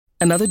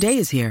Another day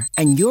is here,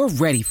 and you're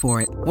ready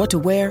for it. What to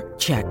wear?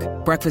 Check.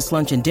 Breakfast,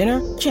 lunch, and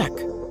dinner? Check.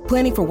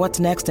 Planning for what's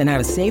next and how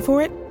to save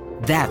for it?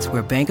 That's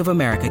where Bank of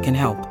America can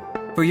help.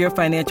 For your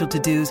financial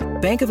to-dos,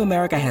 Bank of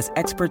America has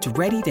experts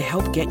ready to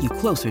help get you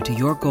closer to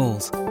your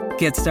goals.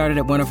 Get started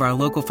at one of our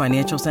local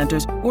financial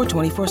centers or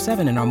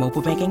 24/7 in our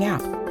mobile banking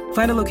app.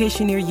 Find a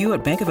location near you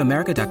at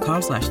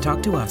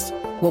bankofamerica.com/talktous.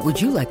 What would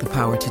you like the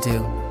power to do?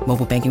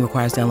 Mobile banking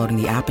requires downloading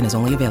the app and is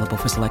only available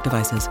for select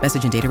devices.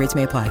 Message and data rates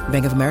may apply.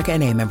 Bank of America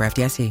N.A., member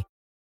FDIC.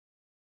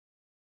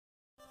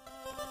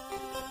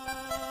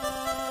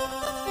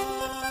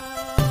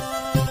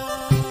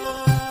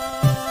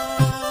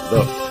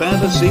 The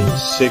Fantasy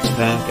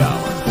Six-Pack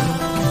Hour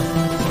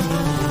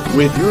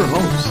with your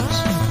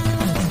hosts,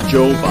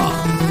 Joe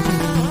Bond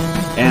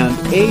and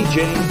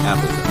AJ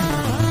Appleton.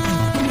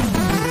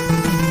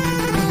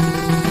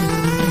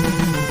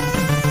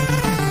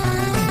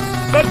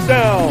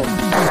 Touchdown!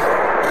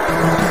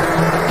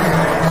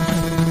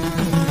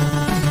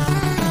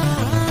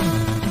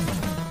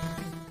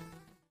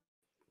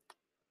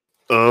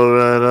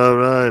 All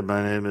right.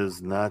 My name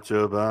is not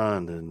Joe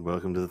Bond, and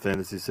welcome to the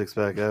Fantasy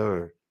Six-Pack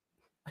Hour.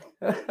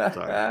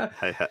 Sorry,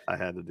 I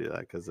had to do that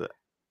because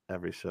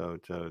every show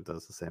Joe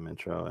does the same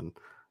intro, and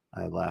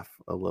I laugh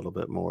a little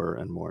bit more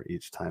and more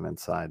each time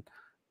inside.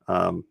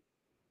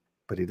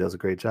 But he does a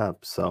great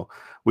job. So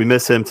we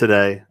miss him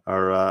today.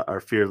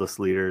 Our fearless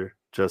leader,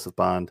 Joseph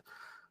Bond,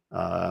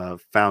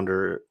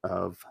 founder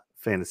of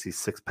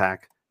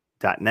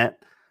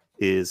FantasySixPack.net,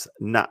 is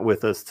not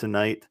with us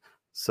tonight.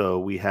 So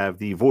we have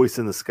the voice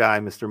in the sky,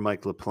 Mr.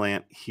 Mike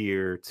LaPlante,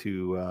 here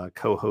to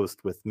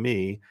co-host with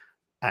me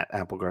at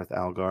Applegarth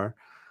Algar.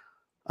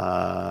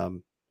 My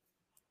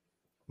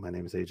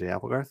name is AJ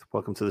Applegarth.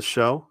 Welcome to the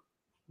show.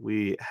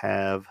 We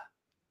have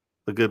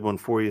a good one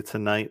for you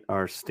tonight.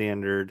 Our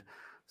standard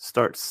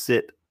start,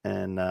 sit,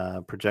 and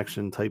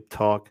projection type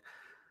talk.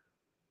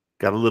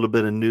 Got a little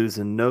bit of news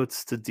and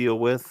notes to deal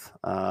with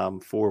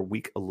for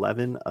week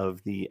 11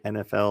 of the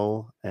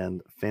NFL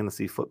and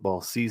fantasy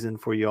football season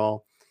for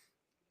y'all.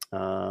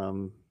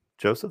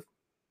 Joseph,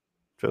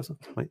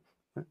 wait.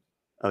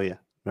 Oh yeah,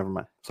 never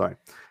mind. Sorry.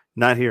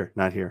 Not here.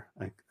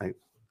 I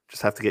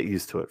just have to get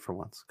used to it for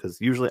once,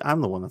 because usually I'm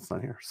the one that's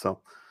not here.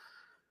 So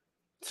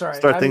sorry.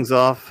 Start things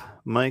off,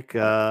 Mike. You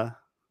got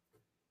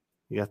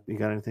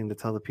anything to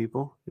tell the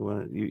people?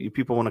 You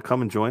people want to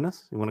come and join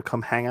us? You want to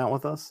come hang out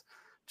with us?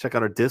 Check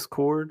out our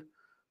Discord,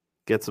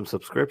 get some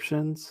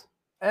subscriptions.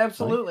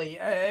 Absolutely.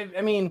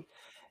 I mean,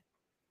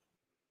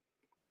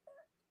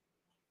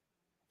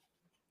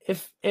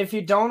 if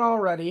you don't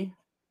already,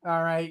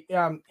 all right,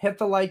 hit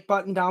the like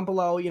button down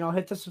below.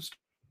 Hit the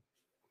subscribe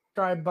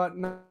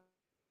button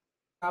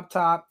up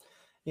top.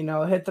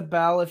 Hit the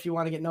bell if you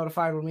want to get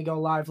notified when we go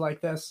live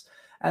like this.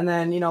 And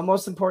then,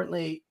 most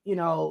importantly,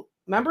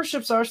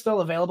 memberships are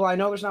still available. I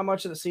know there's not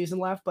much of the season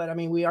left, but I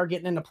mean, we are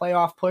getting into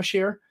playoff push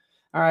here.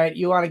 All right.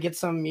 You want to get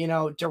some,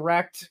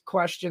 direct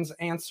questions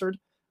answered.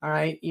 All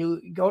right.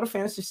 You go to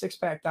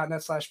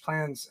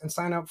fantasysixpack.net/plans and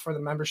sign up for the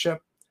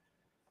membership.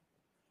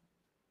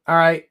 All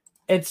right.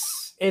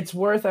 It's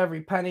worth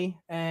every penny.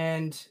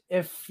 And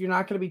if you're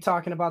not going to be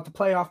talking about the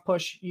playoff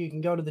push, you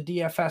can go to the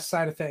DFS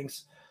side of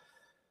things.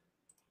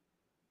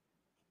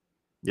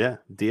 Yeah.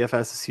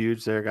 DFS is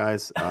huge there,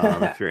 guys.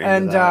 If you're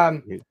into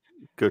that,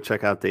 go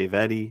check out Dave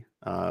Eddy.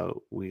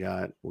 We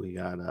got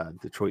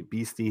Detroit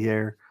Beastie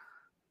here.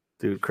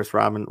 Dude, Chris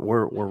Robin,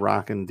 we're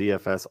rocking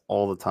DFS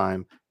all the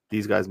time.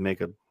 These guys make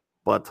a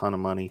butt ton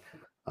of money.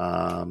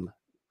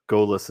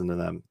 Go listen to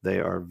them. They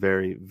are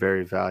very,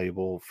 very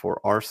valuable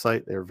for our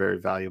site. They're very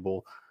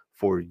valuable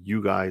for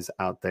you guys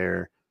out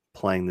there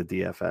playing the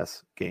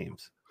DFS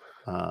games.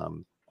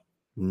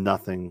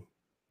 Nothing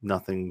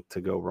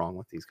to go wrong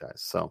with these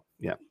guys. So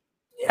yeah,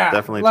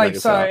 definitely check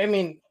us out. I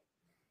mean,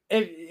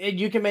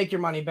 you can make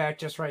your money back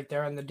just right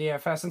there in the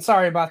DFS. And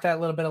sorry about that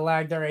little bit of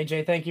lag there,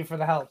 AJ. Thank you for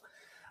the help.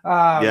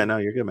 Yeah, no,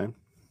 you're good, man.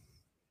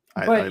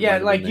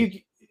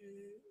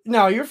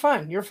 No, you're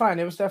fine. You're fine.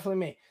 It was definitely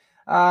me.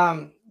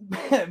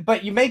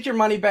 But you make your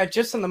money back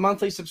just in the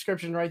monthly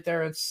subscription right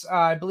there. It's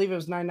I believe it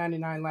was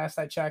 $9.99 last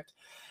I checked.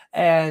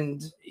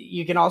 And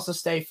you can also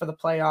stay for the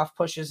playoff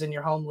pushes in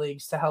your home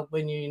leagues to help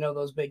win you,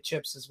 those big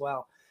chips as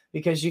well,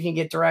 because you can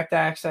get direct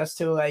access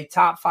to a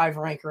top 5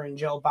 ranker in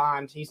Joe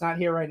Bond. He's not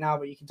here right now,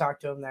 but you can talk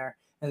to him there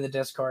in the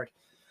Discord.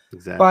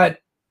 Exactly.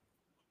 But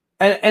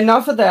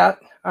enough of that.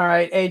 All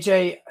right,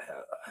 AJ,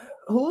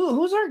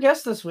 who's our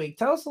guest this week?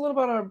 Tell us a little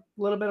bit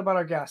about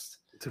our guest.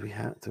 Do we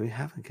have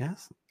a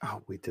guest?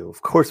 Oh, we do.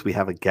 Of course we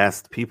have a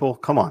guest, people.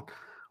 Come on.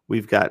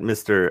 We've got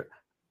Mr.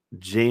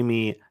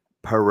 Jamie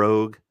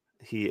Perogue.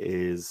 He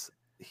is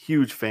a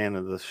huge fan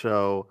of the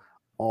show,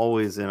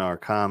 always in our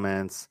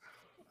comments,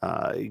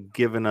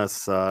 giving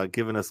us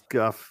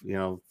guff,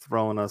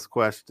 throwing us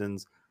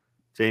questions.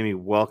 Jamie,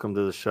 welcome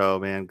to the show,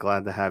 man.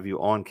 Glad to have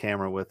you on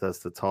camera with us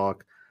to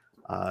talk.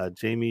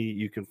 Jamie,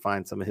 you can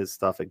find some of his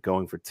stuff at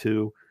Going for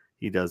Two.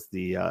 He does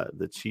the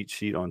cheat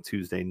sheet on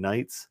Tuesday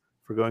nights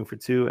for Going for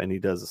Two, and he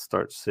does a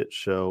start sit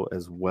show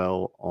as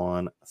well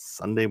on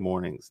Sunday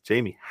mornings.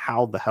 Jamie,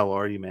 how the hell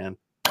are you, man?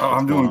 Oh,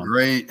 I'm doing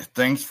great.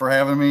 Thanks for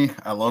having me.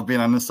 I love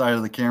being on this side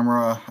of the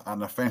camera on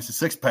the Fantasy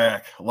Six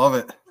Pack. Love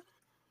it.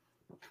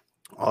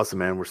 Awesome,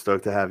 man. We're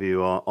stoked to have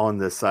you on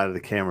this side of the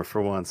camera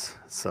for once.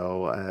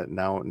 So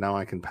now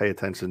I can pay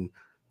attention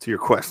to your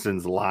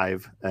questions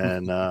live,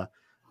 and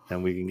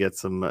we can get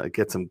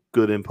some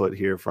good input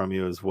here from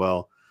you as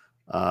well.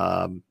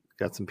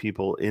 Got some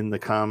people in the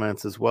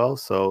comments as well.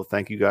 So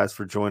thank you guys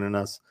for joining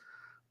us.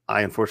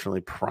 I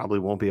unfortunately probably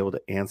won't be able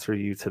to answer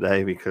you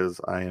today because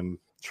I am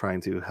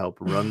trying to help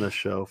run the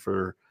show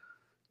for,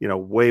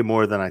 way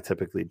more than I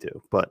typically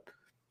do. But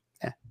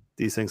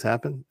these things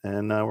happen,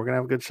 and we're gonna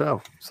have a good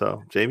show.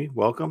 So, Jamie,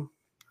 welcome.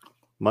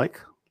 Mike,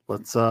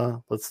 let's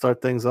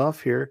start things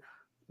off here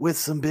with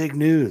some big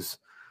news.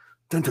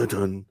 Dun dun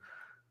dun.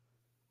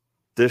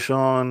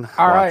 Deshaun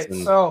All Watson.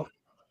 Right, so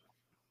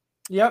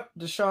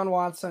Deshaun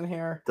Watson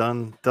here.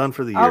 Done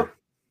for the year.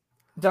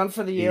 Done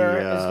for the year.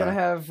 Is gonna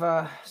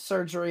have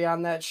surgery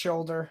on that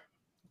shoulder.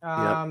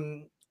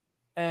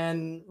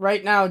 And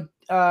right now,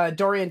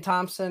 Dorian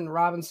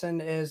Thompson-Robinson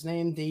is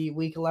named the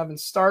Week 11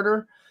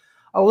 starter.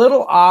 A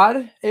little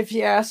odd, if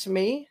you ask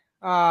me,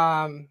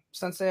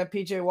 since they have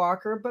PJ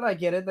Walker, but I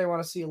get it. They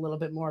want to see a little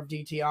bit more of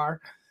DTR.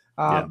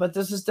 But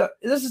this is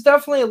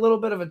definitely a little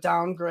bit of a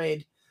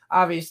downgrade,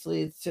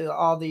 obviously, to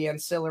all the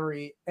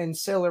ancillary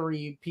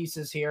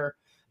pieces here.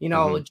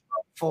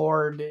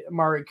 Ford,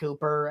 Amari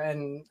Cooper,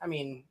 and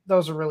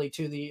those are really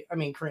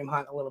Kareem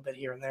Hunt a little bit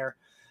here and there.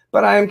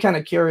 But I am kind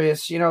of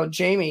curious,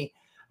 Jamie,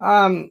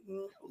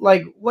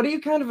 what do you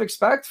kind of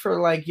expect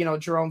for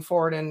Jerome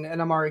Ford and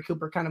Amari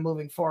Cooper kind of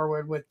moving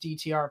forward with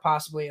DTR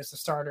possibly as the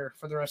starter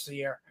for the rest of the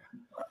year?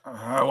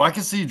 Well, I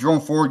can see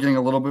Jerome Ford getting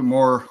a little bit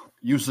more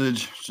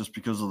usage just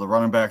because of the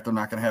running back. They're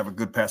not going to have a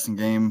good passing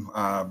game.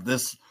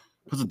 This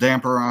puts a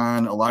damper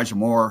on Elijah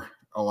Moore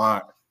a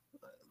lot.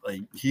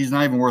 He's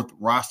not even worth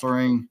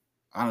rostering,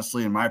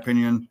 honestly, in my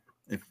opinion.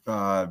 If you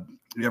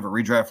have a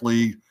redraft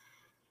league,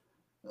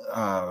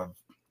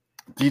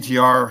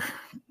 DTR,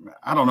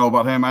 I don't know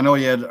about him. I know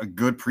he had a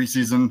good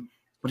preseason,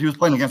 but he was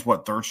playing against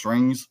third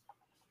strings.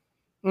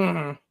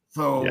 Mm-hmm.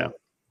 So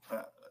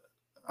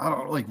I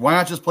don't why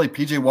not just play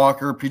PJ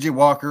Walker? PJ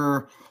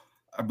Walker,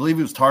 I believe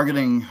he was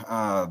targeting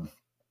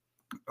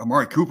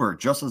Amari Cooper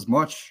just as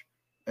much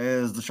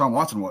as Deshaun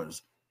Watson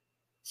was.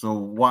 So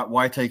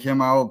why take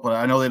him out? But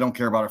I know they don't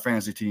care about our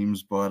fantasy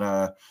teams,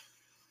 but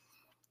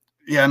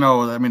they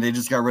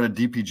just got rid of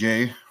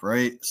DPJ,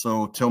 right?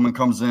 So Tillman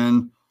comes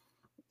in.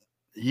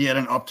 He had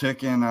an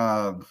uptick in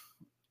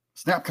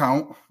snap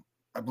count.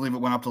 I believe it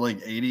went up to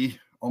 80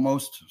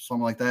 almost,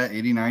 something like that,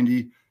 80,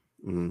 90.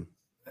 Mm-hmm.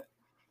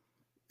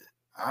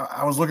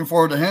 I was looking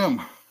forward to him,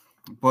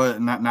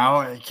 but not now.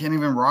 I can't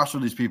even roster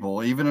these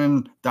people. Even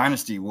in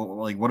Dynasty,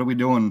 what are we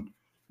doing?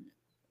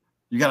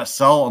 You got to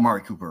sell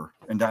Amari Cooper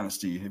in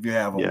Dynasty if you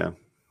have him. Yeah.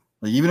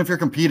 Even if you're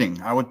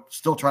competing, I would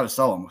still try to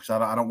sell him because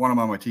I don't want him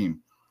on my team.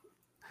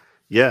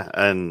 Yeah,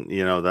 and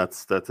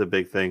that's a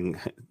big thing.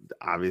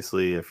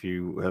 Obviously, if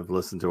you have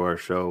listened to our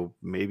show,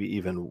 maybe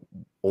even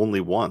only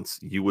once,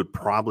 you would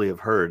probably have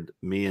heard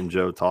me and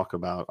Joe talk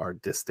about our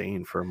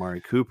disdain for Amari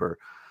Cooper.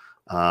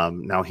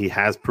 Now he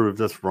has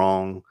proved us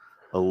wrong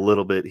a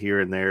little bit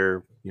here and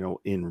there,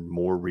 in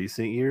more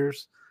recent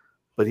years,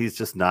 but he's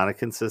just not a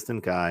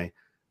consistent guy.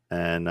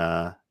 And,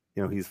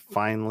 he's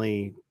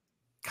finally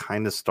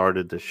kind of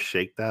started to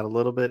shake that a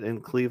little bit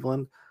in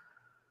Cleveland.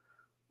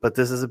 But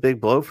this is a big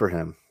blow for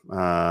him.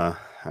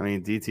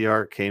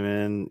 DTR came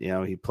in,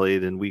 he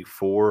played in week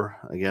 4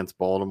 against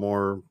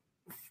Baltimore.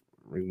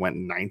 He went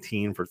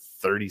 19 for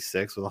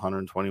 36 with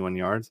 121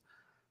 yards.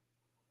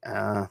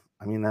 That's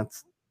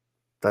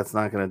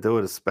not going to do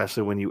it,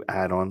 especially when you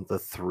add on the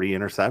 3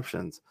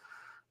 interceptions.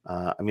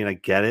 I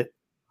get it.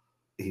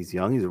 He's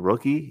young. He's a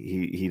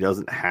rookie. He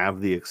doesn't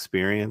have the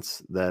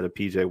experience that a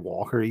PJ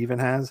Walker even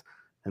has.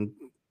 And,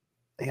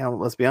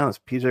 let's be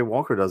honest, PJ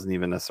Walker doesn't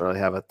even necessarily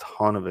have a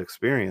ton of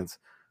experience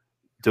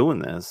doing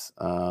this.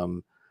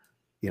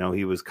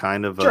 He was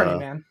kind of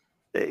journeyman.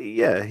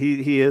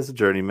 He is a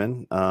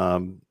journeyman.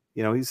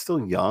 He's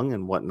still young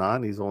and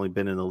whatnot. He's only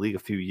been in the league a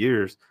few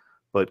years,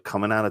 but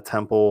coming out of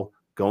Temple,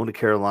 going to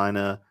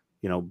Carolina,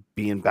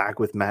 being back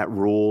with Matt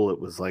Rule, it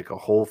was like a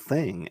whole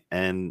thing,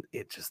 and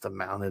it just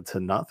amounted to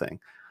nothing.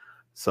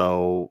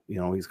 So,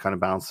 he's kind of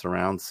bounced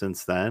around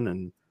since then,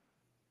 and,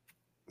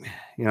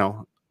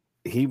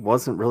 he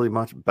wasn't really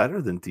much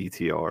better than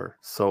DTR.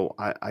 So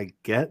I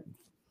get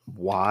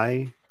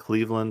why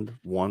Cleveland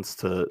wants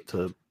to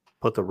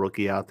put the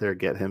rookie out there,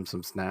 get him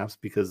some snaps,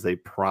 because they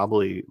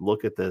probably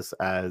look at this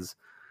as,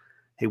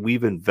 hey,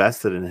 we've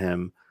invested in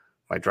him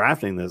by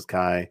drafting this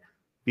guy,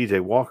 PJ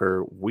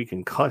Walker. We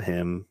can cut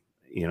him.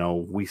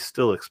 We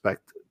still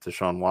expect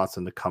Deshaun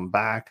Watson to come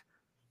back,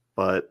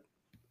 but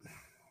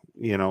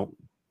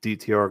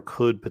DTR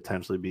could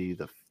potentially be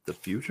the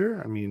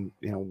future.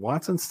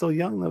 Watson's still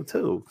young though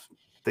too.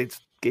 They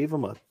just gave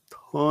him a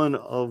ton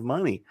of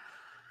money,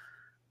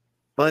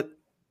 but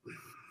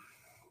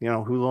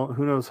who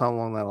knows how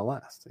long that'll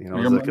last? Is it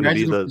going to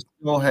be the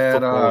still had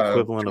football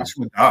equivalent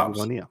of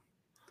Guinea?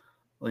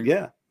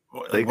 Yeah.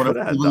 They what could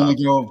if have we had only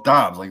Dobbs. go with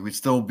Dobbs? Like we'd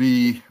still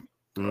be.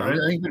 Mhm.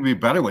 I think we'd be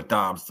better with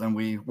Dobbs than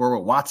we were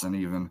with Watson.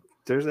 Even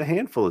There's a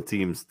handful of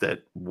teams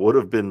that would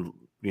have been,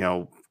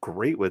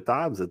 great with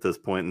Dobbs at this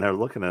point, and they're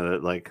looking at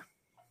it like,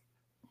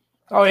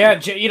 Oh yeah,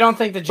 you don't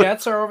think the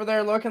Jets are over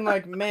there looking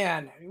like,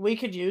 man, we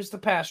could use the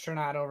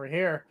Pastronaut over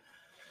here?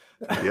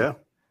 yeah,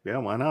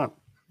 why not?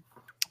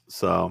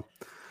 So,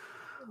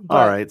 But,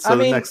 all right. So I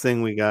the mean, next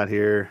thing we got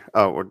here.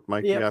 Oh,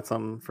 Mike, you yep. got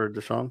something for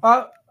Deshaun?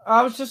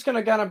 I was just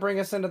gonna kind of bring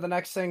us into the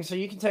next thing, so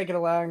you can take it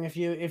along if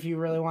you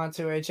really want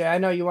to, AJ. I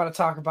know you want to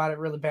talk about it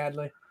really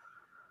badly.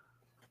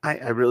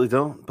 I really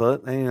don't,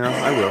 but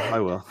I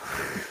will.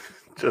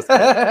 Just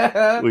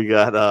kidding. we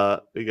got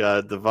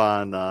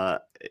Devon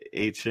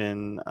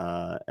Achin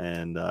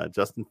and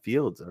Justin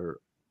Fields are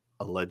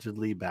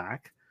allegedly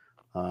back.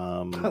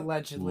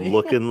 Allegedly.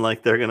 Looking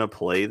like they're gonna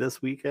play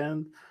this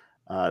weekend.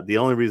 The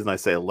only reason I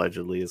say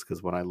allegedly is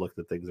because when I looked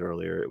at things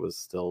earlier, it was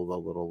still a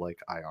little like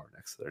IR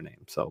next to their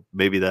name. So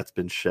maybe that's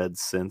been shed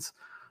since.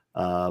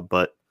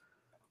 But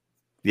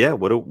yeah,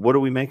 what do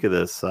we make of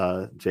this,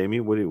 Jamie?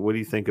 What do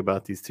you think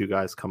about these two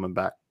guys coming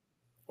back?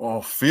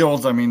 Well,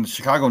 Fields, I mean,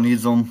 Chicago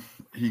needs him.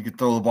 He could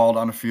throw the ball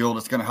down the field.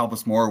 It's going to help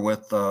us more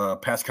with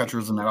pass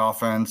catchers in that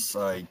offense.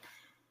 Like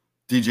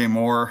DJ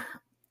Moore,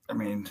 I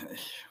mean,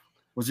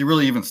 was he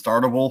really even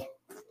startable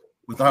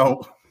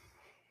without?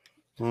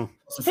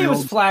 He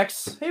was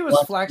flex. He was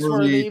flex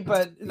worthy,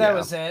 but that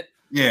was it.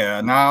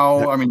 Yeah.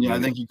 Now, I mean, I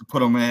think you could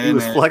put him in. He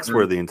was flex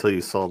worthy until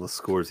you saw the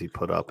scores he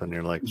put up, and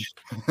you're like, you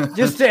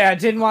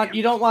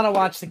don't want to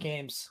watch the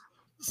games.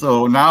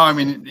 So now, I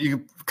mean, you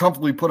could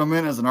comfortably put him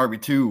in as an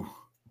RB2,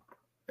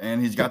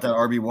 and he's got that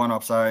RB1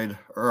 upside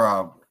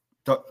or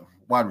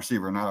wide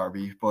receiver, not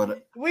RB.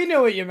 But we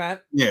knew what you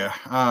meant. Yeah.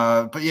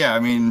 But yeah, I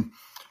mean,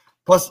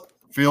 plus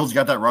Fields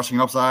got that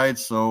rushing upside,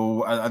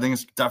 so I think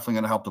it's definitely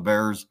going to help the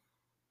Bears.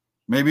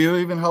 Maybe it'll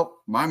even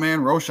help my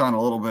man Roshan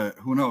a little bit.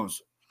 Who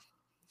knows?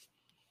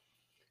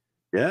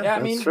 Yeah, I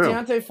mean, true.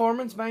 Deontay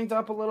Foreman's banged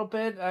up a little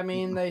bit. I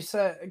mean, they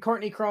said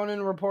Courtney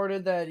Cronin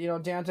reported that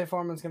Deontay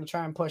Foreman's going to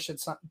try and push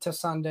it to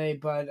Sunday,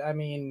 but I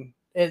mean,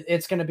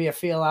 it's going to be a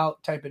feel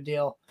out type of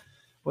deal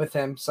with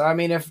him. So I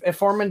mean, if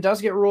Foreman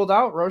does get ruled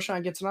out,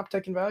 Roshan gets an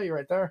uptick in value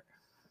right there.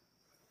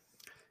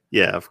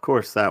 Yeah, of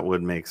course that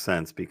would make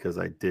sense because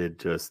I did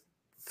just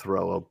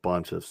throw a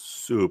bunch of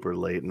super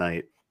late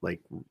night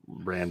like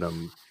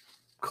random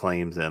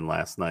claims in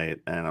last night,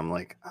 and I'm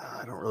like,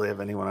 I don't really have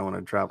anyone I want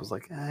to drop. I was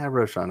like,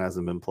 Roshan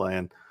hasn't been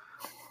playing,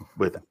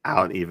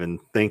 without even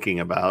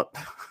thinking about,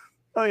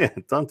 oh yeah,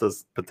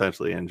 Dunta's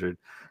potentially injured.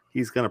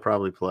 He's gonna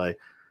probably play.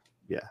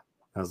 Yeah.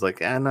 I was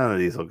like, none of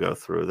these will go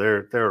through.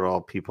 They're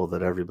all people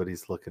that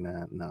everybody's looking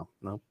at. No.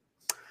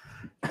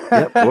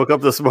 Yep. Woke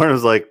up this morning,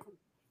 was like,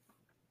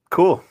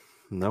 cool.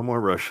 No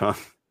more Roshan.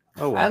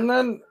 Oh well. And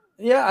then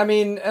yeah, I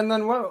mean, and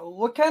then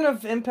what kind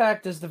of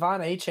impact does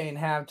Devon Achane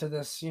have to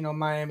this,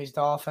 Miami's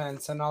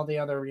offense and all the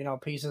other,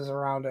 pieces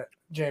around it,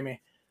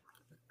 Jamie?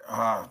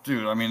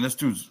 Dude, I mean, this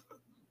dude's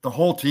the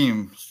whole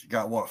team's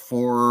got what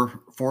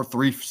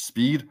 4.3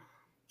 speed.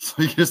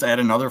 So you just add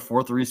another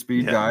 4.3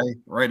 speed guy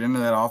right into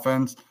that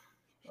offense.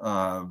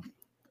 I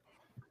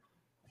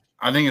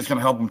think it's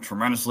gonna help him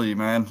tremendously,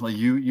 man. Like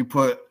you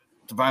put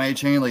Devon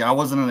Achane, like I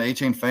wasn't an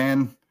Achane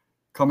fan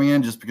coming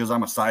in just because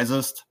I'm a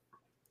sizeist.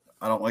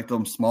 I don't like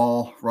them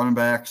small running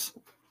backs.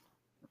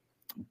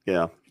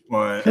 Yeah.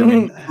 But I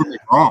mean, really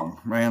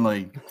wrong, man.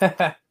 Like,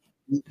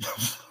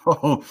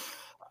 so,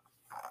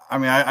 I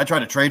mean, I tried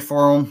to trade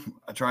for him.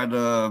 I tried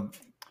to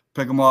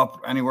pick him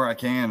up anywhere I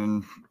can.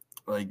 And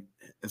like,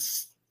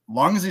 as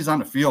long as he's on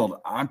the field,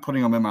 I'm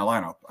putting him in my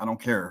lineup. I don't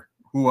care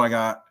who I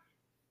got.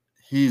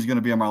 He's going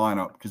to be in my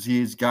lineup because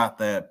he's got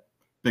that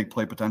big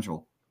play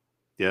potential.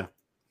 Yeah.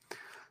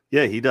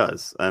 Yeah, he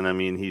does. And I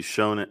mean, he's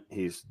shown it.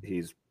 He's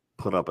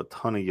put up a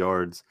ton of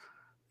yards.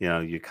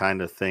 You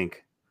kind of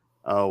think,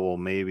 oh, well,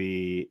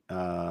 maybe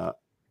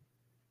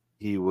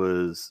he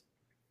was,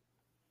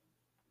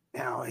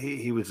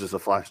 he was just a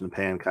flash in the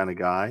pan kind of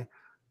guy,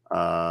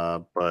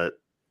 but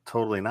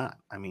totally not.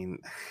 I mean,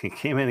 he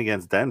came in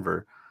against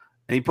Denver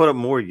and he put up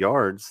more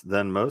yards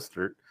than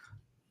Mostert,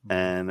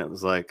 and it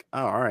was like,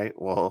 oh, all right,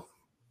 well,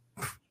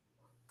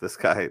 this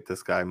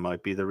guy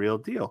might be the real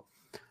deal.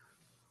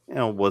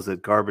 Was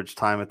it garbage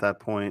time at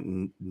that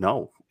point?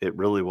 No, it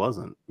really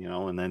wasn't,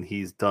 and then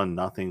he's done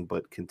nothing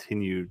but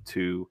continue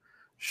to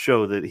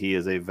show that he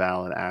is a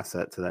valid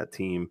asset to that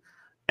team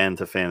and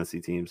to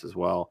fantasy teams as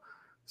well.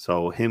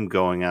 So him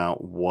going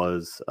out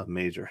was a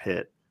major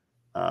hit.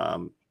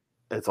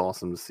 It's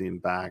awesome to see him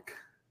back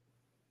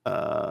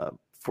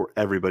for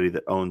everybody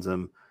that owns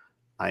him.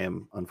 I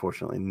am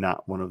unfortunately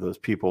not one of those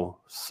people.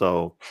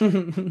 So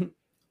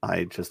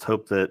I just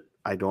hope that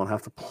I don't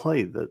have to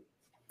play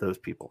those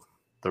people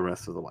the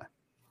rest of the way,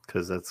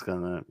 because that's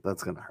gonna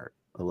hurt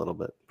a little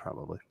bit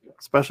probably,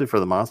 especially for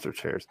the monster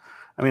chairs.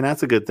 I mean,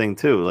 that's a good thing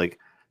too. Like,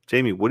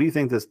 Jamie, what do you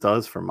think this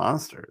does for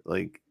Monster?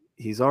 Like,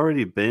 he's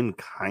already been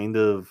kind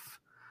of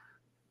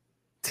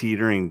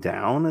teetering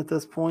down at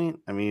this point.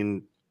 I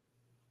mean,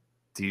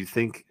 do you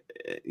think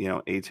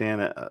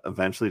Achane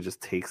eventually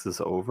just takes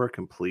this over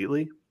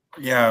completely.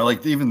 Yeah,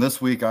 like even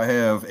this week, I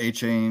have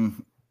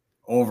Achane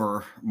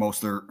over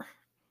Mostert.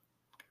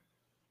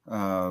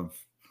 I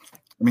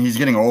mean, he's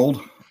getting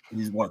old.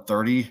 He's what,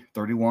 30,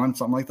 31,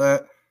 something like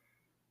that.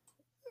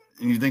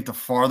 And you think the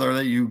farther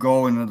that you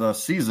go into the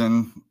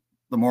season,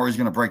 the more he's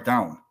going to break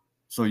down.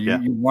 So you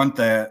want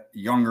that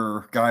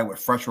younger guy with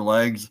fresher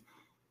legs,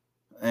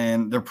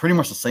 and they're pretty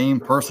much the same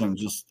person,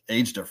 just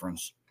age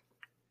difference.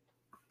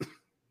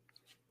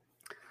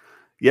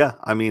 Yeah,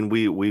 I mean,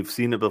 we've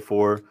seen it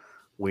before.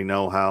 We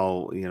know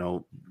how,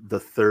 the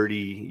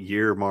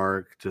 30-year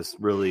mark just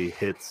really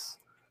hits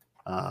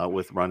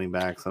with running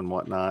backs and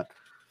whatnot.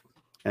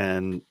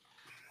 And,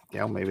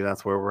 maybe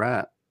that's where we're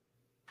at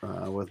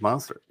with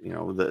Monster.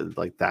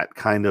 Like that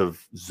kind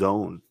of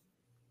zone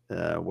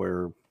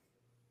where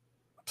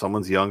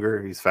someone's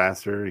younger, he's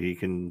faster, he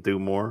can do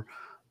more.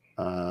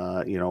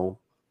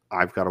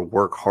 I've got to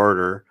work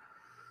harder.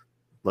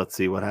 Let's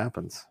see what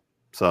happens.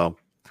 So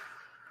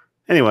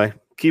anyway,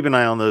 keep an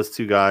eye on those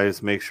two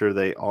guys. Make sure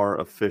they are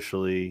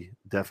officially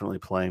definitely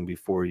playing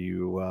before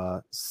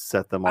you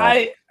set them off.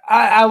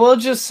 I will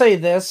just say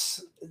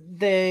this.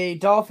 The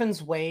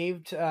Dolphins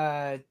waived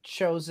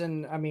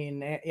Chosen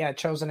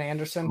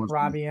Anderson,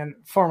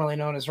 formerly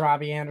known as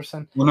Robbie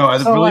Anderson. Well, no,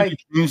 I believe he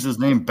changed his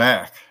name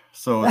back,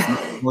 so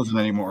it wasn't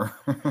anymore.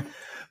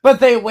 But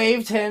they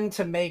waived him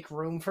to make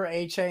room for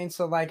Achane,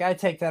 so I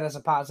take that as a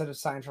positive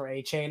sign for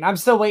Achane. I'm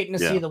still waiting to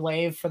see the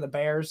waive for the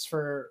Bears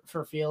for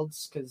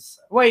Fields, because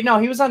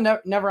he was on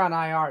never on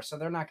IR, so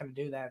they're not going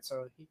to do that.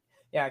 So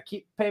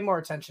pay more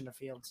attention to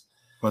Fields.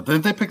 But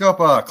didn't they pick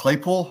up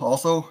Claypool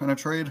also in a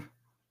trade?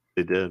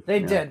 They did.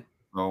 They did.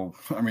 So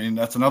I mean,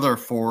 that's another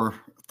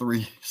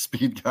 4.3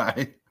 speed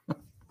guy.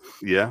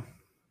 Yeah,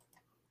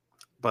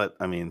 but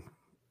I mean,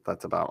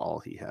 that's about all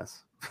he has.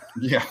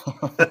 Yeah.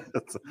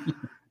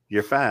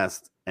 You're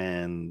fast,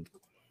 and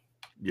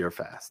you're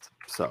fast.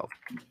 So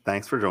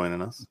thanks for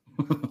joining us.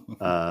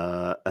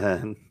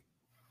 And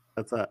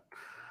that's that.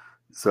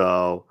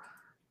 So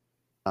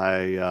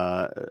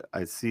I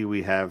see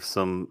we have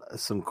some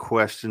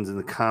questions in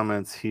the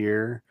comments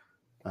here.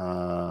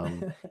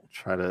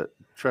 Try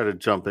to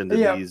jump into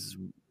these.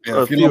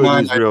 Yeah, if you don't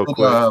mind,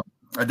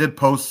 I did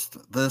post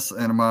this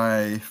in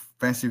my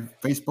fancy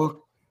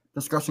Facebook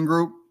discussion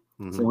group.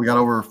 Mm-hmm. So we got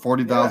over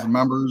 40,000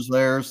 members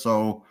there.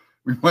 So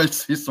we might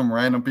see some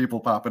random people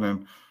popping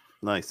in.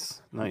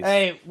 Nice.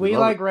 Hey, we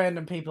like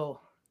random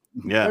people.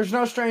 Yeah. There's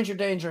no stranger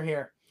danger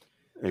here.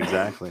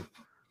 Exactly.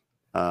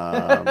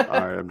 All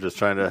right. I'm just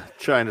trying to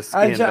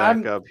scan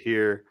back up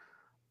here.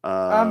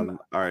 All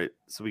right.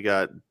 So we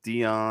got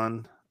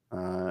Dion.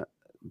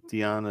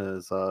 Dion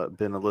has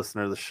been a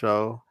listener of the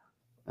show,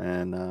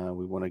 and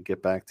we want to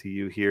get back to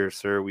you here,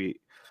 sir.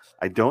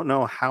 I don't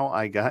know how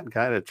I got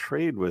guy to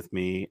trade with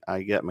me.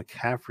 I get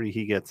McCaffrey.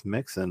 He gets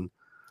Mixon.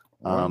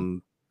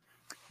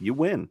 You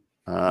win.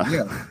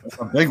 That's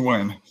a big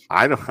win.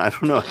 I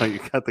don't know how you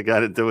got the guy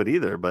to do it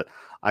either, but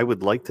I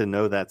would like to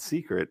know that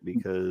secret,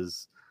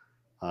 because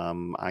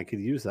I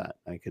could use that.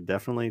 I could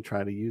definitely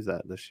try to use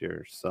that this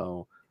year.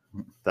 So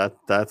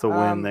that's a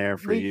win there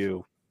for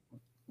you.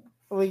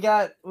 We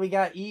got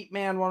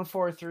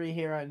Eatman143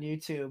 here on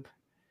YouTube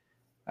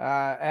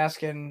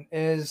asking,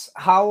 is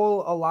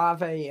Howell,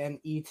 Olave, and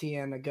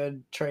Etienne a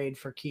good trade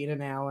for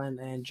Keenan Allen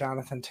and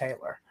Jonathan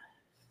Taylor?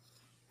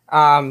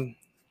 I'm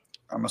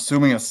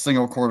assuming a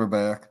single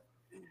quarterback.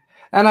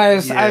 And I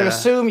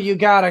assume you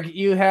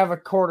have a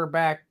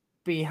quarterback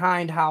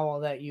behind Howell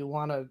that you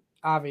want to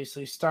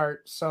obviously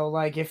start. So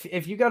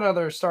if you got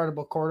another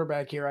startable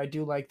quarterback here, I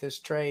do like this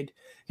trade,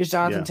 because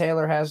Jonathan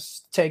Taylor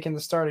has taken the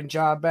starting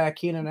job back.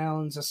 Keenan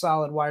Allen's a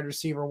solid wide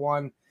receiver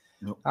one.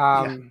 Yep.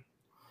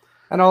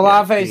 And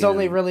Olave's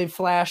only really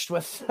flashed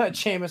with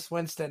Jameis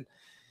Winston.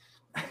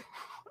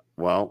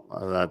 Well,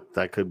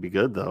 that could be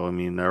good, though. I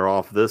mean, they're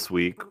off this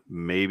week.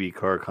 Maybe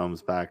Kirk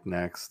comes back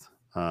next.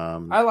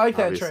 I like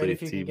that trade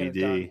if you can get it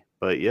done.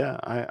 But yeah,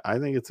 I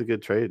think it's a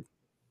good trade.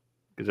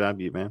 Good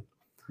job, you man.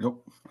 Yep,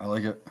 I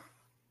like it.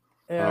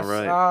 Yes, all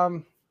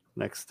right.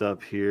 Next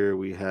up here,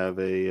 we have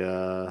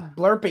a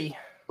Blurpy.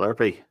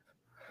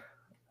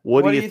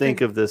 What do you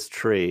think of this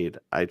trade?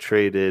 I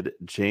traded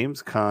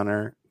James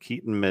Conner,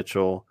 Keaton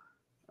Mitchell,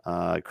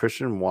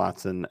 Christian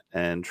Watson,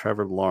 and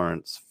Trevor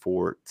Lawrence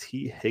for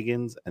T.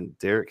 Higgins and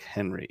Derrick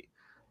Henry.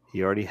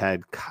 He already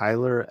had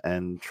Kyler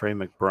and Trey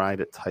McBride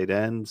at tight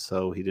end,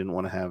 so he didn't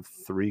want to have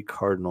 3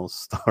 Cardinals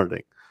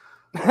starting.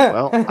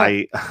 Well,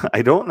 I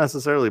don't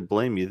necessarily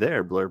blame you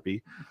there,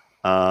 Blurpy.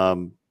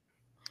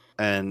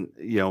 And,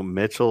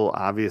 Mitchell,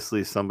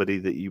 obviously somebody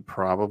that you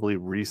probably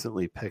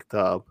recently picked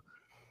up.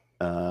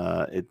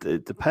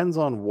 It depends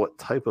on what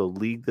type of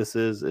league this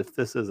is. If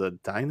this is a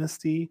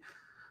dynasty,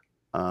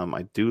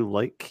 I do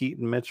like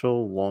Keaton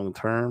Mitchell long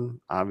term.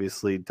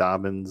 Obviously,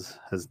 Dobbins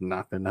has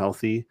not been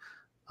healthy.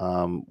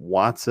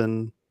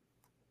 Watson,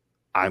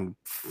 I'm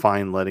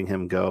fine letting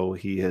him go.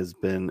 He has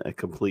been a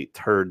complete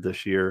turd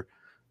this year.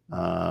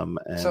 And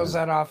so is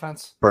that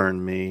offense.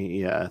 Burned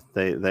me. Yeah,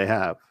 they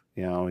have.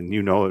 And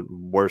it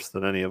worse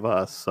than any of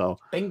us. So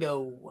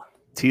bingo.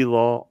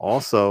 T-Law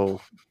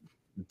also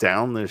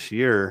down this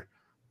year.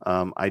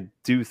 I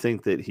do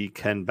think that he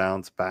can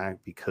bounce back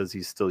because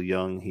he's still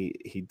young.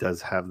 He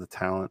does have the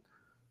talent.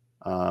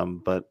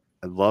 But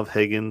I love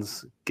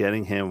Higgins,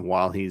 getting him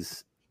while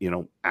he's,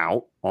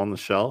 out on the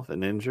shelf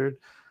and injured.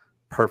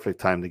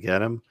 Perfect time to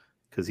get him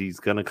because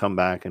he's going to come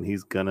back and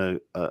he's going to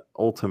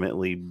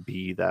ultimately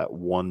be that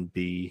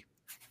 1B,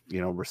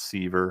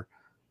 receiver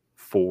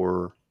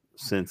for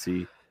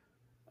Cincy.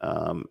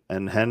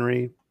 And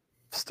Henry,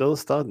 still a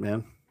stud,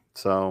 man.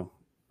 So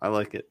I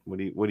like it. What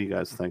do you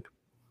guys think?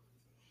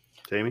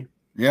 Jamie?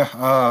 Yeah,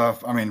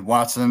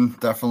 Watson,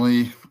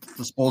 definitely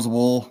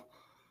disposable.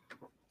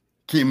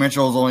 Keaton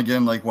Mitchell's only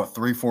getting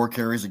 3-4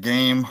 carries a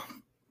game.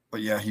 But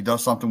yeah, he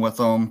does something with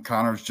them.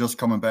 Connor's just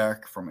coming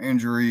back from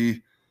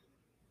injury.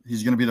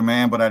 He's going to be the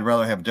man, but I'd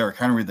rather have Derrick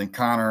Henry than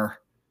Connor.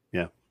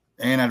 Yeah.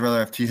 And I'd rather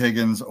have T.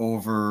 Higgins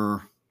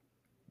over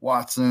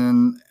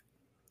Watson.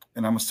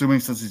 And I'm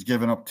assuming since he's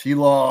given up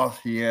T-Law,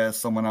 he has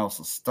someone else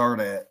to start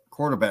at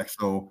quarterback.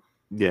 So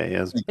yeah, he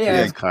has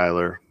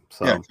Kyler.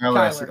 So yeah,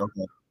 Kyler.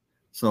 Okay.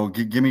 So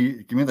give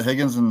me the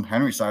Higgins and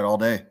Henry side all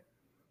day.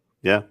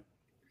 Yeah,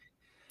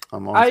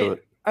 I'm on to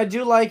it. I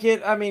do like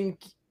it. I mean,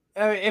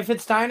 if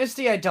it's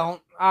dynasty, I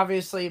don't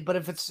obviously, but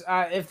if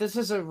this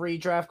is a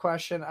redraft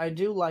question, I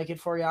do like it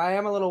for you. I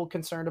am a little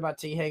concerned about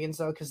T. Higgins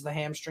though, because the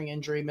hamstring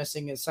injury,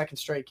 missing his second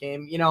straight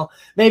game.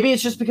 Maybe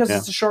it's just because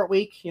it's a short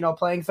week.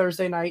 Playing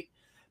Thursday night,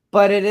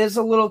 but it is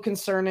a little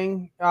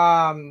concerning.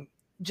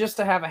 Just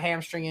to have a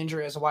hamstring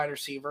injury as a wide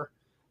receiver.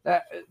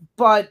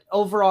 But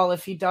overall,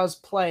 if he does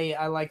play,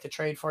 I like the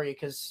trade for you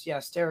because,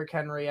 yes, Derrick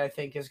Henry, I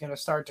think, is going to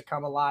start to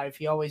come alive.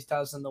 He always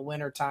does in the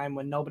wintertime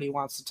when nobody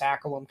wants to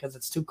tackle him because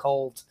it's too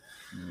cold.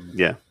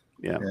 Yeah.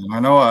 I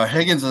know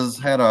Higgins has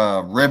had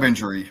a rib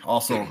injury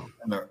also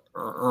in the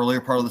earlier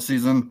part of the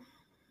season,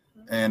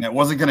 and it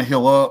wasn't going to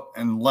heal up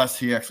unless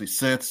he actually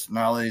sits.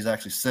 Now that he's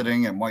actually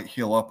sitting, it might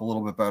heal up a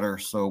little bit better.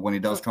 So when he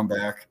does come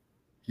back,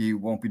 he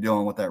won't be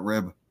dealing with that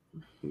rib.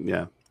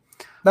 Yeah.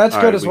 That's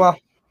good as well.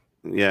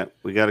 Yeah,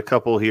 we got a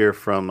couple here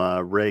from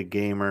Ray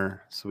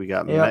Gamer. So we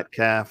got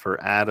Metcalf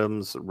or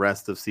Adams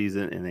rest of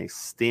season in a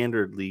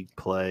standard league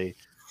play,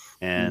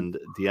 and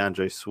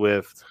DeAndre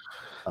Swift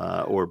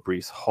or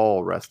Breece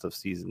Hall rest of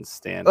season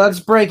standard.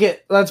 Let's break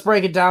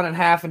it down in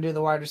half and do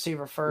the wide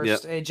receiver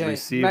first. Yep. AJ,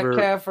 Receiver,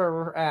 Metcalf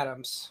or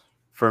Adams?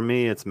 For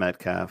me, it's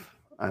Metcalf.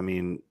 I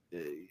mean,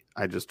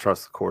 I just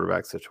trust the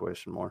quarterback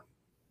situation more.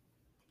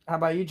 How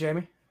about you,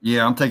 Jamie?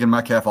 Yeah, I'm taking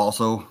Metcalf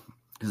also.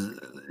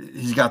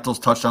 He's got those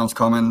touchdowns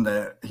coming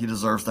that he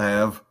deserves to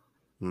have.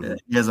 Mm-hmm.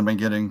 He hasn't been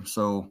getting.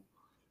 So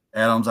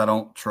Adams, I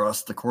don't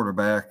trust the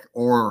quarterback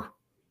or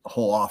the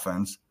whole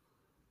offense.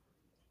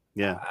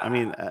 Yeah, I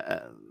mean,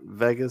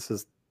 Vegas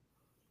is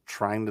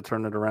trying to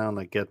turn it around.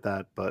 I get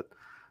that, but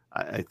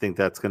I think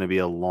that's going to be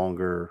a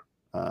longer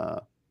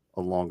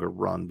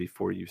run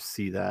before you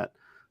see that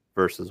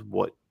versus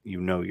what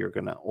you're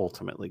going to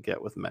ultimately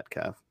get with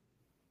Metcalf.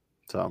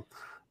 So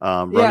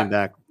running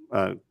back.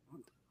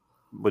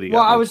 What do you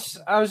got? I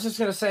was just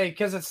gonna say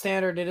because it's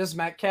standard, it is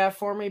Metcalf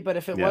for me. But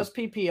if it was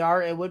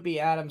PPR, it would be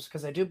Adams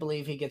because I do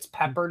believe he gets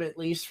peppered at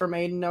least from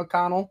Aiden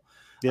O'Connell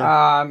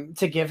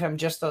to give him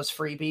just those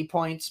freebie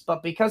points.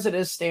 But because it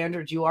is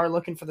standard, you are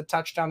looking for the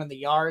touchdown and the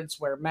yards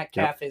where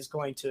Metcalf is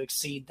going to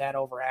exceed that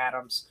over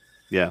Adams.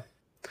 Yeah.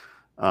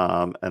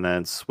 And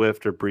then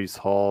Swift or Breece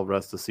Hall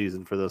rest of the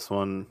season for this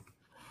one.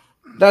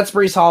 That's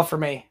Breece Hall for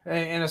me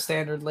in a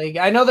standard league.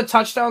 I know the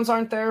touchdowns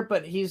aren't there,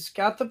 but he's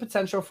got the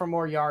potential for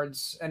more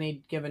yards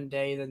any given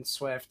day than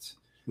Swift.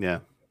 Yeah.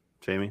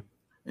 Jamie?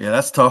 Yeah,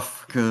 that's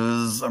tough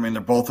because,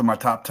 they're both in my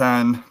top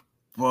 10,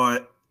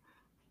 but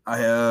I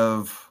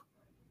have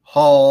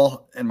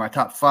Hall in my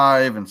top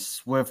 5 and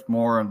Swift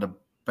more in the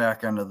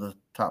back end of the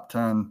top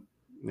 10.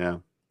 Yeah.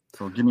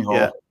 So give me Hall.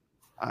 Yeah.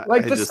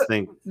 I just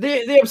think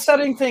the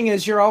upsetting thing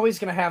is you're always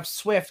going to have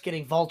Swift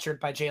getting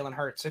vultured by Jalen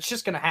Hurts. It's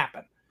just going to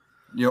happen.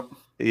 Yep.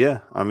 Yeah,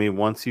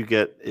 once you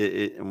get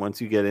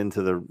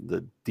into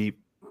the deep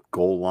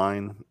goal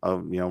line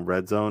of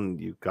red zone,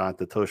 you've got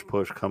the tush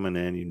push coming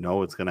in.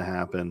 It's going to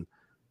happen.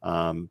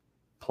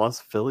 Plus,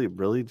 Philly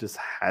really just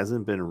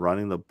hasn't been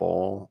running the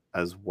ball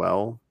as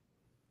well,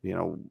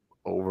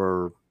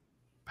 over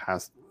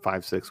past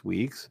 5-6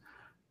 weeks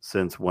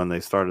since when they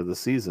started the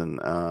season.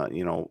 A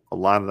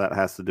lot of that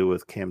has to do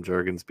with Cam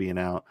Jurgens being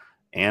out,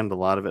 and a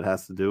lot of it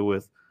has to do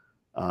with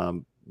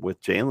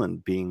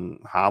Jalen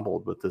being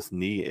hobbled with this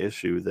knee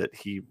issue that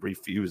he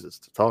refuses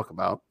to talk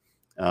about.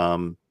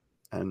 And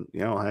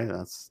hey,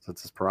 that's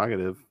his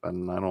prerogative,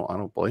 and I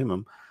don't blame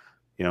him.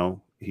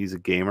 He's a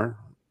gamer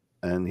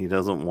and he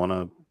doesn't want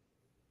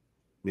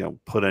to,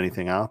 put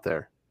anything out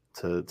there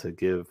to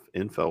give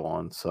info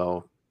on.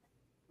 So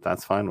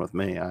that's fine with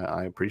me.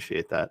 I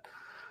appreciate that.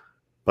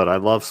 But I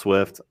love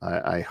Swift.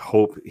 I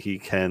hope he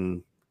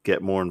can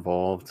get more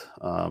involved.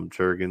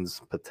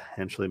 Jurgens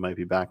potentially might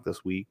be back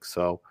this week.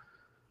 So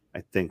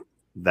I think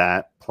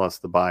that plus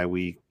the bye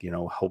week,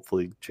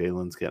 hopefully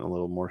Jalen's getting a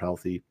little more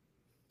healthy.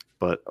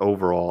 But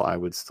overall, I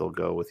would still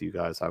go with you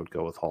guys. I would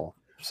go with Hall.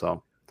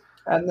 So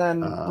And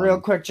then real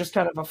quick, just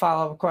kind of a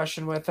follow-up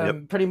question with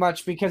him, pretty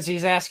much because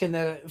he's asking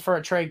for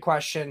a trade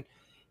question.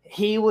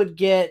 He would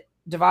get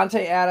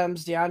Devontae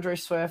Adams, DeAndre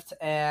Swift,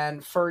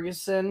 and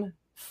Ferguson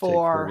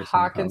for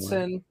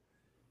Hawkinson.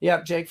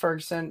 Yep, Jake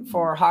Ferguson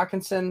for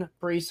Hawkinson,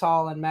 Breece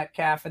Hall, and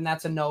Metcalf, and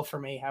that's a no for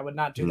me. I would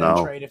not do that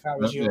trade if I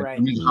was you, right?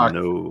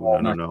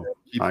 No.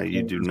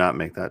 You do not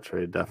make that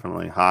trade,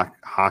 definitely.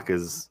 Hawk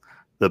is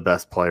the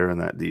best player in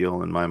that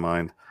deal, in my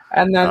mind.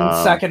 And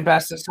then second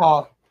best is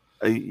Hall.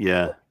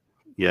 Yeah,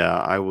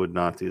 I would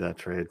not do that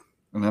trade.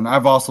 And then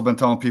I've also been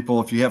telling people,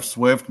 if you have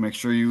Swift, make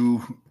sure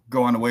you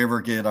go on the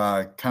waiver, get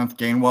Kenneth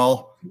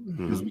Gainwell.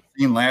 Because we've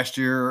seen last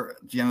year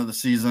at the end of the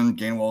season,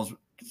 Gainwell's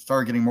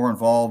started getting more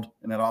involved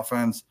in that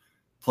offense.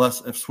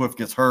 Plus, if Swift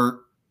gets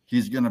hurt,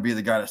 he's going to be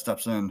the guy that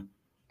steps in.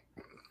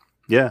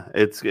 Yeah,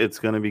 it's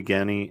going to be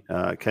Kenny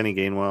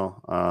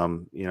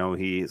Gainwell.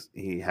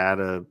 He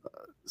had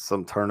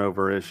some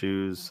turnover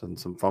issues and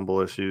some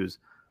fumble issues.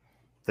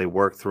 They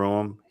worked through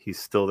him. He's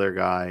still their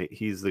guy.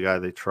 He's the guy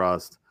they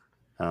trust.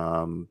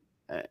 And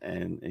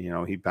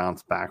he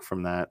bounced back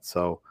from that.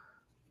 So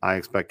I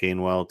expect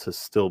Gainwell to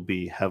still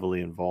be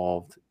heavily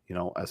involved,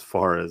 as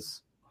far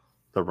as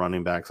the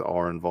running backs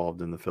are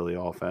involved in the Philly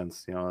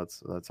offense.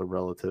 That's a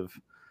relative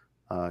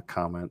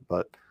comment,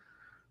 but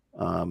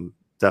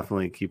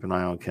definitely keep an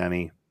eye on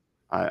Kenny.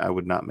 I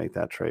would not make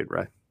that trade,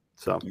 right?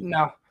 So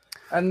no.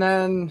 And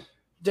then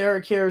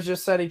Derek here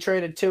just said he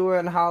traded Tua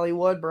and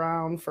Hollywood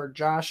Brown for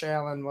Josh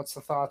Allen. What's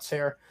the thoughts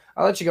here?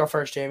 I'll let you go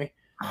first, Jamie.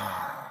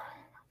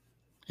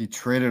 He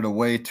traded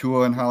away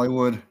Tua and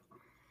Hollywood.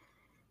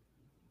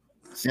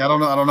 See, I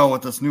don't know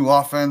what this new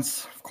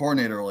offense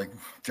coordinator, like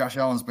Josh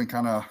Allen's been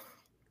kind of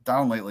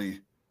down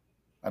lately.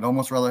 I'd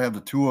almost rather have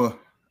the Tua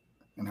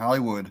and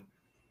Hollywood.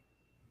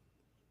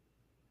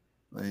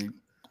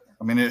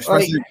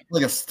 Especially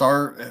like a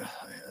start.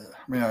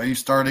 Are you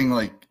starting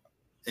like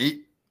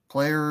 8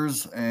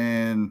 players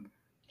and?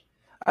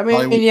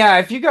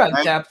 If you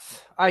got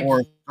depth, I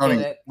get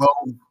it.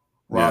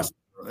 Ross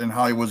and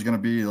Hollywood's going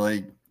to be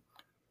like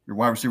your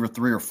wide receiver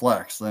 3 or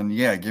flex. Then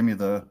give me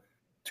the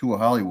Tua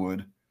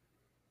Hollywood.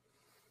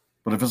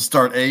 But if it's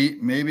start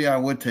 8, maybe I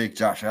would take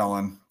Josh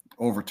Allen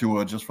over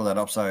Tua just for that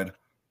upside.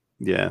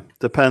 Yeah,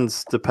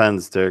 depends,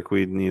 Derek.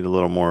 We need a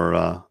little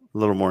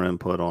more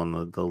input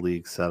on the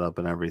league setup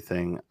and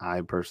everything.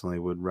 I personally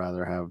would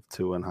rather have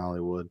Tua and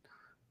Hollywood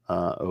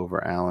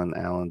over Allen.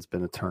 Allen's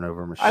been a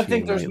turnover machine. I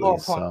think there's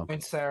lately, more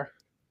points there.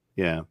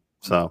 Yeah.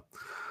 So,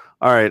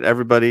 all right,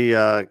 everybody,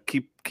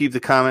 keep the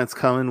comments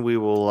coming. We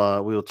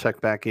will check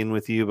back in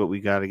with you, but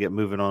we got to get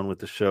moving on with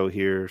the show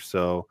here.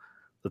 So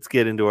let's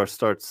get into our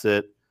start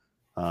sit.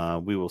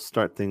 We will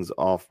start things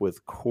off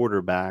with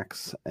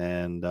quarterbacks,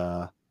 and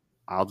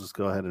I'll just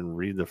go ahead and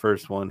read the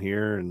first one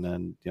here, and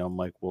then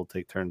Mike will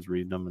take turns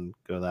reading them and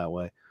go that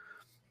way.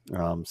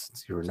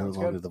 Since you were no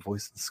longer the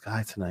voice of the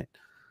sky tonight.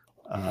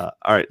 All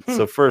right,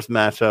 so first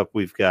matchup,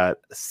 we've got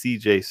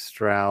CJ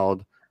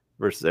Stroud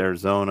versus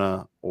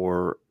Arizona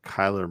or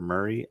Kyler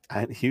Murray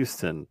at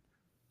Houston.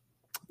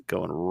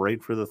 Going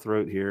right for the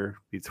throat here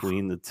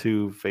between the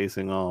two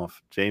facing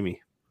off.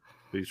 Jamie,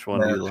 which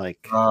one do you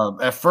like?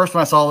 At first,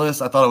 when I saw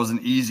this, I thought it was an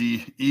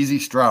easy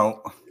Stroud.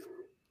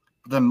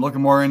 But then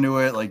looking more into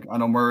it, like I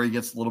know Murray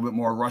gets a little bit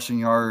more rushing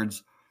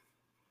yards,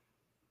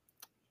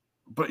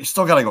 but you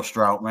still got to go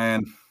Stroud,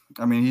 man.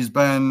 I mean, he's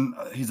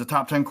a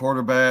top 10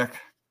 quarterback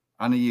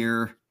on the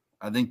year.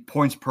 I think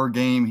points per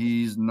game,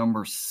 he's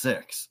number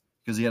 6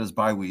 because he had his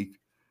bye week.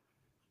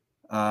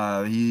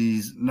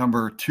 He's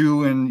number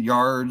 2 in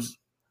yards,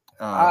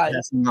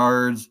 passing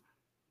yards.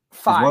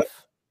 5.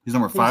 He's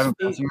number 5 in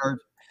passing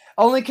yards.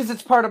 Only because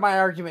it's part of my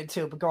argument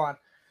too, but go on.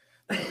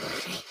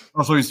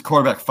 Oh, so he's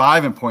quarterback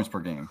 5 in points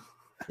per game.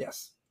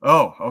 Yes.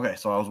 Oh, okay.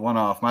 So I was one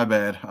off. My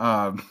bad.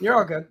 You're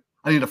all good.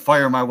 I need to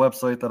fire my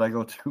website that I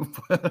go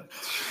to.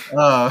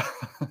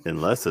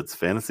 Unless it's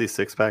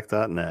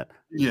fantasy6pack.net.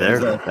 Yeah, they're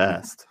exactly. the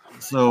best.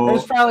 So it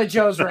was probably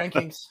Joe's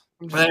rankings.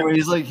 But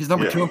anyway, he's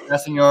number 2 in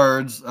passing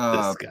yards. This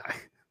guy.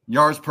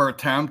 Yards per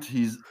attempt,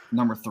 he's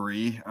number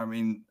 3. I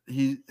mean,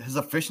 his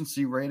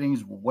efficiency rating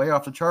is way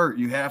off the chart.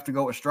 You have to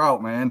go with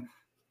Stroud, man.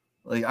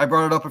 Like I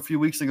brought it up a few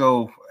weeks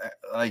ago,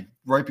 like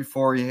right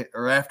before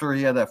after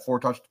he had that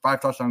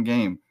 5 touchdown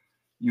game.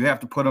 You have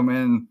to put him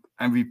in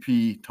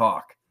MVP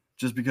talk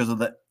just because of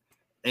the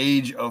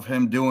age of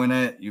him doing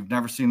it. You've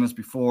never seen this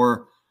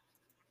before.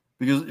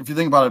 Because if you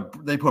think about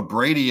it, they put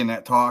Brady in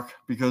that talk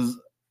because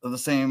of the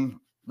same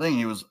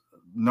thing.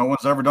 No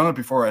one's ever done it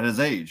before at his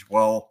age.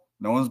 Well,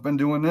 no one's been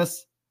doing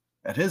this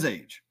at his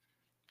age.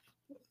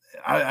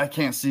 I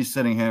can't see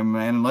sitting him,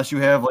 man, unless you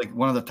have like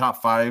one of the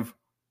top 5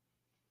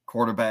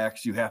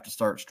 quarterbacks. You have to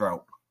start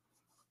Stroud.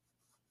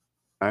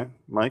 All right,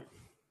 Mike.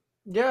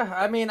 Yeah,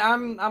 I mean,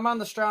 I'm on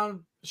the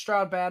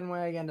Stroud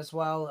bandwagon as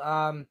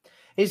well.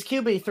 He's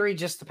QB3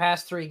 just the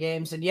past 3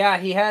 games, and yeah,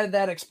 he had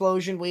that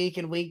explosion week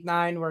in week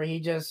 9 where he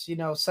just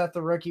set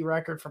the rookie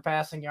record for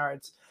passing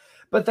yards,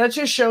 but that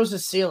just shows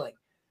his ceiling.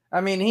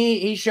 I mean,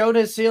 he showed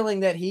his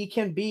ceiling that he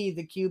can be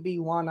the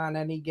QB1 on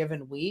any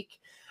given week,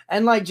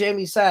 and like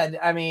Jamie said,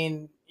 I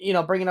mean,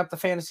 bringing up the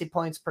fantasy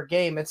points per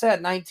game, it's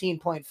at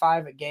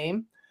 19.5 a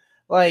game.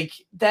 Like,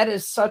 that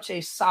is such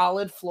a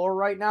solid floor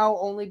right now,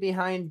 only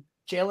behind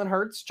Jalen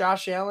Hurts,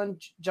 Josh Allen,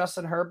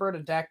 Justin Herbert,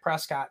 and Dak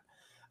Prescott.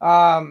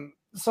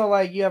 So,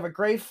 like, you have a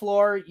great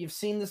floor. You've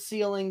seen the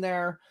ceiling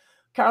there.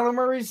 Kyler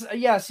Murray's,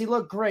 yes, he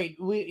looked great.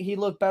 He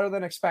looked better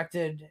than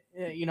expected,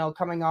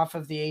 coming off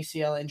of the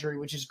ACL injury,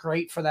 which is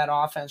great for that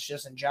offense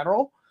just in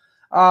general.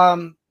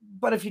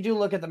 But if you do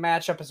look at the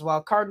matchup as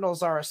well,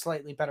 Cardinals are a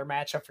slightly better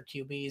matchup for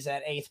QBs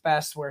at 8th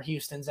best, where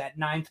Houston's at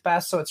 9th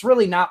best. So it's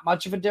really not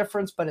much of a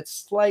difference, but it's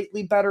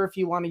slightly better if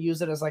you want to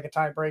use it as like a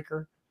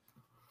tiebreaker.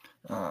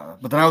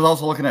 But then I was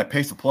also looking at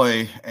pace of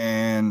play,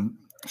 and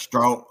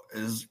Stroud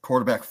is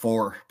quarterback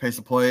 4. Pace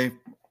of play.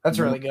 That's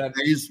really good.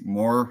 Plays,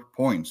 more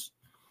points.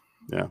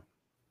 Yeah.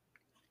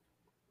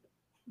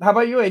 How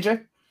about you,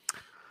 AJ?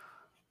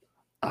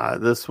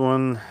 This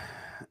one,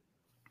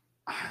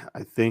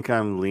 I think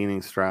I'm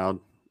leaning Stroud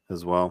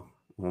as well.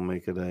 We'll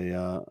make it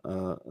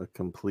a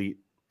complete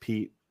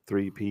Pete,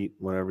 3-Pete,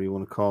 whatever you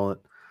want to call it.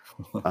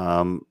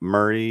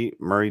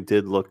 Murray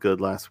did look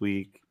good last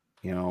week,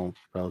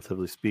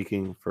 relatively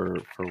speaking, for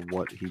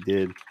what he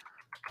did.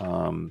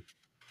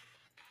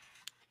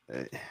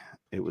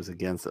 It was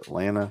against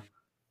Atlanta.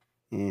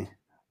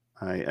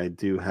 I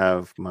do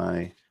have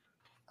my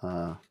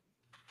my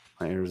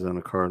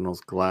Arizona Cardinals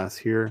glass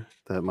here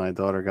that my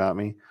daughter got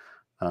me.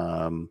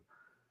 I'm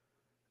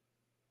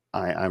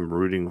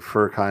rooting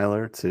for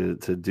Kyler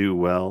to do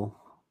well,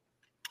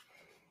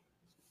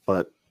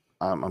 but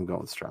I'm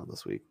going Stroud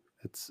this week.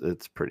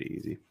 It's pretty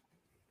easy.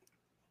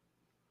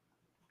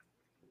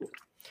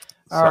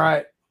 All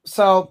right.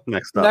 So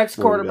next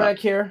quarterback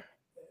here.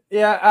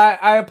 Yeah,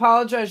 I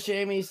apologize,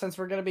 Jamie, since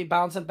we're going to be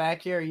bouncing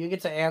back here. You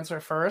get to answer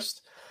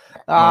first.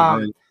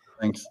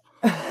 Thanks.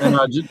 And,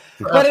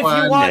 but if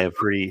you want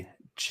every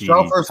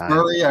Stroud versus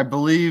Murray, I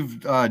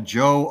believe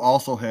Joe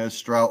also has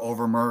Stroud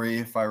over Murray,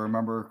 if I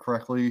remember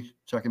correctly,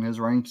 checking his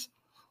ranks.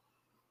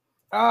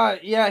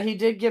 Yeah, he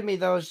did give me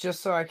those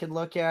just so I could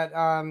look at.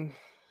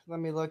 Let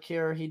me look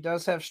here. He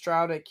does have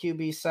Stroud at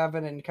QB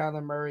 7 and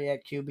Kyler Murray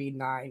at QB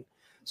 9,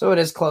 so it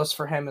is close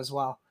for him as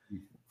well.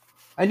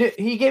 I knew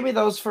he gave me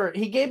those for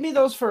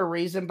a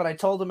reason, but I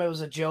told him it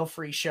was a Joe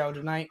free show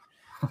tonight.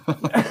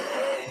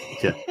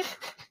 Yeah.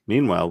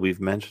 Meanwhile,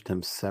 we've mentioned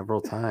him several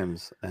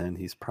times, and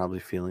he's probably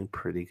feeling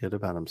pretty good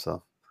about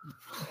himself.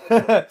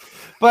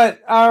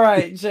 But all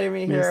right,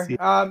 Jamie here.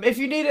 If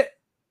you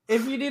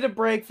need a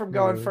break from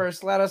going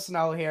first, let us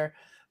know here.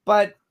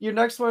 But your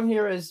next one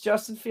here is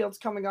Justin Fields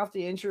coming off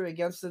the injury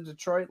against the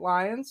Detroit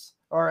Lions,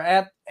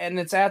 and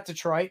it's at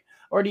Detroit.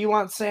 Or do you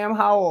want Sam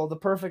Howell, the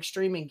perfect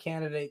streaming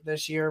candidate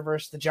this year,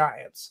 versus the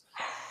Giants?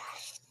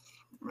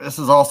 This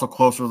is also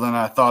closer than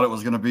I thought it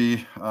was going to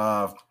be.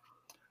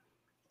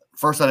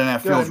 First, I didn't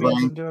have Fields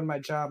running. I'm doing my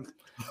job.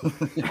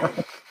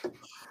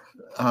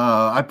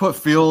 I put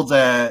Fields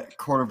at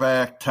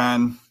quarterback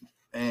 10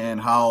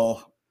 and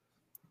Howell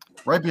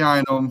right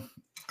behind him,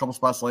 a couple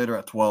spots later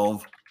at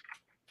 12.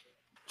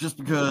 Just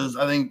because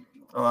I think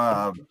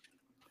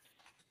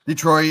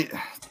Detroit,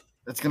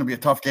 it's going to be a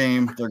tough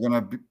game.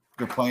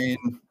 They're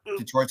playing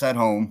Detroit's at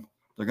home.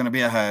 They're going to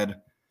be ahead.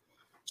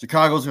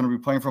 Chicago's going to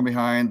be playing from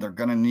behind. They're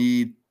going to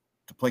need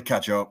to play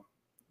catch up.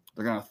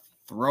 They're going to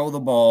throw the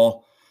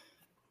ball.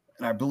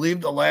 And I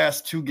believe the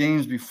last 2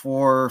 games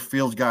before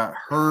Fields got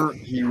hurt,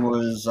 he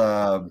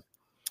had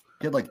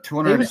like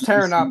 200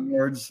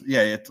 yards.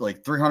 Yeah, he had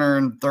like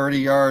 330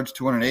 yards,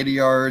 280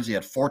 yards. He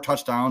had 4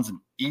 touchdowns in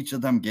each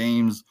of them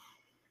games.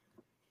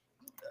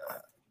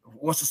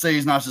 What's to say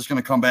he's not just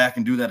going to come back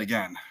and do that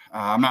again?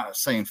 I'm not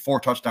saying 4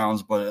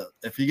 touchdowns, but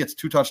if he gets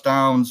 2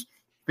 touchdowns,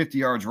 50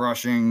 yards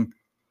rushing,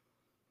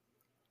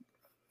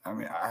 I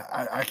mean,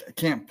 I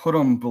can't put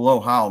him below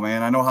Howell,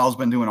 man. I know Howell's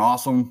been doing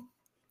awesome.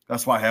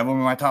 That's why I have him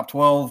in my top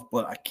 12,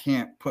 but I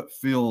can't put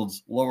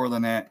Fields lower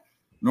than that.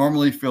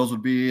 Normally, Fields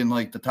would be in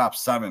like the top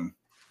 7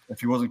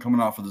 if he wasn't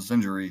coming off of this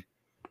injury.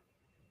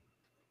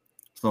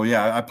 So,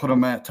 yeah, I put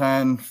him at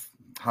 10,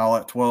 Howell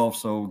at 12.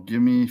 So,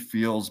 give me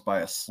Fields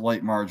by a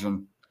slight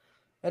margin.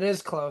 It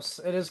is close.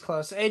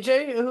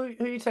 AJ, who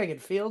are you taking,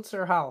 Fields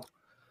or Howell?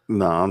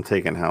 No, I'm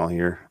taking Howell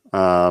here.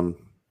 I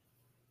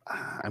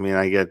mean,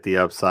 I get the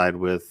upside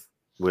with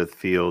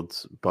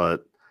Fields,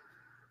 but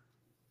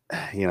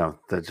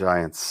the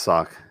Giants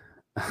suck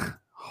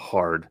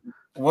hard.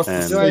 What's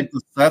the say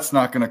that's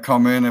not going to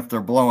come in if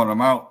they're blowing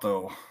them out,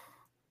 though?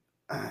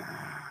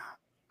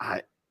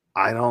 I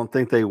don't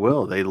think they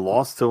will. They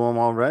lost to them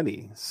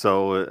already.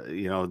 So,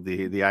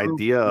 the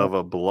idea of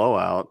a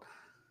blowout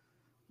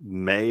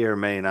may or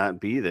may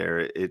not be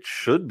there. It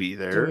should be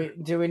there.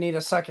 Do we need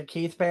a Suck at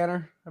Keith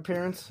banner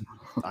appearance?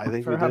 I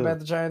think for how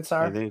bad the Giants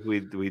are. I think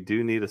we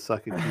do need a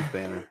Suck at Keith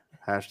banner.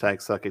 Hashtag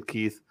Suck at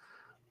Keith.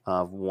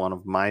 One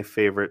of my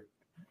favorite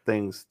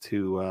things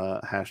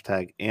to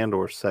hashtag and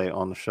or say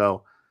on the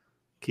show.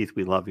 Keith,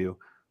 we love you,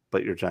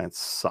 but your Giants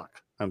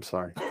suck. I'm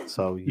sorry.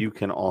 So you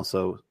can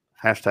also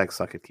hashtag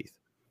Suck at Keith.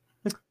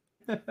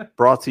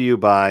 Brought to you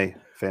by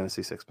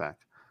Fantasy Six Pack.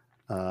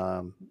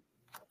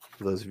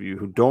 For those of you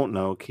who don't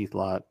know, Keith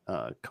Lott,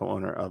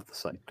 co-owner of the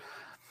site.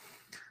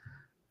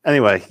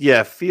 Anyway,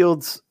 yeah,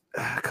 Fields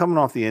coming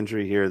off the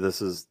injury here.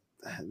 This is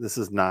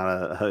not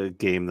a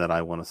game that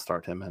I want to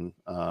start him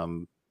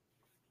in.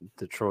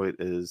 Detroit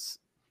is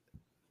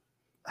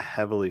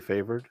heavily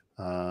favored,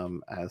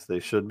 as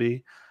they should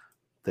be.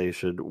 They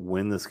should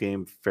win this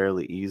game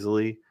fairly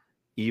easily,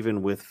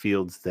 even with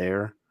Fields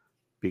there,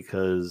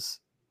 because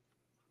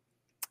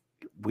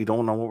we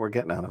don't know what we're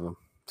getting out of him.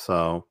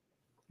 So,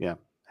 yeah,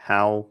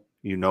 how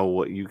you know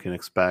what you can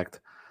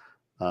expect.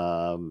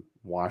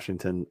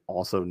 Washington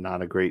also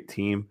not a great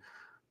team,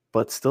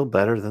 but still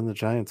better than the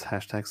Giants.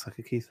 Hashtag suck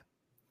a Keith.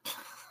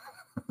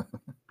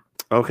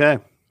 Okay,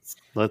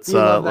 let's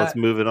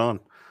move it on.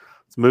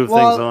 Let's move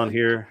things on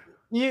here.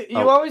 You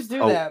always do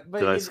that,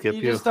 but did I skip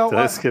you? Just don't did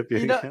I skip you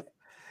again?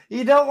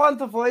 You don't want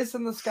the voice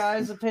in the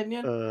sky's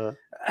opinion?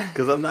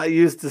 Because I'm not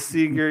used to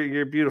seeing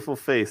your beautiful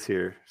face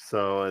here.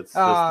 So it's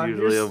just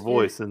usually a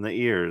voice in the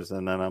ears.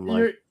 And then I'm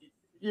like,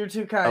 you're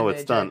too kind. Oh,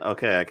 it's AJ. done.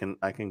 Okay,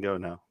 I can go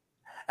now.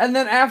 And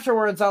then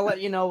afterwards, I'll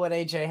let you know what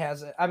AJ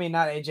has it. I mean,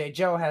 not AJ,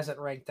 Joe has it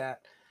ranked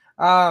at.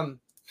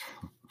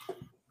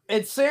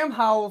 It's Sam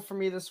Howell for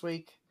me this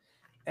week.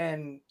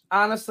 And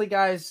honestly,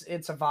 guys,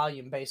 it's a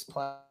volume-based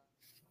play.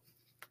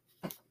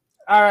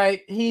 All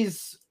right,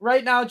 he's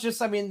right now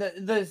just, I mean,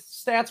 the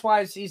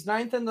stats-wise, he's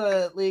 9th in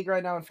the league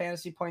right now in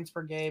fantasy points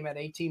per game at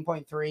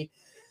 18.3,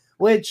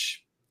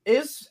 which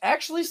is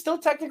actually still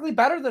technically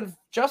better than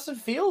Justin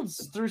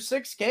Fields through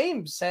 6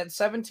 games at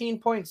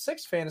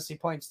 17.6 fantasy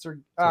points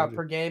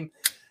per game.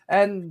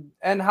 And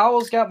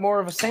Howell's got more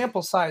of a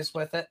sample size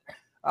with it.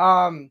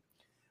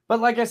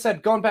 But like I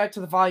said, going back to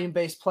the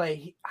volume-based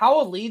play,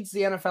 Howell leads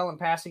the NFL in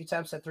passing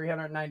attempts at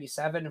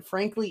 397. And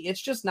frankly,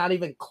 it's just not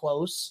even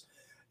close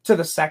to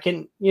the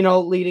second,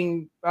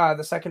 leading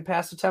the second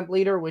pass attempt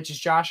leader, which is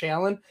Josh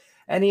Allen.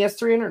 And he has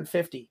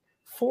 350.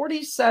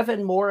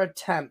 47 more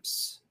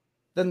attempts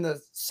than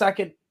the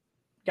second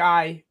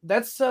guy.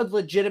 That's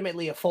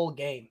legitimately a full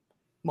game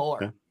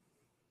more. Okay.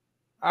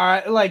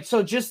 All right.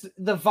 So just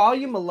the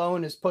volume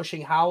alone is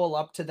pushing Howell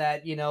up to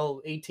that,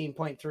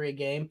 18.3 a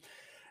game.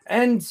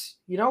 And,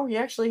 he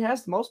actually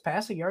has the most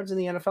passing yards in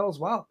the NFL as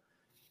well.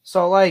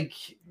 So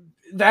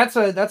that's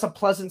a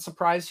pleasant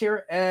surprise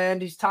here.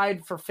 And he's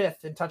tied for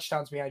 5th in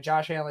touchdowns behind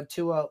Josh Allen,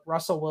 Tua,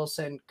 Russell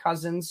Wilson,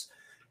 Cousins.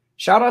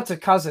 Shout out to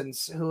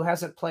Cousins, who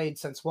hasn't played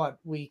since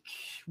week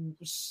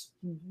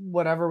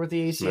whatever with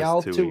the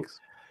ACL. Missed 2 weeks.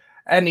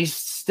 And he's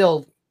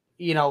still,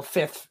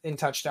 5th in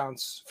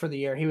touchdowns for the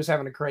year. He was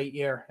having a great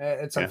year.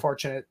 It's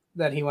unfortunate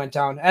that he went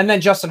down. And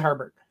then Justin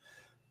Herbert.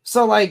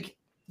 So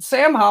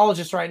Sam Howell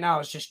just right now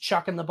is just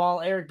chucking the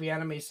ball. Eric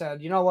Bieniemy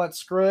said, you know what,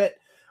 screw it.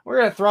 We're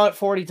going to throw it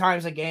 40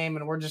 times a game,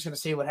 and we're just going to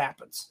see what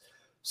happens.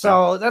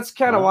 So that's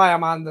kind of why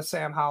I'm on the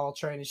Sam Howell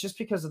train. It's just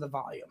because of the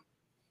volume.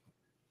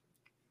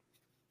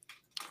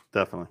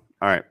 Definitely.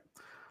 All right.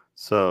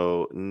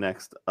 So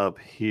next up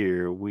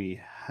here, we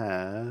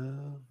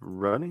have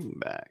running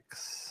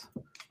backs.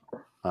 You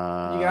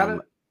got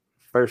it?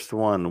 First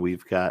one,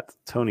 we've got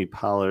Tony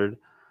Pollard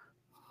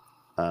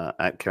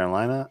at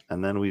Carolina,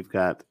 and then we've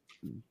got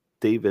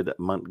David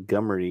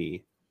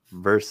Montgomery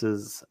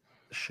versus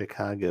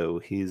Chicago.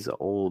 He's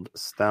old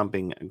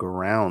stomping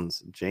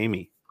grounds.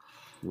 Jamie,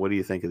 what do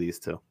you think of these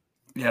two?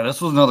 Yeah,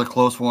 this was another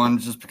close one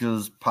just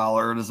because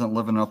Pollard isn't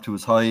living up to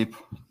his hype.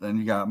 Then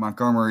you got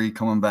Montgomery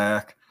coming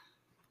back.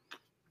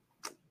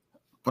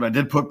 But I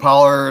did put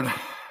Pollard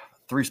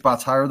 3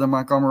 spots higher than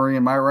Montgomery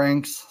in my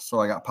ranks.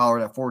 So I got Pollard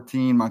at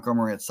 14,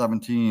 Montgomery at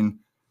 17,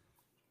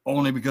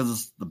 only because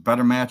it's the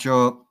better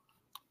matchup,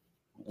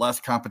 less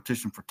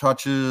competition for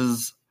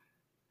touches,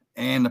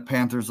 and the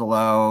Panthers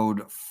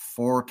allowed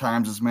 4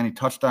 times as many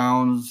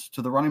touchdowns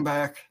to the running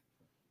back.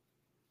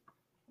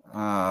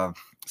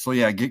 So,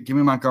 yeah, give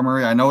me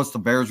Montgomery. I know it's the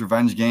Bears'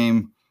 revenge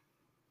game,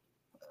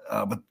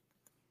 but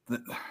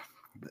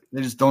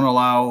they just don't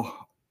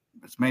allow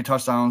as many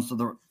touchdowns to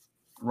the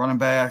running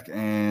back,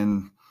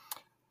 and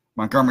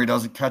Montgomery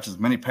doesn't catch as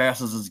many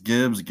passes as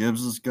Gibbs.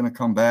 Gibbs is going to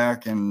come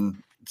back,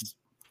 and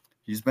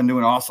he's been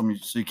doing awesome,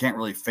 so you can't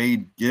really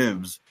fade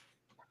Gibbs.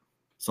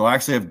 So I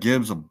actually have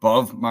Gibbs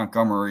above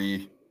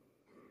Montgomery.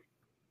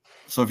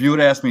 So if you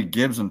would ask me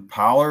Gibbs and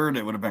Pollard,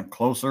 it would have been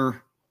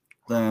closer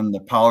than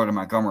the Pollard and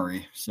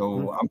Montgomery.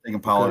 So I'm thinking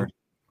Pollard.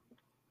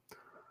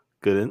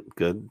 Good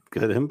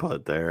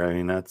input there. I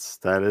mean,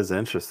 that is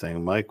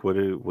interesting. Mike, what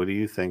do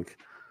you think?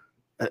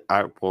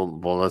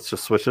 Well, let's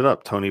just switch it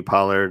up. Tony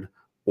Pollard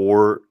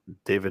or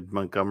David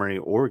Montgomery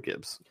or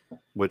Gibbs.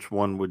 Which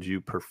one would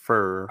you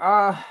prefer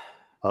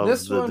of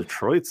the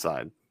Detroit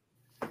side?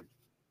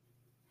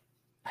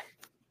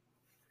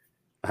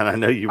 And I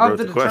know you wrote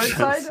the question.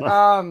 Side,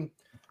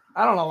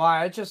 I don't know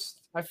why. I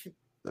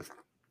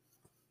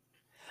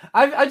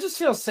just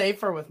feel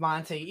safer with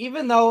Monty,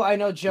 even though I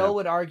know Joe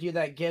would argue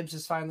that Gibbs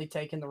has finally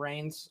taken the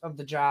reins of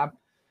the job.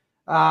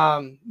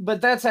 But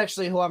that's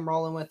actually who I'm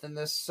rolling with in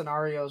this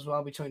scenario as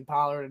well between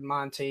Pollard and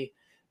Monty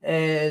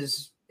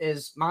is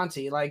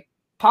Monty.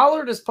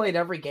 Pollard has played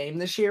every game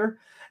this year,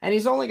 and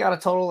he's only got a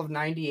total of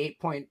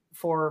 98.5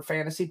 for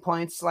fantasy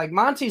points. Like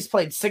Monty's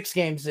played 6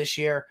 games this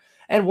year,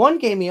 and one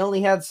game he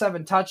only had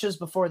 7 touches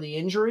before the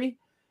injury,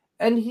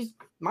 and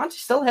Monty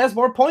still has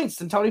more points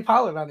than Tony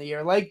Pollard on the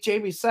year. Like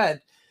Jamie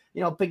said,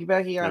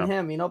 piggybacking on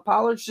him,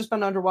 Pollard's just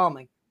been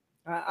underwhelming.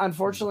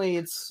 Unfortunately,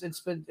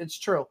 it's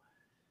true.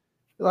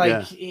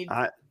 Like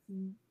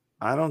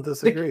I don't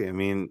disagree. I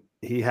mean,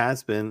 he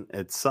has been.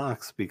 It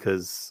sucks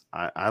because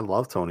I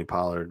love Tony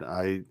Pollard.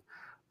 I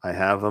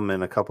have him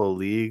in a couple of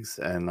leagues,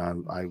 and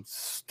I'm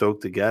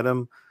stoked to get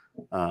him.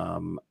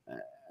 And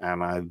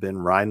I've been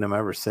riding him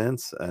ever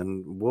since,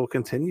 and will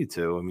continue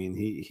to. I mean,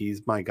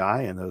 he's my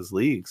guy in those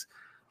leagues,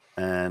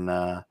 and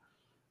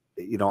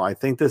I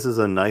think this is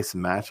a nice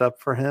matchup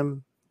for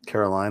him.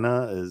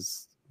 Carolina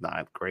is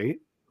not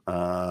great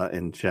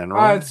in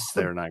general.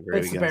 They're not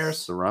great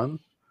against the run.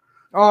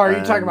 Oh, are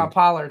you talking about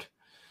Pollard?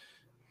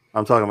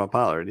 I'm talking about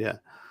Pollard, yeah.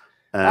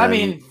 I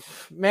mean,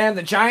 man,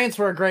 the Giants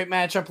were a great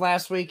matchup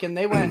last week, and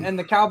and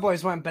the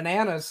Cowboys went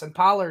bananas, and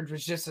Pollard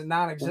was just a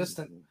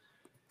non-existent.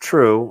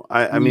 True.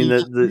 I mean,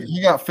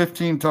 he got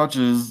 15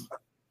 touches.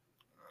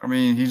 I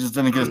mean, he just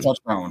didn't get a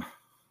touchdown.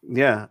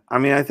 Yeah. I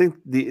mean, I think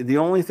the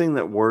only thing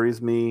that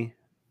worries me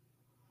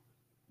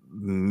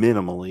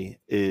minimally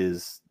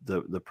is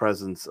the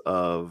presence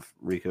of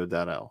Rico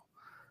Dowdell.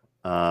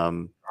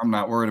 I'm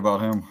not worried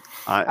about him.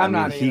 I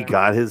mean, he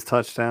got his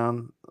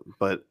touchdown,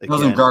 but again, it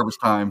wasn't garbage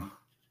time.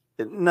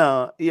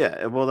 No,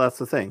 yeah. Well, that's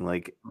the thing.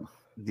 Like,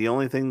 the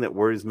only thing that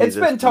worries me, it's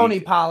been Tony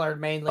Pollard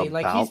mainly.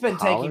 Like, he's been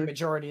taking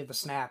majority of the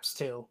snaps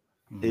too.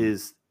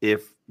 Is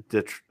if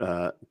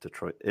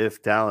Detroit,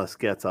 if Dallas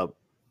gets up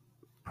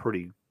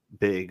pretty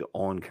big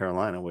on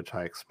Carolina, which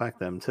I expect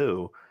them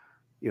to,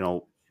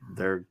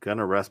 they're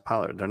gonna rest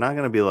Pollard. They're not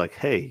gonna be like,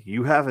 "Hey,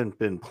 you haven't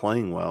been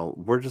playing well.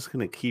 We're just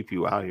gonna keep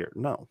you out here."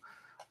 No,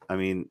 I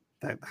mean,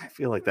 I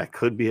feel like that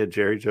could be a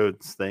Jerry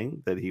Jones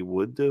thing that he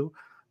would do,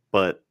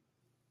 but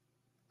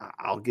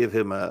I'll give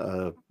him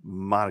a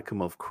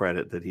modicum of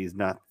credit that he's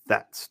not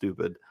that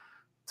stupid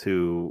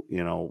to,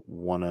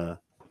 want to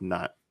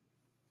not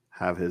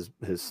have his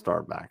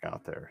star back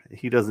out there.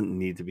 He doesn't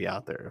need to be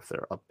out there if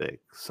they're up big.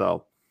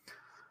 So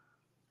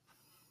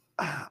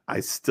I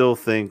still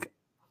think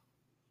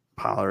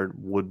Pollard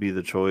would be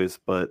the choice,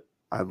 but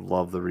I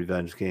love the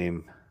revenge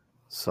game.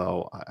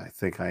 So I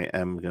think I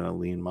am going to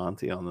lean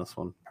Monty on this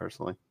one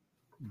personally.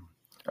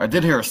 I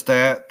did hear a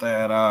stat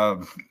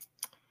that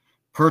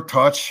per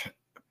touch,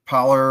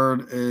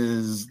 Pollard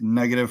is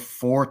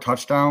 -4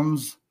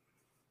 touchdowns.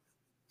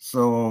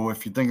 So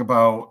if you think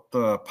about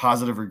the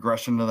positive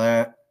regression to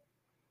that,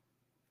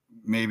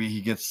 maybe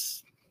he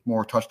gets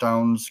more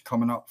touchdowns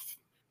coming up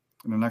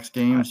in the next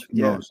games.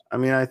 Yeah, I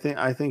mean, I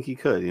think he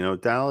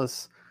could.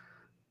 Dallas,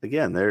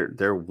 again,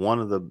 they're one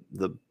of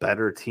the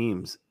better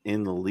teams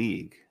in the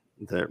league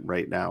that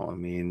right now. I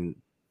mean,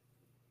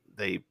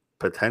 they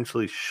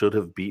potentially should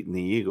have beaten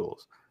the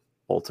Eagles.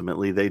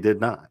 Ultimately, they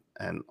did not.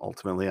 And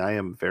ultimately, I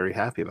am very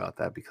happy about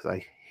that because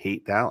I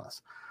hate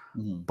Dallas.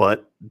 Mm-hmm.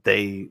 But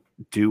they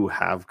do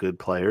have good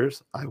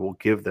players. I will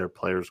give their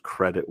players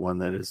credit when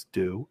that is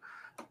due.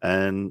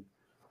 And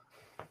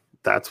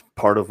that's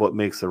part of what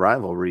makes the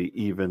rivalry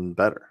even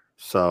better.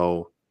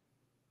 So,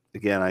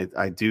 again,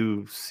 I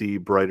do see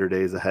brighter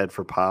days ahead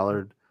for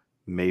Pollard.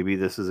 Maybe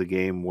this is a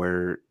game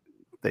where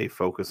they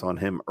focus on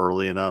him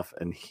early enough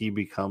and he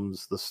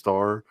becomes the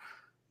star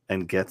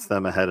and gets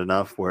them ahead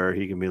enough where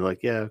he can be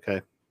like, yeah,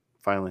 okay,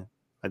 finally,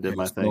 I did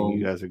my thing.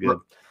 You guys are good.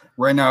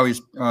 Right now,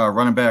 he's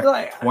running back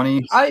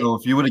 20. So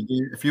if you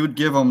would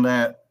give him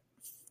that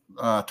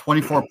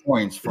 24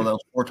 points for those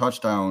 4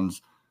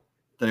 touchdowns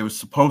that he was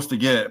supposed to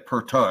get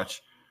per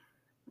touch,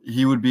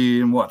 he would be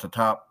in the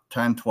top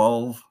 10,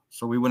 12.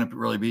 So we wouldn't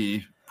really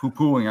be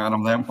poo-pooing on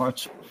him that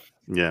much.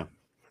 Yeah.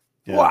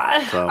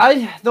 Well,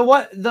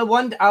 the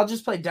one I'll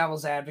just play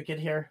devil's advocate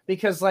here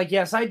because,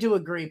 yes, I do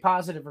agree.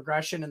 Positive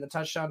regression in the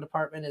touchdown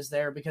department is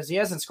there because he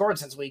hasn't scored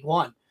since week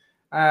 1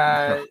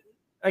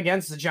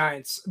 against the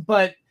Giants.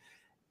 But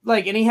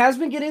and he has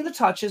been getting the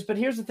touches. But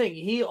here's the thing: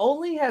 he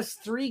only has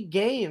 3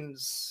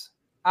 games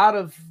out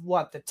of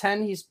the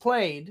 10 he's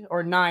played,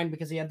 or 9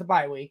 because he had the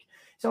bye week.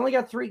 He's only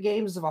got 3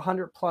 games of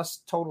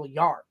 100+ total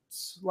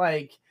yards.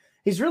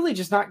 He's really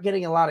just not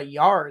getting a lot of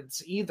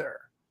yards either.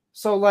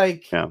 So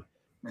yeah.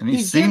 And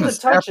he's getting the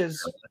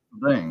touches.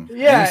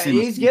 Yeah,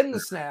 he's getting the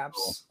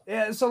snaps.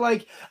 Yeah, so I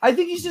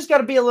think he's just got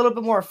to be a little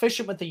bit more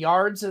efficient with the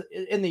yards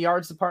in the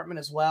yards department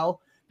as well,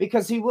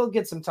 because he will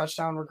get some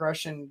touchdown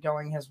regression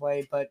going his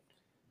way. But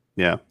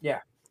yeah.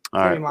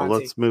 All right, well,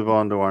 let's move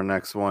on to our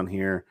next one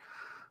here.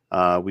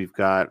 We've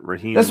got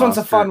Raheem. This one's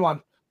a fun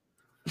one.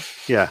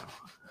 Yeah,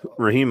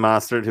 Raheem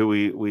Mostert, who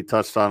we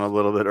touched on a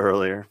little bit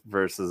earlier,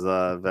 versus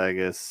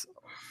Vegas,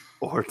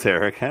 or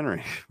Derrick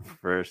Henry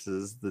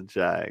versus the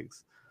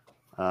Jags.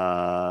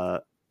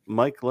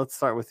 Mike, let's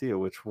start with you.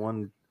 Which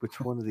one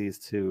of these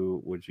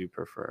two would you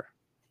prefer,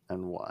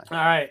 and why? All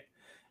right,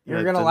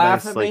 you're gonna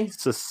laugh at me.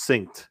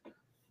 Succinct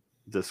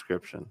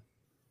description.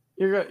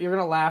 You're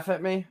gonna laugh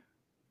at me,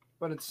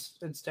 but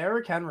it's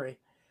Derrick Henry.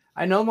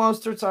 I know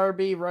Mostert's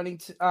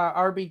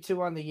RB2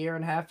 on the year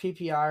and half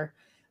PPR,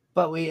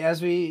 But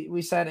as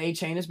we said,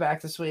 A-Chain is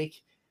back this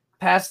week.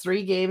 Past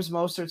 3 games,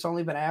 Mostert's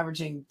only been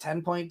averaging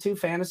 10.2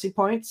 fantasy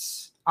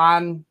points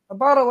on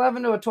about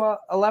 11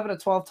 to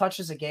 12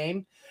 touches a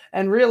game.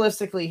 And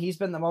realistically, he's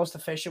been the most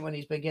efficient when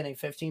he's been getting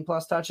 15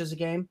 plus touches a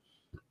game,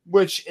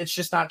 which it's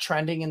just not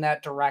trending in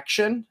that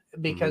direction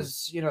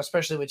because,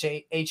 especially with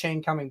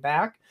A-Chain coming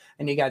back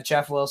and you got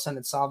Jeff Wilson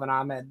and Salvin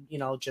Ahmed,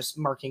 just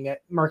murking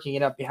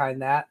it up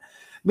behind that.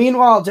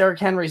 Meanwhile, Derrick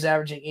Henry's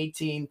averaging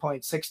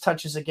 18.6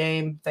 touches a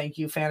game. Thank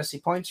you, Fantasy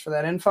Points, for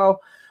that info.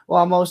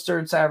 While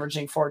Mostert's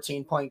averaging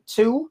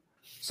 14.2.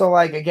 So,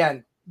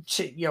 again,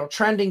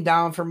 trending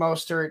down for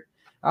Mostert.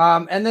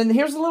 And then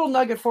here's a little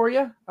nugget for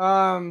you.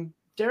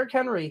 Derrick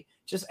Henry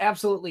just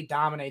absolutely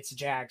dominates the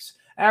Jags.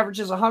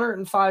 Averages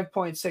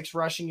 105.6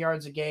 rushing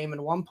yards a game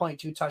and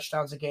 1.2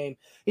 touchdowns a game.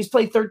 He's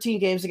played 13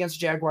 games against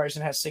the Jaguars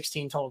and has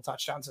 16 total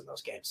touchdowns in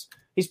those games.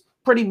 He's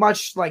pretty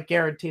much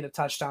guaranteed a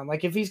touchdown.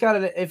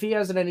 If he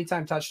has an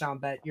anytime touchdown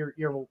bet,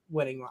 you're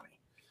winning money.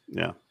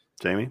 Yeah.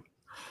 Jamie,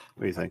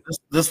 what do you think?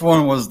 This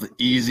one was the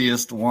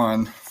easiest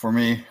one for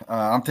me.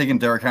 I'm taking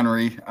Derrick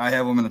Henry. I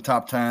have him in the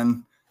top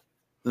 10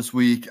 this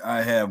week.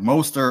 I have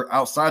Mostert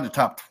outside the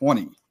top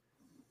 20.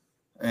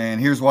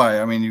 And here's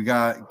why. I mean, you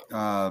got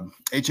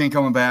A-Chain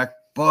coming back,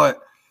 but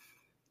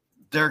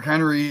Derrick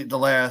Henry, the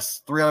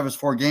last 3 out of his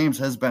 4 games,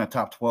 has been a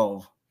top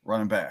 12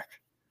 running back.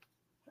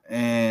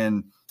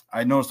 And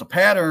I noticed a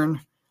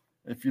pattern.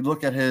 If you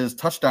look at his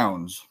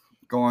touchdowns,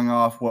 going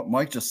off what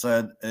Mike just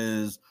said,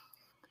 is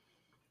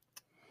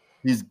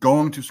he's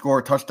going to score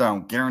a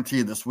touchdown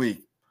guaranteed this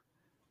week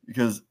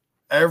because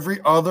every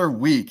other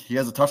week he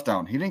has a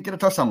touchdown. He didn't get a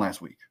touchdown last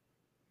week.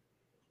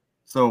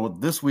 So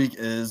this week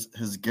is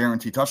his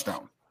guaranteed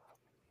touchdown.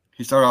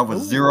 He started off with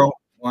 0,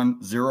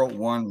 1, 0,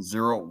 1,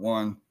 0,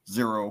 1,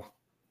 0.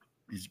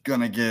 He's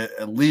going to get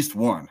at least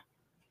 1.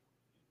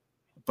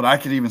 But I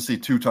could even see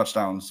 2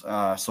 touchdowns.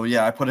 So,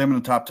 yeah, I put him in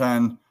the top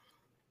 10.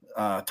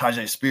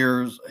 Tyjae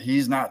Spears,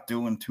 he's not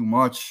doing too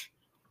much.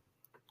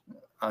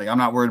 I'm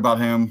not worried about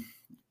him.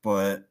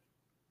 But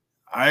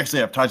I actually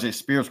have Tyjae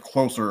Spears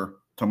closer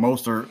to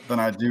Mostert than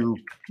I do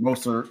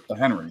Mostert to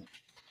Henry.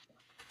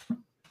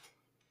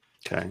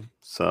 Okay,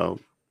 so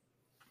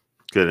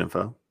good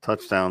info.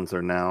 Touchdowns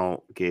are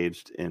now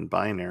gauged in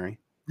binary.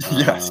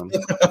 Yes,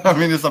 I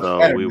mean it's a so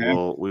pattern,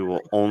 we will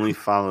only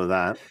follow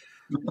that.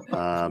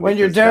 When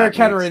you're Derrick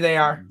Henry, they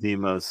are the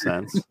most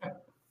sense.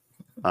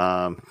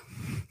 Why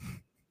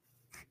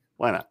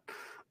not?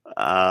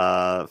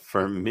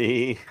 For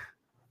me,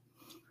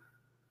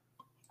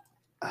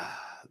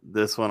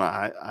 this one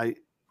I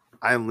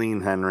lean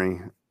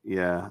Henry.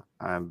 Yeah,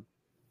 I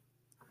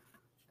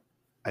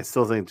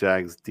still think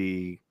Jags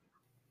D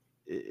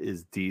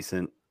is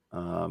decent.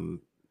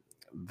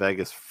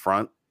 Vegas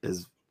front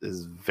is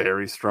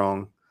very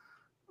strong.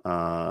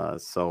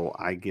 So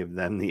I give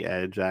them the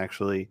edge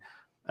actually.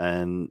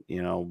 And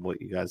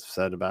what you guys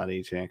said about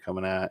A-Chain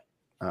coming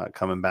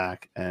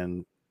back,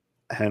 and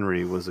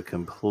Henry was a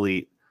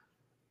complete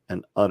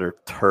and utter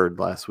turd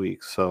last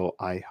week. So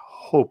I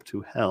hope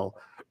to hell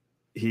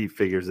he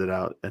figures it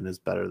out and is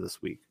better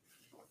this week.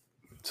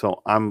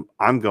 So I'm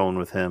going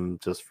with him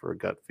just for a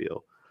gut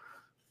feel.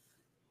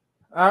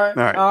 All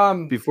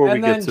right. Before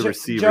we get to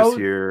receivers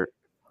here,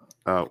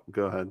 go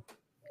ahead.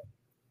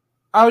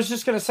 I was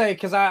just gonna say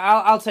because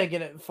I'll take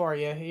it for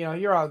you.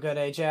 You're all good,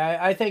 AJ.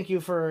 I thank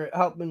you for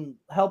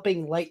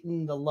helping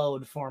lighten the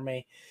load for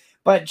me.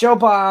 But Joe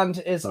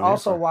Bond is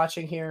also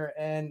watching here,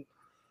 and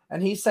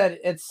he said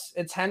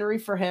it's Henry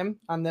for him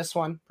on this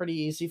one, pretty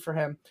easy for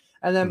him.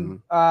 And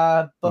then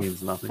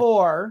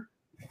before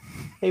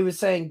he was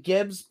saying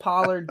Gibbs,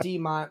 Pollard,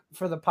 Demont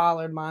for the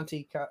Pollard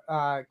Monty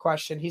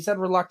question. He said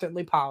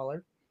reluctantly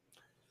Pollard.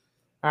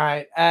 All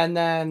right. And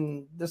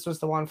then this was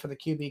the one for the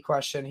QB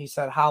question. He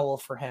said Howell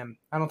for him.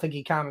 I don't think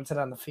he commented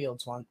on the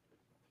Fields one.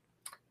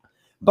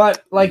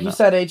 But you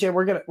said, AJ,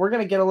 we're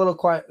gonna get a little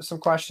some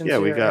questions. Yeah,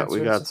 here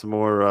we got some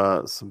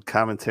more some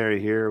commentary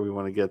here. We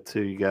want to get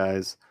to you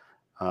guys.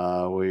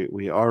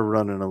 We are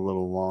running a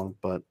little long,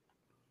 but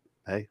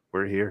hey,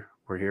 we're here.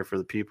 We're here for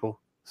the people.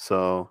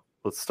 So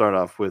let's start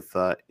off with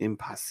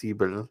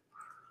Impossible.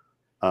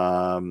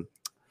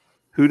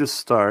 Who to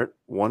start?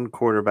 1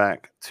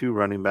 quarterback, 2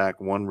 running back,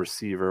 1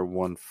 receiver,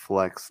 1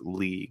 flex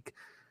league.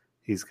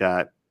 He's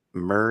got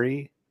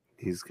Murray.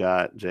 He's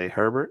got Jay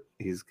Herbert.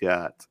 He's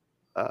got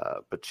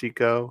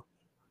Pacheco,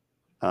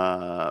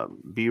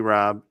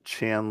 B-Rob,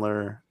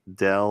 Chandler,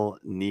 Dell,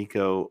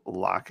 Nico,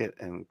 Lockett,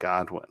 and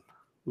Godwin.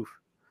 Oof.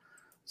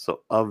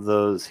 So of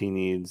those, he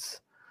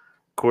needs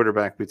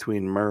quarterback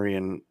between Murray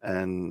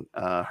and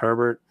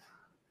Herbert.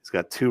 He's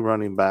got 2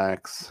 running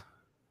backs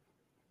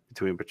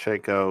between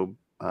Pacheco,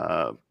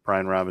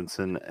 Brian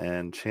Robinson,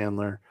 and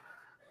Chandler.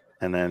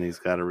 And then he's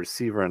got a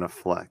receiver and a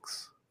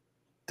flex.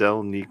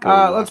 Dell, Nico,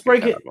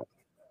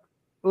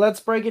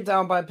 Let's break it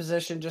down by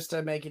position just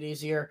to make it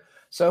easier.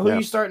 So who are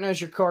you starting as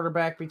your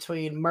quarterback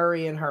between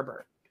Murray and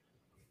Herbert?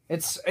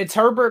 It's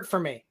Herbert for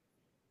me.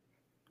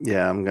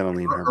 Yeah, I'm gonna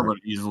lean Herbert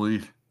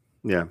easily.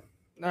 Yeah.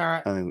 All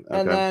right.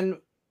 And then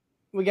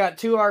We got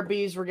 2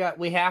 RBs.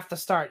 We have to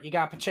start. You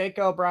got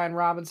Pacheco, Brian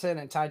Robinson,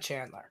 and Ty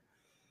Chandler.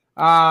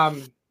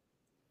 I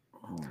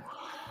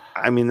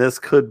mean, this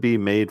could be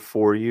made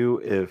for you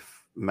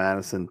if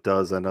Madison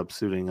does end up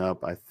suiting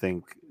up. I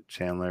think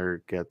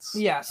Chandler gets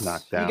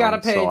knocked down. You got to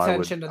pay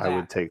attention to that. I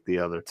would take the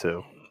other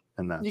 2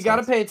 in that. You got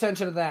to pay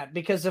attention to that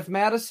because if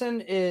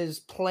Madison is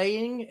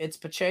playing, it's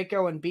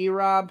Pacheco and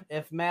B-Rob.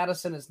 If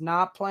Madison is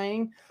not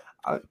playing,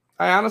 I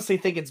honestly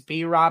think it's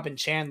B-Rob and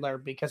Chandler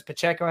because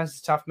Pacheco has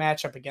a tough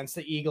matchup against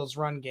the Eagles'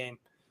 run game.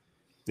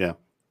 Yeah.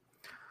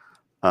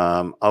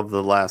 Of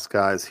the last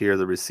guys here,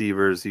 the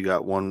receivers, you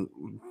got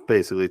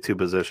basically 2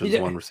 positions,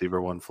 1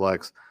 receiver, 1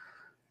 flex.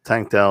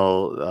 Tank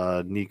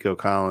Dell, Nico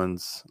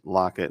Collins,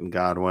 Lockett, and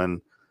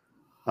Godwin.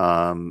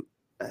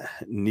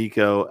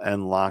 Nico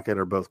and Lockett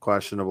are both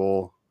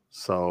questionable,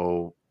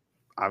 so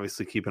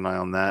obviously keep an eye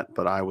on that.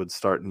 But I would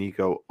start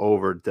Nico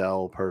over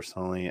Dell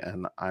personally,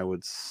 and I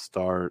would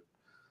start.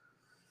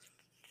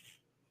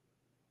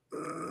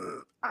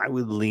 I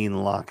would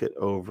lean Lockett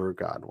over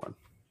Godwin.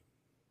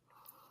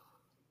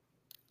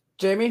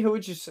 Jamie, who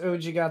would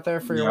you got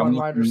there for your one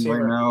wide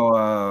receiver? Right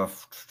now,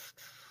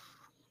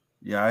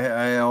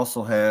 I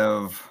also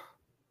have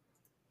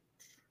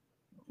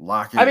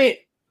Lockett. I mean,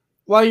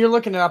 while you're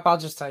looking it up, I'll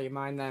just tell you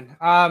mine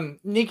then.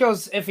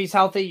 Nico's, if he's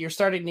healthy, you're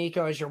starting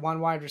Nico as your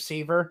 1 wide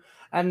receiver.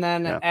 And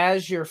then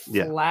as your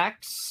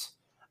flex,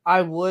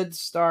 I would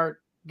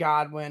start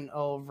Godwin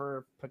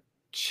over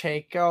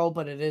Pacheco,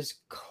 but it is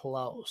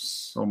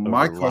close. So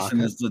my question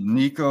is, did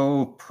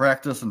Nico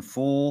practice in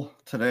full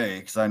today?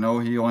 Because I know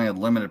he only had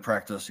limited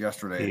practice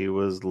yesterday. He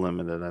was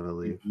limited, I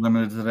believe.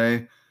 Limited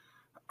today.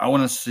 I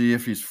want to see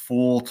if he's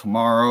full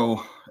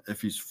tomorrow.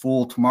 If he's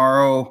full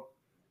tomorrow,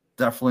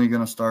 definitely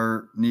going to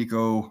start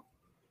Nico,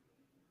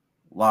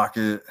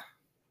 Lockett.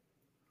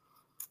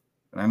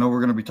 And I know we're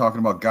going to be talking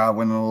about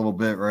Godwin in a little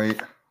bit,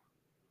 right?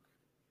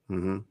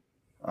 Mm-hmm.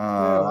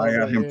 I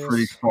got him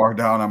pretty far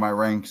down on my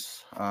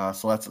ranks,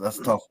 so that's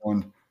a tough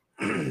one.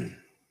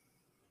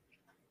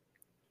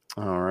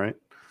 All right.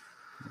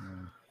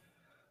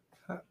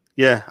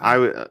 Yeah, I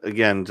would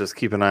again just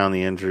keep an eye on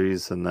the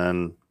injuries, and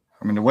then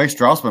I mean the way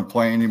Strauss been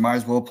playing, he might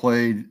as well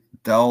play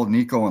Dell,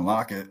 Nico, and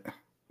Lockett.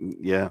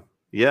 Yeah,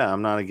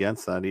 I'm not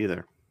against that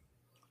either.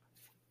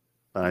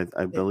 But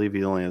I believe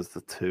he only has the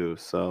 2,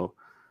 so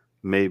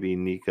maybe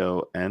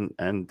Nico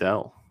and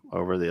Dell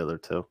over the other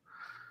 2.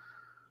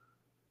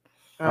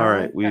 All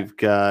right, we've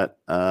got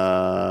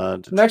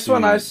next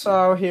one I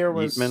saw here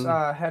was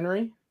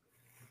Henry.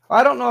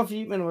 I don't know if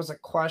Yeatman was a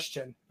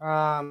question.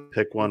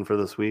 Pick one for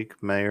this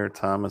week: Mayer,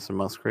 Thomas, and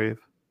Musgrave.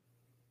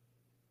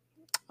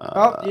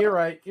 You're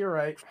right.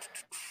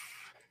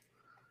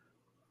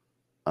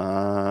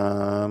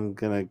 I'm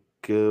gonna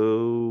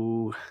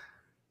go.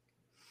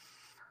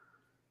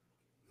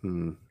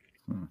 I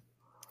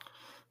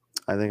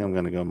think I'm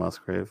gonna go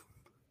Musgrave.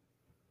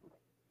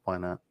 Why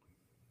not?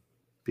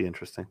 Be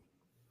interesting.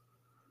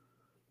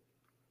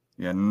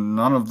 Yeah,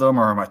 none of them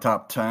are in my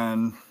top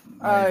 10.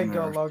 I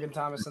go Logan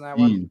Thomas in that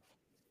one.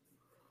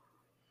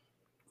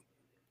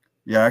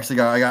 Yeah,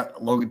 actually, I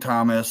got Logan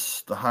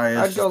Thomas the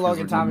highest. I'd go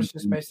Logan Thomas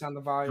just based on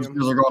the volume.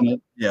 Because they're going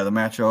to, the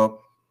matchup.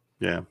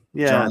 Yeah,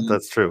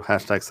 that's true.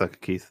 Hashtag suck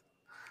it, Keith.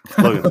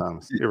 Logan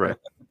Thomas. You're right.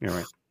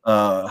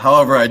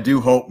 However, I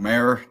do hope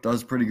Mayer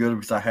does pretty good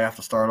because I have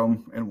to start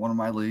him in one of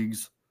my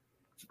leagues.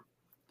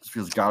 Just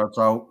feels Goddard's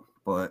out,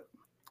 but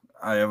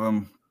I have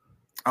him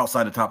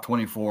outside the top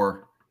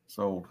 24.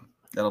 So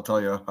that'll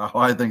tell you how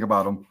I think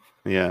about him.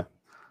 Yeah.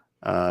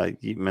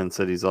 Yeatman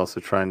said he's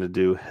also trying to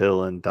do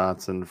Hill and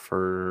Dotson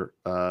for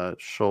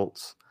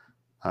Schultz.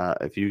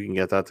 If you can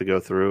get that to go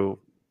through,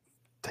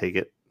 take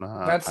it.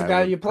 That's the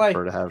guy you play.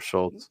 Prefer to have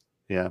Schultz.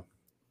 Yeah.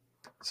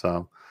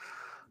 So,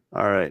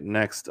 all right.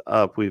 Next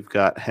up, we've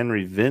got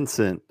Henry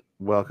Vincent.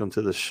 Welcome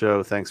to the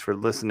show. Thanks for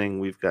listening.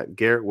 We've got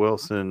Garrett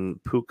Wilson,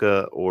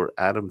 Puka, or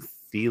Adam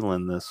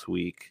Thielen this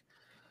week.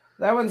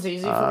 That one's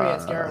easy for me.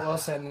 It's Garrett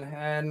Wilson,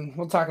 and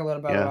we'll talk a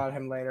little bit about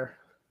him later.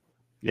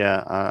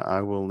 Yeah,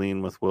 I will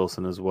lean with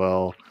Wilson as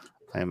well.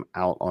 I am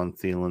out on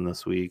Thielen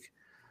this week.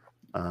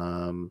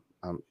 I'm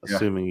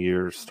assuming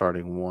you're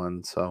starting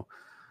one. So,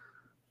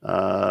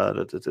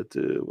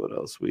 what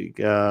else we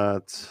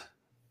got?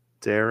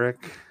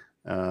 Derek.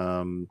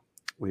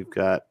 We've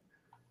got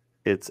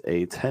it's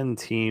a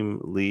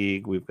 10-team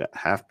league. We've got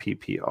half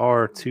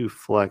PPR, 2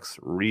 flex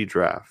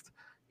redraft.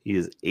 He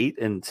is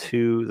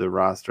 8-2. The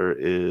roster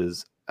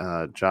is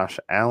Josh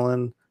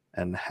Allen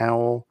and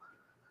Howell.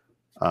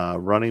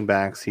 Running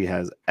backs, he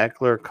has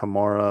Eckler,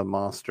 Kamara,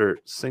 Mostert,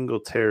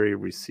 Singletary.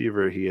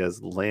 Receiver, he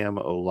has Lamb,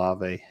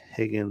 Olave,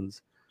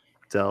 Higgins,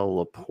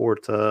 Dell,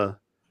 Laporta.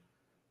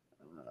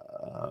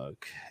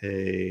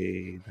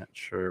 Okay, not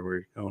sure where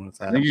you're going with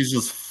that. I think he's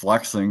just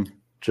flexing.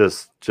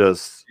 Just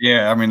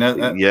yeah. I mean,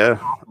 I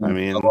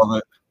mean, I love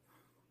it.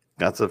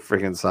 That's a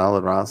freaking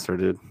solid roster,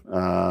 dude.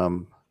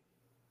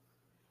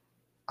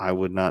 I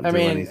would not.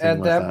 Anything at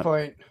with that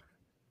point.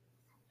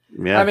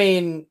 Yeah. I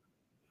mean,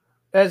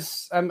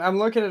 as I'm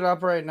looking it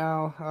up right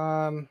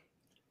now.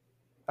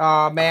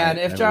 Man,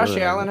 if Josh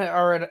really Allen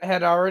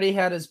had already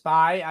had his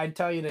bye, I'd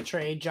tell you to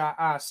trade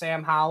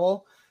Sam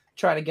Howell,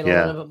 try to get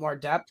a little bit more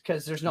depth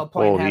because there's no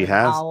point in having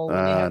Howell when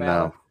you have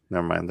Allen.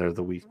 Never mind. They're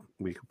the week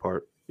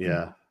apart.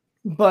 Yeah.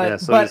 But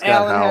so he's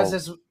Allen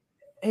Howell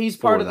he's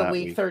part of the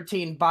week week.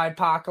 13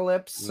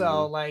 bye-apocalypse,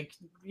 so like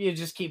you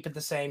just keep it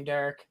the same,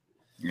 Derek.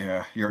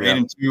 Yeah, you're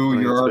 8-2.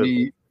 You're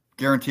already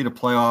guaranteed a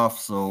playoff,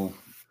 so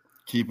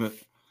keep it.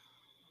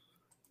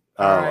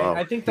 All right.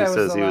 I think that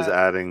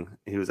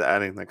he was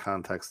adding the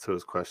context to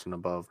his question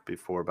above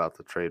before about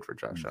the trade for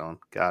Josh Allen.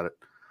 Got it.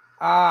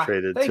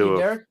 Thank you,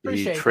 Derek.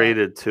 Appreciate he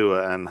traded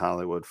Tua and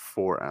Hollywood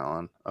for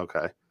Allen.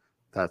 Okay.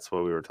 That's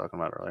what we were talking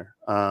about earlier.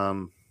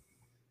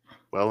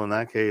 Well, in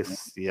that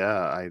case,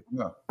 yeah,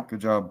 good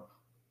job.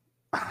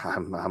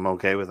 I'm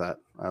okay with that.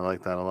 I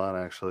like that a lot,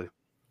 actually.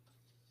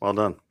 Well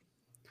done.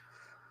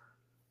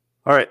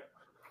 All right.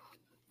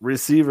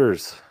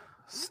 Receivers,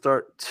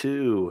 start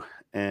 2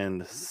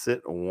 and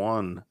sit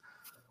 1.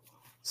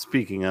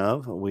 Speaking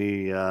of,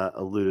 we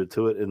alluded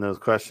to it in those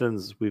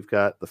questions. We've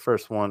got the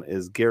first one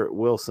is Garrett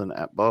Wilson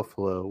at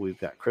Buffalo. We've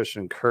got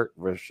Christian Kirk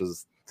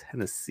versus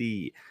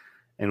Tennessee.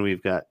 And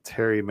we've got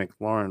Terry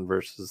McLaurin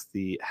versus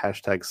the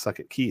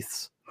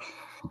 #SuckItKeiths.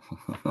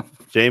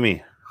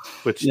 Jamie,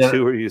 which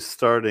 2 are you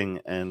starting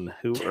and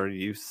who are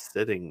you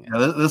sitting?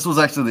 Yeah, this was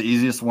actually the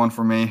easiest one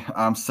for me.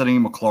 I'm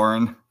sitting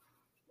McLaurin.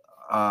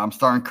 I'm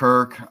starting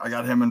Kirk. I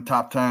got him in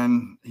top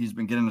 10. He's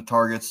been getting the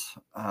targets.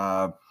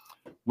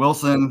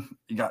 Wilson,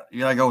 you got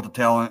to go with the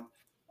talent.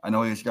 I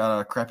know he's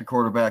got a crappy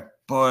quarterback,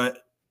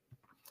 but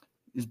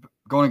he's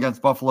going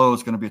against Buffalo.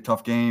 It's going to be a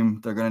tough game.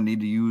 They're going to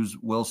need to use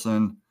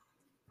Wilson.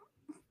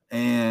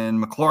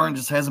 And McLaurin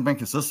just hasn't been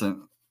consistent.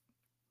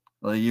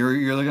 Like you're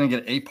either going to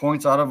get 8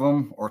 points out of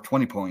him or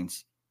 20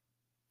 points.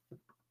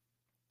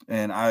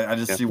 And I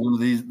just see one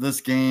of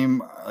this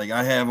game, like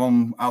I have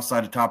him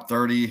outside the top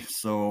 30.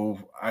 So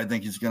I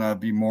think he's going to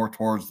be more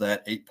towards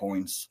that 8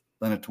 points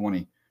than a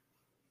 20.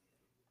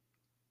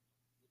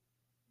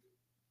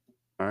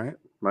 All right,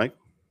 Mike.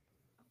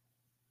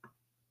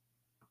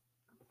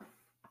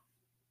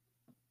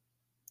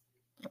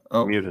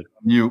 Oh, muted.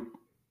 Mute.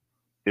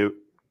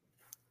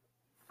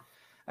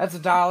 That's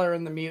 $1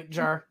 in the mute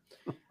jar.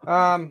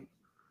 I'm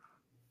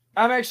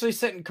actually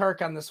sitting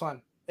Kirk on this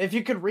one. If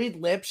you could read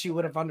lips, you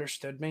would have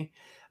understood me.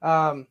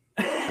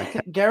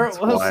 Garrett Wilson.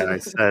 Why I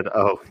said,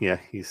 "Oh yeah,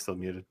 he's still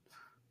muted."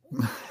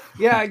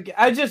 Yeah,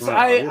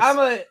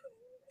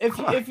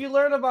 if you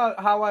learn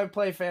about how I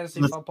play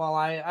fantasy football,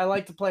 I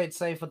like to play it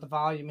safe with the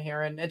volume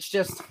here, and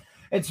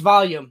it's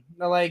volume.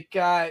 Like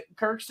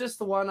Kirk's just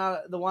the one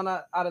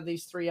out of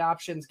these 3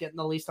 options getting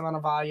the least amount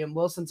of volume.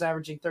 Wilson's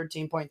averaging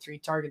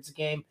 13.3 targets a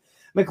game.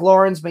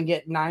 McLaurin's been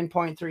getting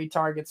 9.3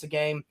 targets a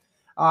game.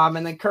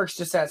 And then Kirk's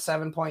just at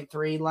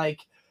 7.3.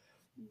 Like,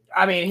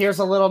 I mean, here's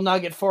a little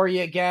nugget for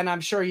you again.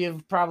 I'm sure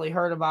you've probably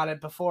heard about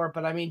it before,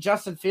 but I mean,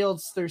 Justin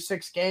Fields through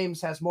 6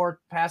 games has more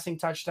passing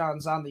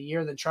touchdowns on the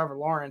year than Trevor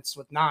Lawrence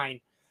with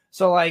 9.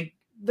 So like,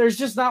 there's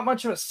just not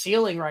much of a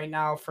ceiling right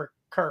now for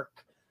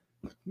Kirk,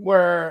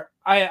 where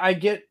I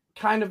get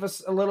kind of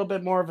a little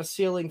bit more of a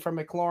ceiling for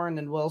McLaurin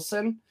and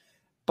Wilson,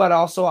 but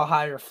also a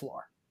higher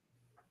floor.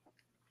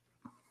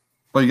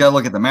 But you got to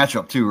look at the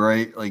matchup too,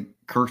 right? Like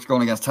Kirk's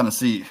going against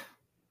Tennessee.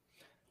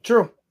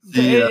 True.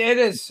 It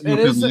is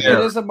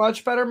a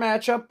much better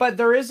matchup, but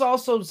there is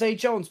also Zay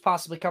Jones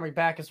possibly coming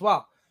back as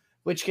well,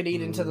 which could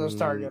eat into those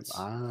targets.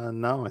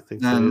 No, I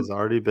think Zay has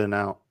already been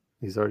out.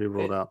 He's already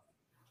ruled out.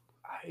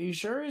 Are you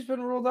sure he's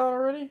been ruled out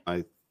already?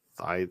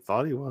 I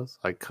thought he was.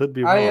 I could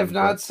be wrong. I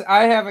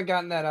haven't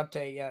gotten that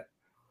update yet.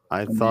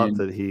 I thought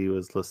that he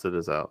was listed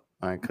as out.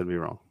 I could be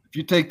wrong. If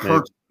you take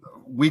Kirk's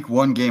week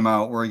 1 game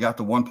out where he got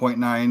the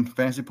 1.9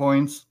 fantasy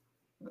points,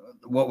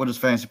 what would his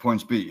fantasy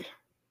points be?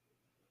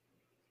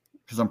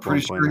 Because I'm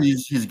pretty sure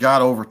he's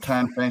got over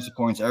 10 fantasy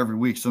points every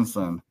week since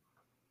then.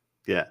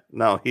 Yeah,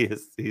 no,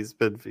 he's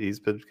been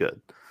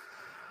good.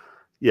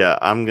 Yeah,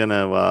 I'm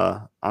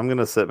gonna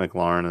sit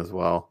McLaurin as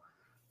well.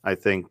 I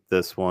think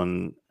this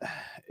one,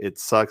 it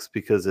sucks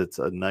because it's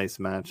a nice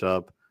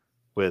matchup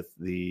with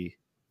the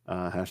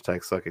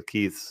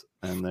 #SuckItKeiths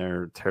and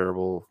their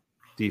terrible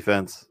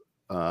defense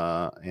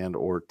and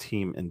or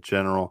team in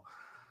general.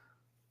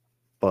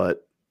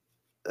 But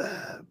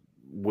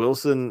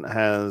Wilson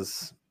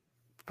has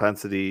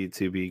propensity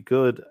to be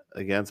good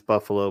against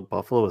Buffalo.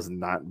 Buffalo has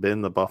not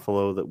been the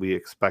Buffalo that we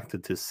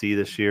expected to see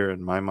this year,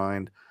 in my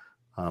mind.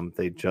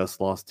 They just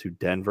lost to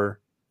Denver.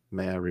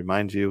 May I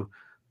remind you,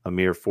 a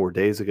mere 4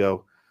 days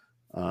ago.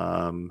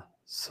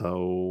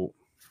 So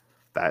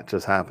that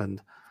just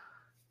happened.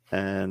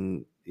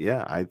 And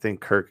yeah, I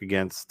think Kirk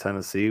against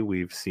Tennessee,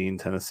 we've seen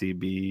Tennessee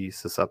be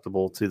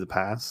susceptible to the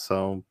pass.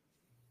 So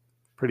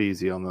pretty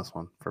easy on this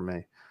one for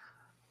me.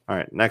 All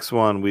right, next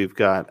one, we've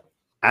got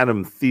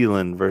Adam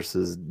Thielen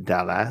versus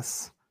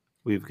Dallas.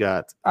 We've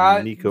got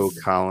Nico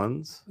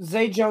Collins.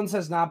 Zay Jones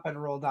has not been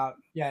ruled out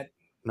yet,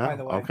 by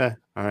the way. Okay.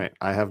 All right.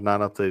 I have not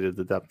updated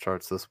the depth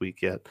charts this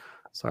week yet.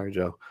 Sorry,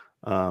 Joe.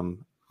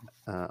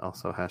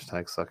 Also,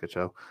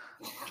 #SuckItJoe.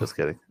 Just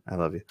kidding. I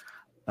love you.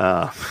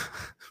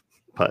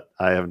 But but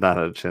I have not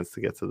had a chance to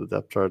get to the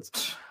depth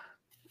charts.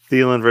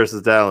 Thielen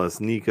versus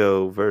Dallas,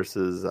 Nico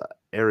versus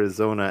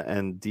Arizona,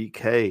 and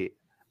DK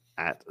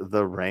at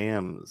the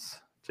Rams.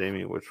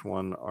 Jamie, which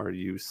one are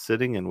you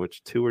sitting and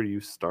which two are you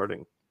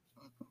starting?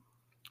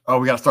 Oh,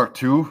 we got to start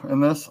 2 in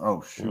this?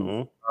 Oh, shoot.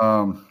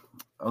 Mm-hmm.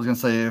 I was going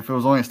to say, if it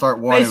was only start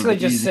 1, basically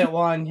just easy. sit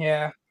 1,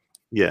 yeah.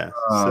 Yeah,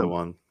 sit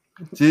 1.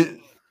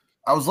 See,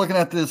 I was looking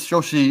at this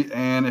show sheet,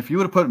 and if you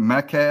would have put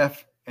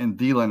Metcalf and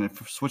Thielen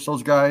and switch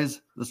those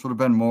guys, this would have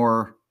been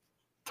more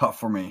tough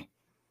for me.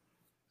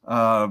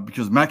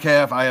 Because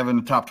Metcalf, I have in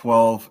the top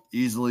 12,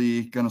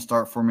 easily going to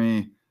start for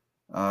me.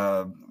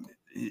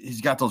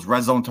 He's got those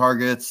red zone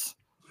targets.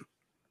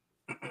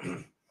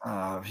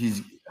 I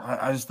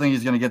just think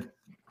he's going to get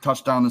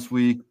touchdown this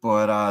week.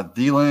 But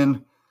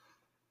Thielen,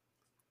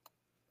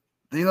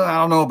 I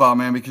don't know about,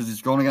 man, because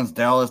he's going against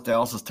Dallas.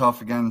 Dallas is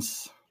tough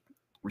against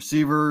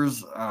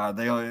receivers.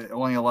 They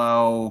only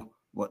allow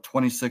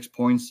 26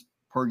 points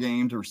per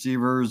game to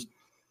receivers,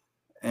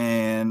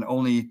 and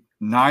only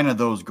 9 of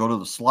those go to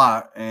the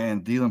slot,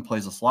 and Thielen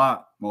plays the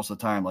slot most of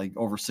the time, like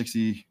over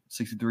 63%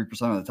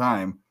 of the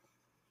time.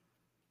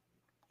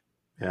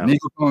 Yeah.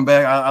 Nico coming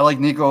back. I like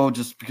Nico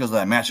just because of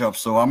that matchup.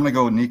 So I'm going to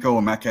go Nico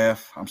and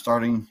Metcalf. I'm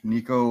starting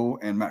Nico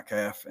and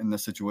Metcalf in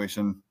this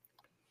situation.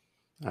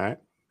 All right.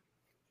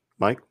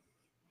 Mike?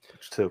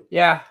 Which two?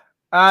 Yeah.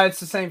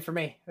 It's the same for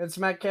me. It's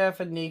Metcalf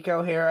and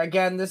Nico here.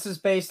 Again, this is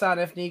based on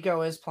if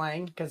Nico is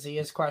playing, because he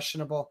is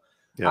questionable,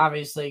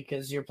 obviously,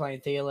 because you're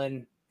playing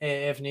Thielen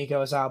if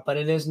Nico is out. But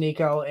it is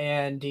Nico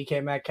and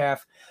DK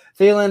Metcalf.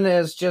 Thielen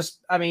is just,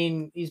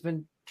 he's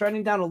been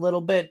trending down a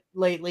little bit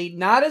lately.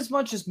 Not as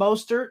much as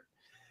Mostert,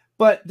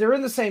 but they're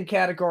in the same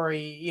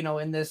category,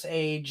 in this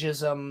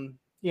ageism,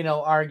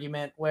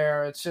 argument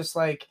where it's just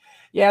like,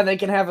 yeah, they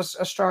can have a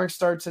strong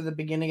start to the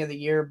beginning of the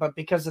year, but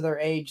because of their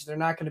age, they're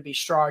not going to be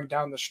strong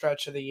down the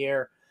stretch of the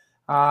year.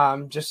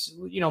 Just,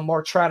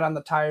 more tread on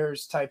the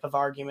tires type of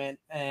argument.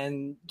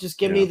 And just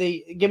give me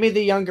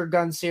the younger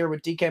guns here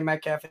with DK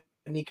Metcalf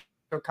and Nico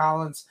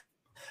Collins.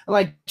 And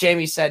like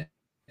Jamie said,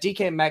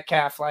 DK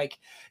Metcalf,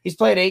 he's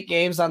played 8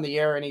 games on the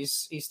year and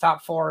he's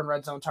top 4 in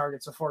red zone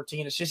targets of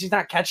 14. It's just he's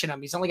not catching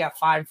them. He's only got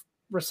 5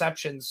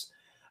 receptions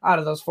out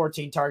of those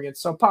 14 targets.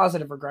 So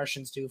positive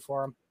regressions too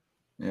for him.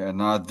 Yeah,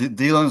 no,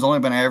 Thielen's only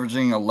been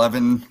averaging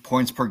 11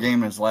 points per game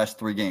in his last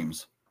 3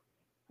 games.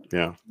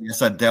 Yeah. Like I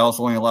said, Dallas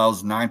only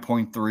allows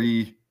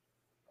 9.3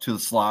 to the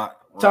slot.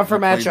 Tougher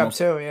matchup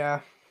too,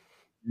 yeah.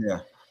 Yeah.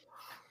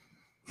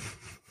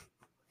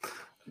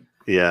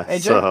 Yeah,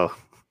 AJ? So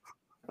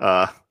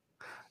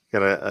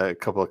got a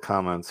couple of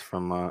comments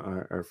from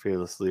our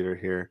fearless leader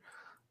here.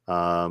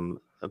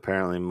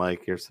 Apparently,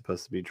 Mike, you're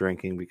supposed to be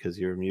drinking because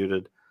you're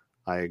muted.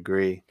 I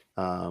agree.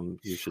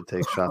 You should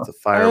take shots of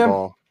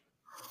Fireball.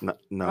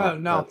 No,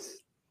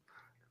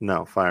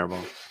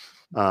 Fireball.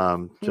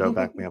 Joe,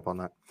 back me up on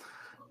that.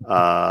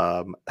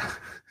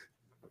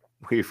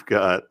 We've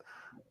got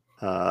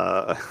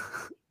a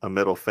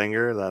middle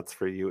finger. That's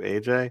for you,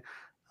 AJ.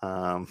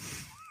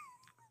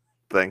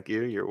 Thank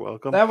you. You're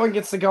welcome. That one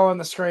gets to go on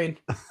the screen.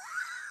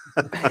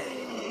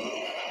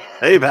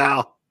 Hey,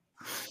 pal.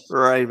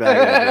 Right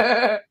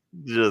back.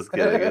 Just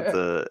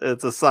kidding.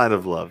 It's a sign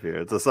of love here.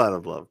 It's a sign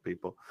of love,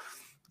 people.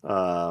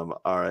 All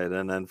right,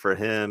 and then for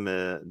him,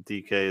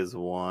 DK is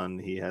 1.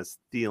 He has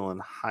Thielen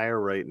higher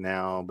right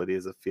now, but he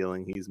has a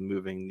feeling he's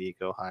moving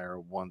Nico higher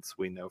once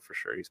we know for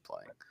sure he's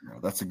playing. Yeah,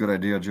 that's a good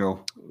idea,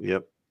 Joe.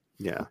 Yep.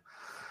 Yeah.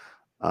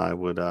 I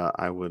would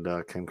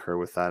concur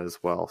with that as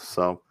well.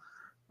 So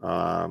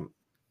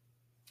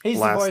he's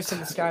the voice in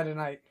the sky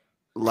tonight.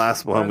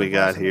 Last one we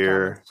got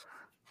here.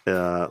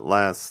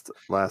 Last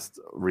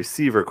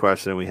receiver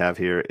question we have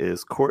here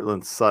is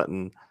Cortland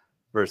Sutton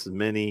versus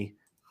Minnie.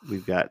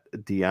 We've got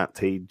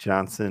Deontay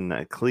Johnson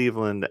at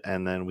Cleveland,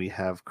 and then we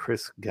have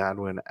Chris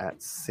Godwin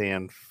at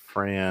San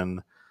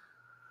Fran.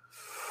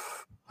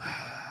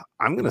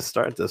 I'm going to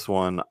start this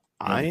one. Yeah.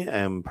 I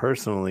am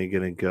personally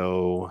going to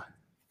go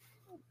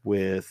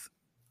with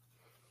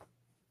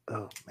 –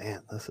 oh,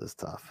 man, this is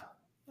tough.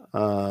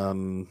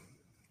 I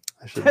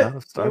should not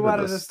have started You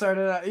wanted this. To start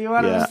it out. You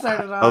wanted to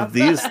start it off. Of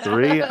these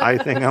 3, I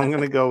think I'm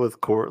going to go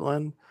with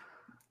Cortland,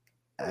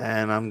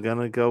 and I'm going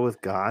to go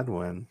with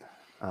Godwin.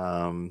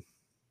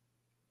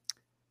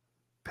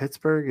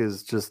 Pittsburgh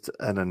is just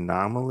an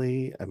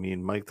anomaly.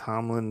 Mike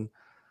Tomlin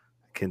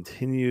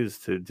continues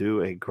to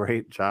do a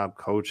great job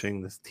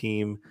coaching this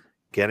team,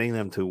 getting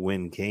them to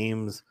win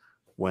games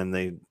when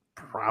they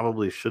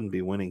probably shouldn't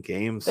be winning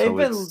games. They've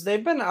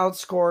been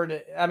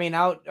outscored.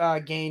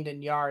 Outgained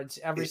in yards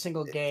every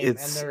single game.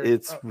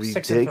 It's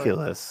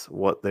ridiculous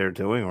what they're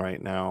doing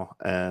right now.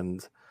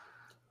 And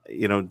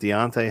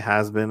Deontay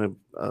has been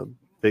a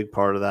big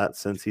part of that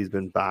since he's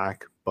been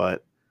back,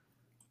 but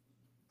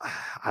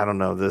I don't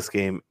know, this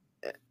game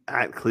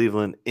at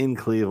Cleveland, in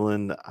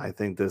Cleveland, I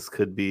think this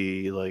could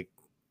be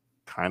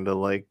kind of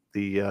like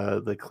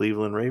the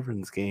Cleveland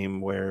Ravens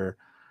game where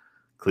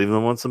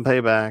Cleveland wants some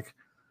payback.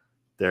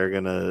 They're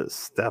going to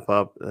step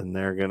up and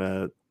they're going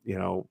to,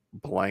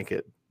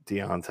 blanket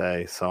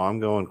Deontay. So I'm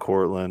going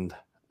Cortland,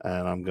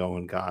 and I'm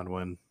going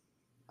Godwin.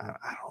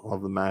 I don't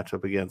love the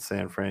matchup against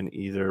San Fran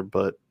either,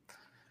 but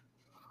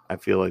I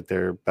feel like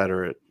they're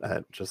better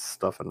at just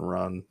stuff and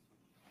run.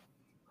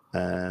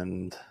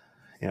 And,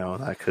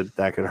 that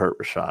could hurt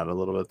Rashad a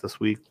little bit this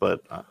week,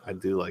 but I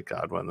do like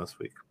Godwin this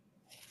week.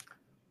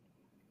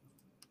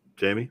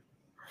 Jamie?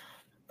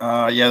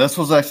 Yeah, this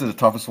was actually the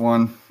toughest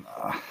one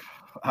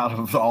out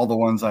of all the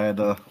ones I had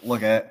to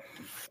look at.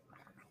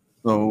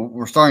 So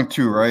we're starting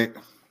 2, right?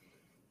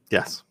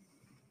 Yes.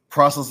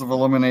 Process of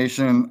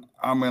elimination,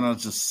 I'm going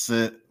to just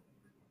sit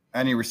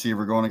any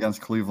receiver going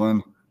against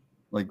Cleveland.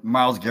 Like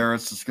Myles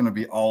Garrett's just going to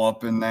be all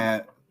up in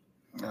that.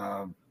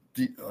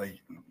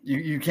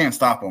 You can't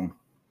stop him.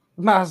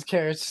 Myles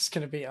Garrett's just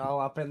going to be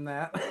all up in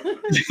that.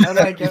 I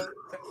like it.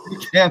 You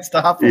can't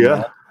stop him.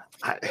 Yeah.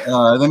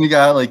 Then you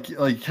got like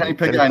Kenny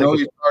Pickett. I know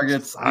he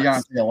targets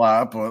Deontay a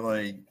lot, but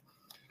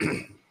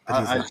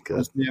I just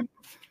don't see him.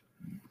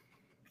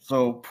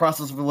 So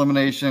process of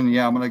elimination,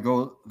 yeah, I'm going to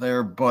go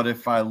there. But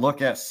if I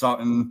look at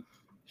Sutton,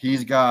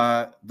 he's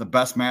got the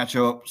best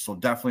matchup, so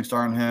definitely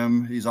starting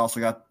him. He's also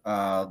got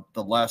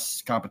the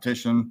less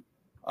competition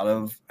out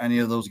of any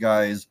of those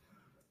guys.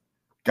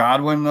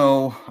 Godwin,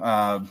 though,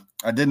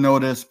 I did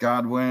notice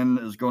Godwin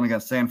is going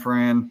against San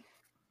Fran.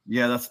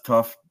 Yeah, that's a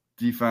tough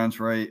defense,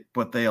 right?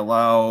 But they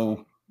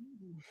allow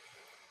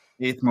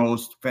 8th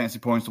most fantasy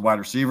points to wide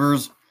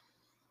receivers.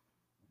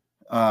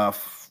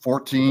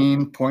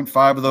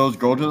 14.5 of those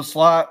go to the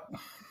slot.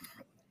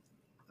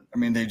 I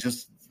mean, they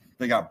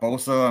got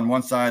Bosa on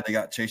one side. They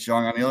got Chase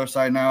Young on the other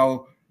side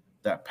now.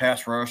 That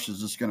pass rush is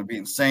just going to be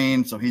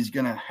insane. So he's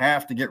going to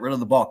have to get rid of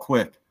the ball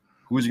quick.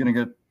 Who's going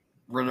to get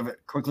rid of it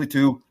quickly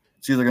to?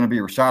 It's either going to be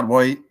Rachaad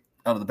White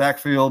out of the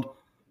backfield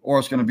or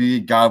it's going to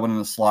be Godwin in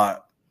the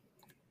slot.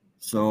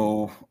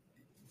 So,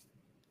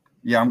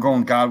 yeah, I'm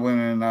going Godwin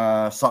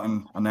and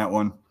Sutton on that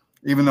one.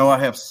 Even though I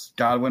have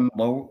Godwin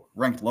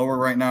ranked lower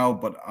right now,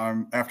 but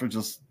after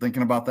just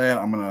thinking about that,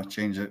 I'm going to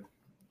change it.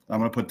 I'm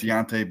going to put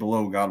Deontay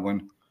below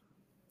Godwin.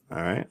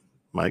 All right.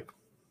 Mike?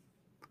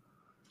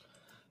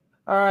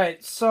 All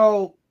right,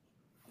 so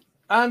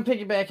I'm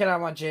piggybacking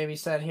on what Jamie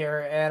said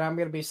here, and I'm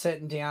going to be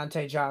sitting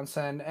Deontay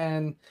Johnson.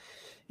 And,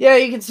 yeah,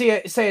 you can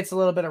say it's a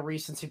little bit of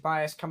recency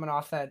bias coming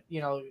off that,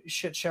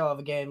 shit show of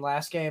a game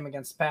last game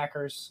against the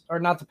Packers. Or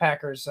not the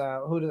Packers,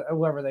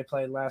 whoever they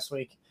played last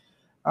week.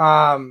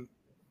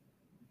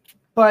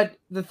 But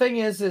the thing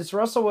is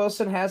Russell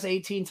Wilson has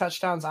 18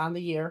 touchdowns on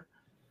the year.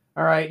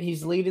 All right.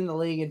 He's leading the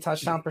league in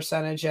touchdown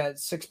percentage at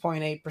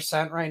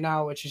 6.8% right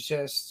now, which is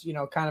just,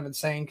 kind of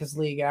insane because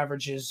league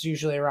average is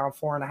usually around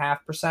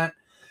 4.5%.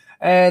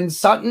 And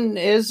Sutton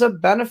is a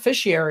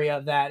beneficiary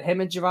of that.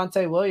 Him and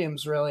Javonte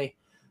Williams, really.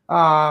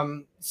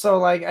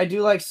 So I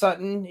do like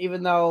Sutton,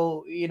 even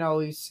though,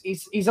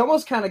 he's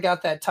almost kind of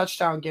got that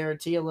touchdown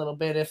guarantee a little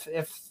bit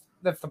if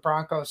the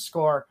Broncos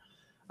score.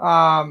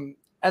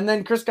 And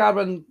then Chris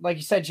Godwin, like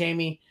you said,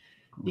 Jamie,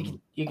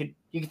 you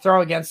could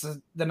throw against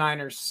the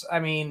Niners. I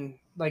mean,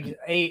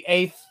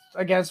 eighth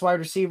against wide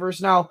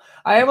receivers. Now,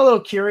 I am a little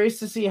curious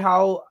to see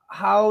how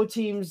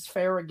teams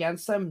fare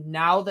against them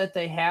now that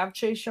they have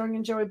Chase Young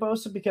and Joey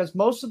Bosa, because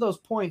most of those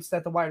points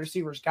that the wide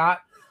receivers got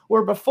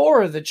were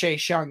before the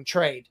Chase Young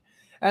trade.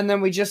 And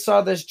then we just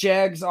saw this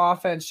Jags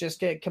offense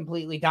just get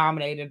completely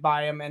dominated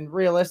by him. And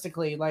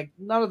realistically,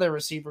 none of their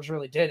receivers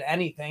really did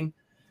anything.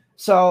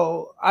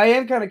 So I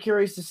am kind of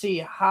curious to see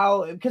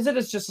how, because it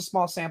is just a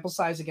small sample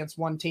size against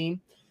one team,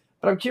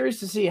 but I'm curious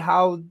to see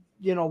how,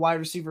 wide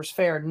receivers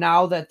fare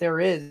now that there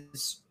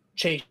is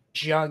Chase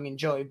Young and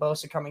Joey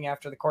Bosa coming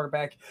after the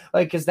quarterback,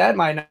 because that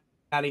might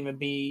not even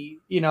be,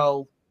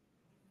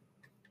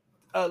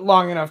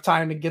 long enough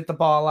time to get the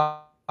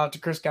ball out to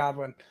Chris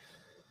Godwin.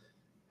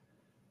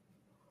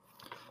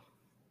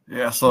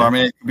 Yeah. So,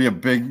 it could be a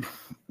big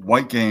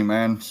White game,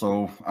 man.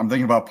 So I'm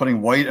thinking about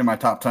putting White in my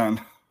top 10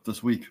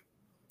 this week.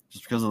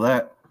 Just because of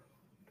that.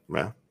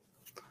 Yeah.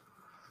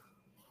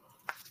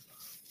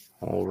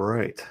 All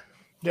right.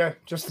 Yeah,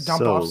 just the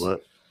dump offs.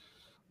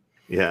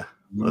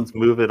 Let's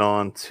move it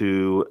on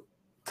to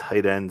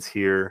tight ends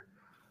here.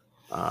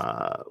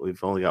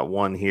 We've only got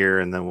one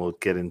here, and then we'll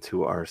get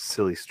into our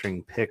silly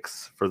string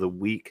picks for the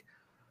week.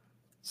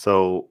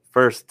 So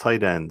first,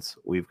 tight ends.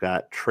 We've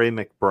got Trey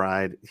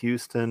McBride,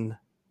 Houston,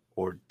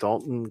 or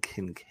Dalton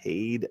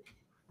Kincaid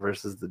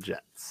versus the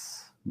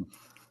Jets.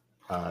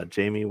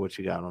 Jamie, what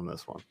you got on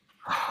this one?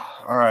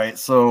 All right,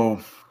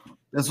 so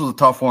this was a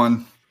tough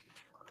one.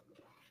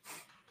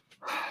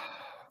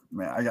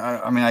 Man,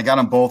 I got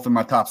them both in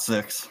my top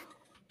 6.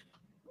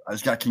 I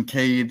just got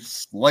Kincaid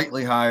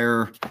slightly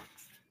higher,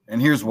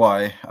 and here's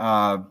why.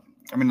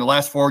 The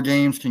last 4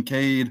 games,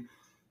 Kincaid,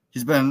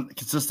 he's been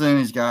consistent.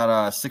 He's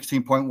got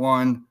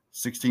 16.1,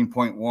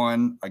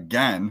 16.1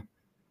 again,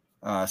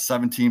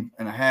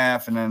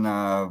 17.5, and then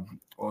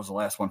what was the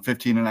last one?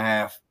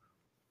 15.5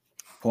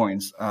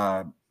 points.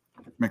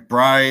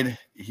 McBride,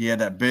 he had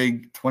that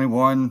big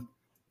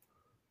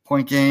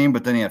 21-point game,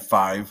 but then he had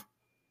 5.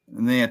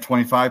 And then he had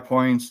 25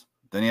 points.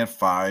 Then he had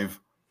 5.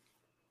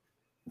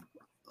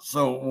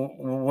 So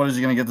what is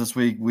he going to get this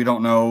week? We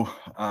don't know.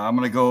 I'm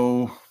going to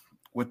go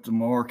with the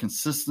more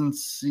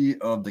consistency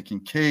of the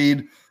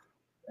Kincaid.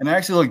 And I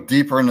actually looked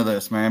deeper into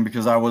this, man,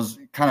 because I was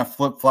kind of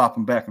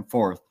flip-flopping back and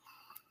forth.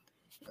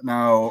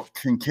 Now,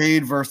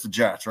 Kincaid versus the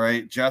Jets,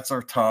 right? Jets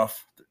are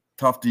tough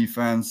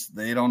defense.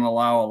 They don't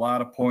allow a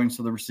lot of points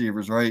to the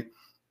receivers, right?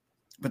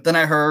 But then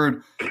I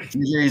heard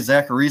DJ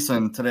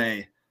Zacharyson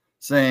today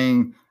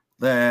saying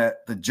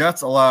that the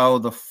Jets allow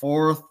the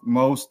fourth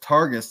most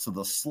targets to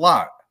the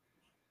slot.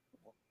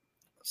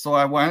 So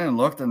I went and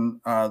looked, and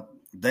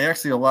they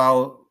actually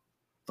allow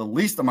the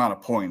least amount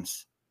of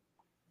points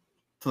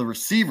to the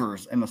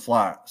receivers in the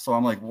slot. So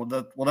I'm like, well,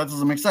 that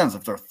doesn't make sense.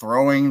 If they're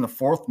throwing the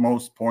fourth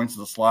most points to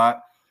the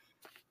slot,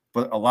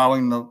 but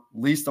allowing the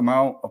least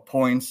amount of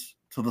points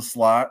to the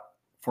slot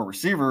for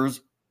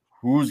receivers,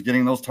 who's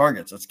getting those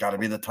targets? It's got to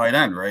be the tight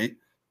end, right?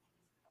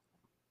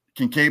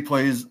 Kincaid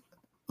plays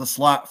the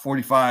slot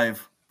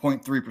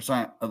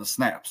 45.3% of the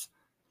snaps.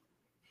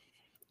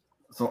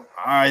 So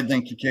I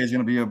think Kincaid is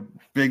going to be a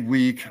big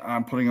week.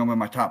 I'm putting him in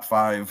my top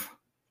 5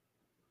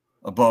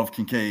 above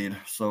Kincaid.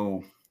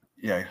 So,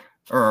 yeah.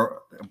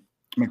 Or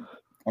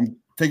I'm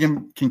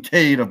taking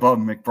Kincaid above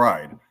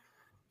McBride.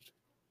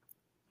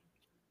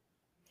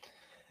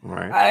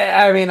 Right.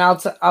 I mean, I'll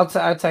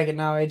take it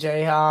now,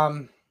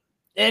 AJ.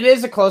 It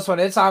is a close one.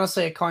 It's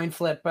honestly a coin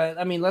flip, but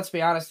I mean, let's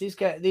be honest.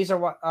 These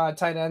are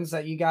tight ends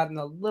that you got in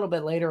a little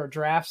bit later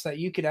drafts that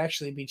you could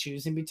actually be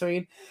choosing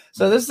between.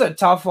 So this is a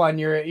tough one.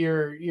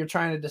 You're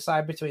trying to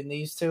decide between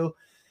these two.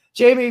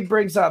 Jamie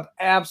brings up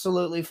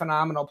absolutely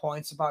phenomenal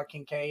points about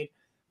Kincaid,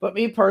 but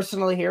me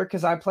personally here,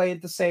 because I play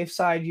at the safe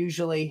side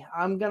usually,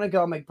 I'm gonna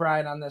go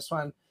McBride on this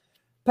one.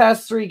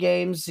 Past 3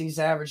 games, he's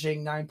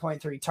averaging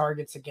 9.3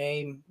 targets a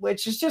game,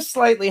 which is just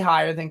slightly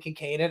higher than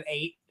Kincaid at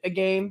 8 a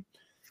game.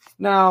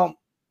 Now,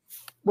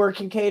 where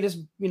Kincaid is,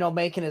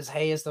 making his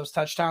hay is those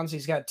touchdowns.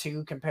 He's got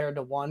 2 compared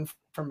to 1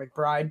 for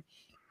McBride.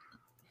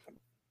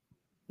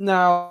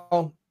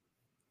 Now,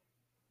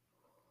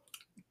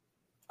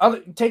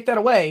 take that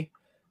away.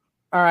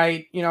 All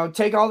right,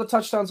 take all the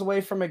touchdowns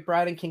away from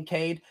McBride and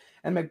Kincaid,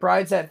 and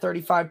McBride's at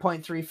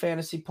 35.3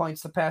 fantasy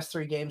points the past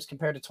 3 games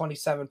compared to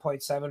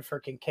 27.7 for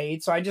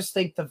Kincaid. So I just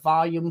think the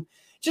volume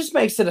just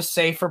makes it a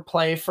safer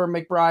play for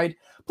McBride.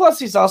 Plus,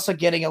 he's also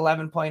getting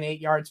 11.8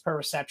 yards per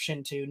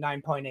reception to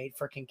 9.8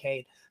 for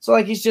Kincaid. So,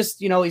 he's just,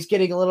 he's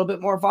getting a little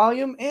bit more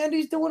volume, and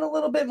he's doing a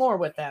little bit more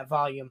with that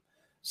volume.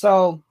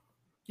 So,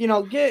 give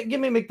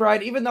me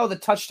McBride, even though the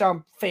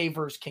touchdown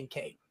favors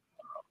Kincaid.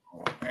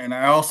 And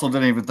I also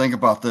didn't even think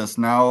about this.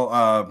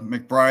 Now,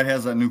 McBride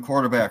has a new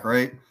quarterback,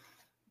 right?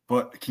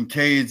 But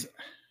Kincaid's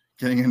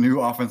getting a new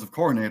offensive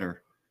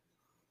coordinator.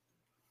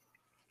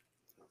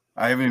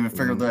 I haven't even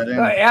figured that in.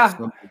 Yeah.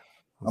 So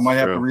I might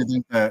have to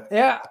rethink that.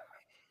 Yeah.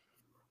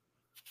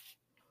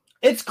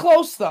 It's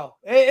close, though.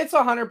 It's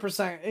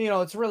 100%.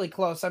 It's really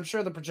close. I'm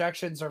sure the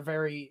projections are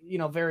very,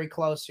 very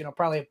close.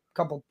 Probably a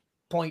couple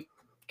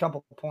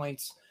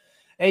points.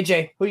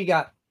 AJ, who you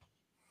got?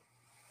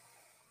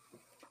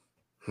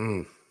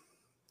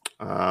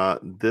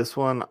 This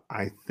one,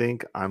 I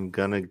think I'm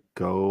gonna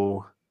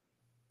go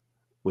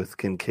with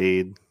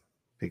Kincaid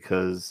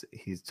because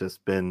he's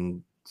just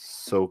been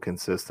so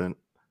consistent.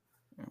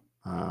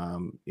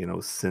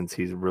 Since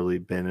he's really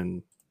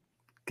been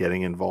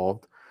getting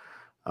involved.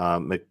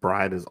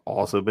 McBride has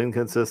also been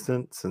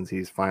consistent since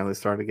he's finally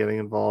started getting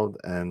involved.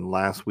 And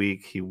last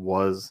week he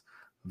was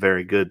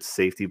very good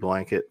safety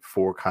blanket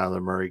for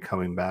Kyler Murray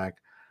coming back.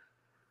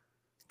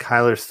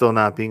 Kyler still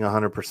not being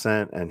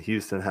 100% and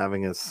Houston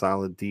having a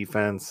solid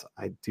defense.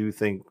 I do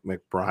think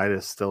McBride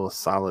is still a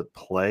solid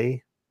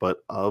play, but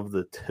of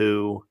the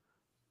two,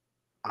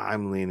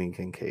 I'm leaning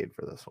Kincaid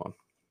for this one.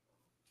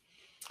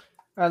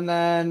 And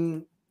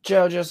then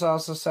Joe just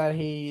also said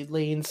he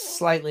leans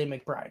slightly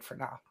McBride for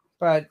now.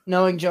 But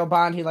knowing Joe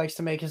Bond, he likes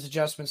to make his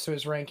adjustments to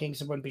his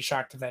rankings and wouldn't be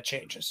shocked if that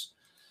changes.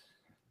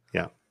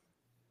 Yeah.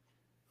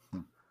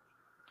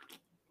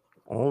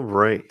 All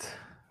right.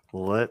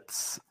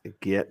 Let's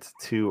get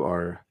to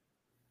our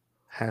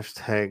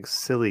hashtag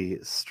silly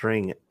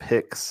string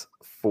picks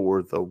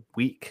for the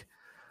week.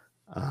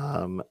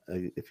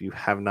 If you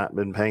have not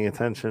been paying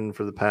attention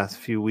for the past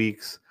few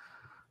weeks,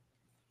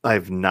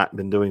 I've not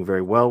been doing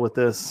very well with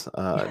this.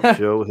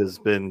 Joe has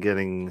been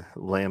getting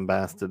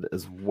lambasted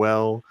as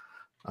well.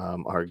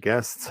 Our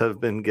guests have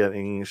been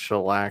getting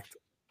shellacked.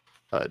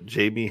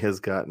 JB has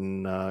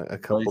gotten a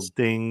couple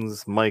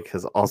dings. Mike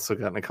has also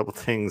gotten a couple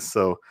dings.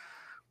 So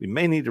we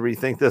may need to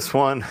rethink this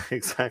one,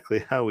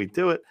 exactly how we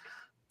do it.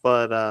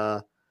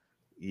 But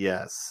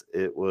yes,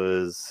 it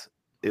was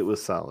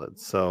solid.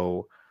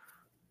 So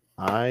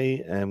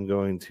I am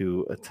going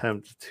to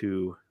attempt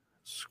to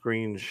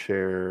screen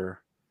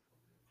share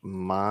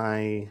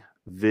my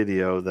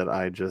video that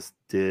I just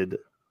did.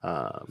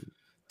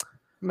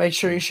 Make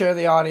sure you share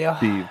the audio.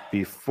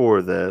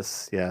 Before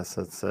this, yes,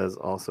 it says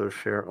also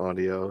share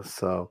audio.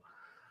 So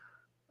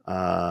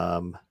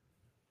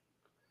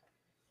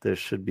this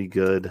should be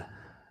good.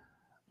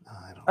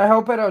 I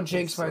hope I don't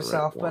jinx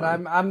myself, but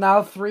I'm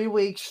now 3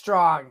 weeks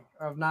strong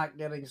of not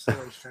getting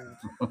silly streams.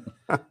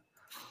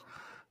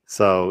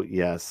 So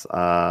yes,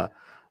 our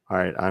All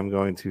right, I'm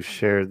going to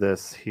share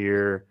this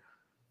here.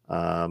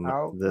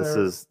 This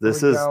is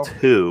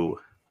two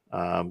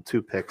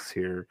picks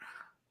here.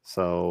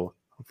 So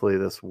hopefully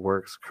this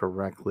works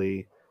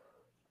correctly.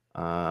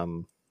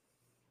 Can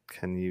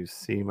you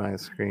see my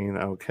screen?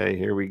 Okay,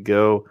 here we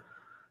go.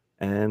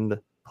 And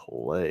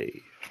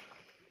play.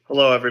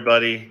 Hello,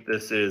 everybody.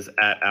 This is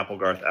at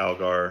Applegarth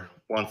Algar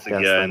once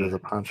again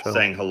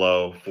saying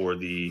hello for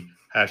the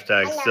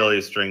hashtag silly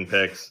string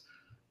picks.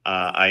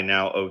 I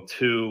now owe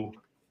 2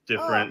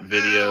 different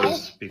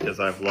videos because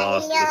I've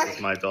lost. This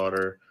is my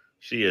daughter.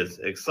 She is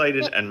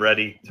excited and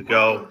ready to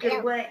go.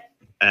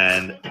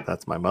 And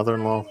that's my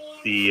mother-in-law.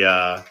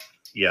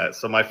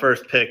 So my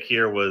first pick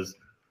here was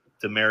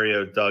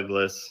Demario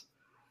Douglas.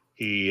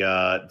 He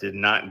did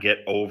not get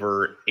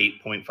over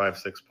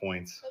 8.56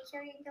 points. Make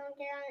sure you don't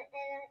get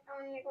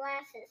on your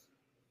glasses.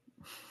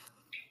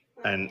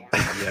 And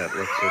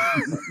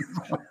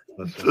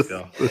let's just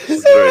go.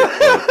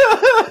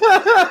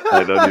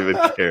 I don't even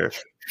care.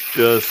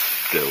 Just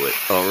do it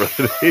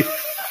already.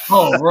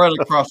 Oh, right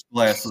across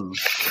glasses.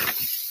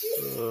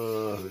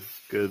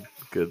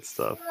 Good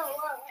stuff.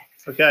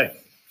 Okay.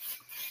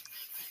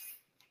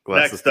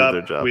 Glasses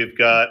Next up, we've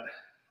got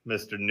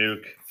Mr.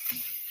 Nuke.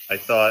 I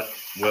thought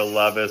Will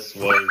Levis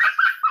was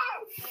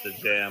the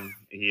jam.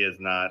 He is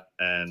not,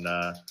 and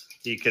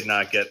he could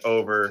not get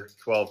over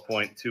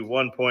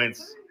 12.21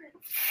 points.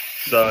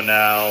 So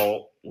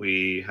now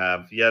we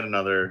have yet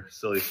another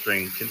silly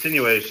string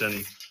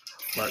continuation.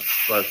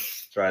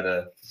 Let's try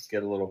to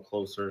get a little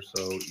closer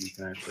so you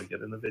can actually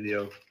get in the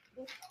video.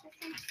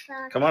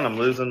 Come on, I'm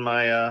losing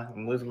my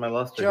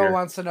luster. Joe here.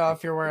 wants to know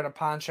if you're wearing a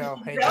poncho.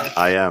 Hey, Joe.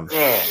 I am.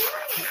 Oh.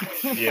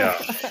 Yeah.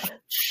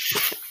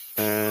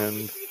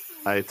 And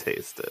I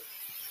taste it.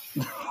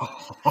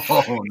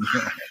 Oh no.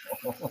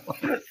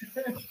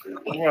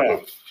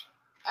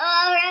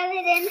 Oh, rub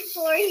it in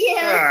for you.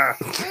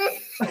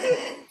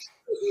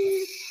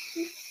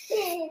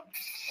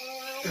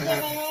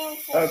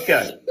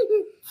 Okay.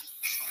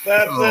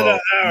 That's it. All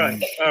right.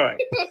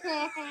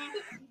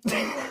 I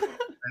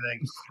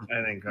think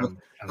I'm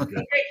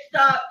good.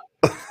 Stop.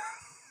 I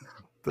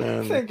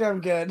think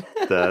I'm good.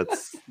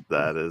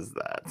 that is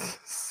that.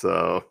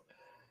 So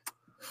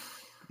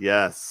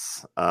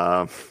yes.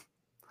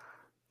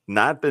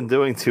 Not been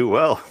doing too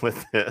well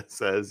with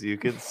this, as you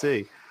can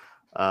see.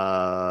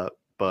 But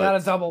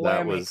not a double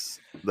whammy.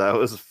 That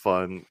was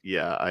fun.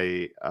 Yeah,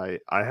 I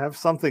have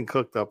something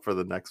cooked up for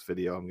the next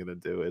video I'm gonna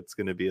do. It's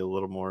gonna be a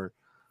little more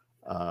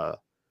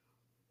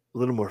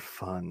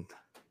fun,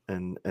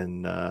 and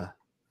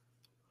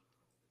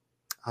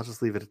I'll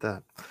just leave it at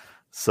that.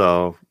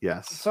 So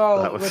yes.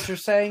 So what you're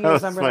saying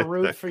is I'm going to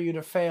root for you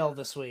to fail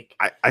this week.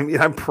 I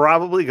mean, I'm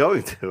probably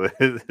going to.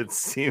 It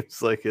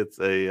seems like it's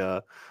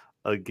a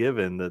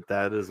given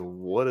that is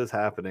what is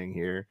happening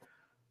here.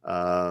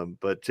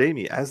 But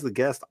Jamie, as the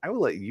guest, I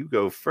will let you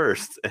go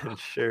first and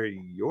share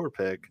your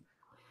pick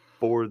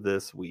for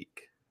this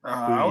week.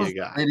 I was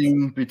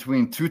debating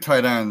between 2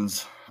 tight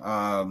ends.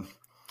 I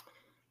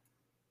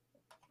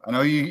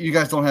know you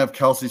guys don't have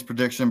Kelsey's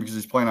prediction because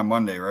he's playing on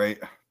Monday, right?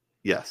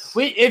 Yes.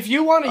 If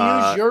you want to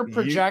use your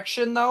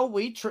projection, though,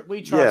 we trust.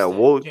 Yeah,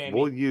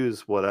 we'll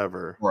use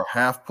whatever. Or a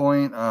half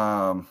point.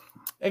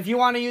 If you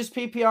want to use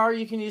PPR,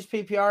 you can use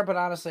PPR, but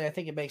honestly, I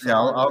think it makes. Yeah,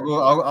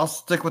 I'll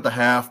stick with the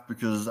half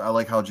because I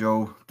like how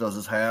Joe does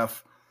his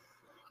half.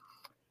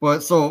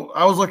 But so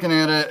I was looking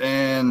at it,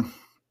 and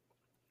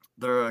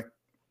the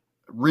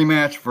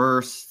rematch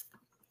versus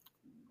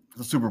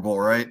the Super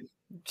Bowl, right?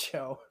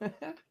 Joe.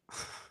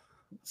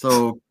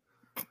 So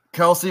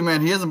Kelsey,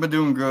 man, he hasn't been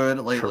doing good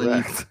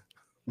lately.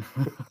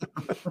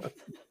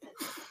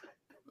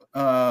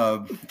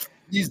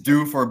 He's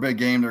due for a big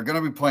game. They're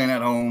going to be playing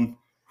at home.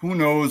 Who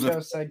knows?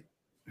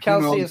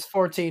 Kelsey is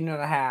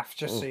 14.5,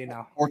 just so you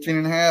know.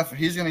 14.5.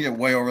 He's going to get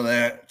way over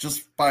that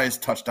just by his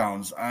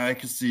touchdowns. I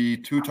could see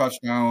 2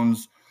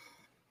 touchdowns.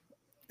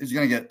 He's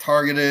going to get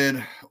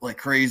targeted like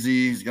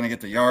crazy. He's going to get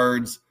the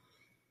yards.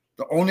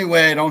 The only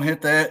way I don't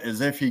hit that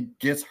is if he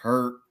gets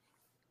hurt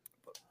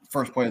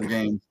first play of the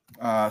game.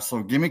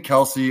 So give me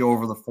Kelsey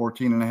over the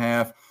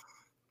 14.5.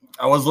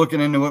 I was looking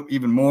into it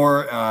even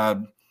more.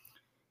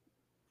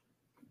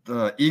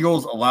 The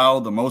Eagles allow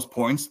the most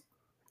points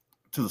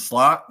to the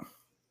slot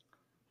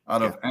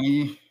out of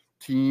any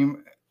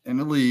team in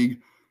the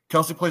league.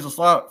 Kelsey plays the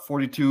slot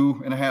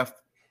 42.5%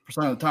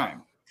 of the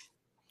time.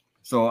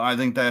 So I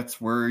think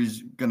that's where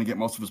he's going to get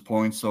most of his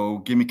points. So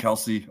give me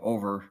Kelsey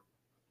over.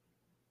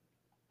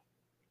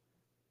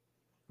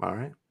 All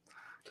right.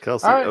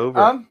 Kelsey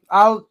over.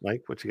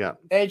 Mike, what you got?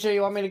 AJ,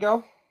 you want me to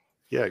go?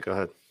 Yeah, go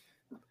ahead.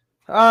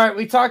 All right.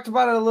 We talked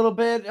about it a little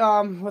bit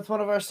with one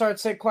of our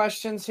start-sit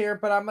questions here,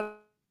 but I'm going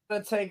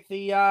to take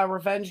the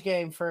revenge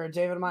game for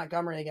David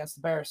Montgomery against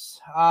the Bears.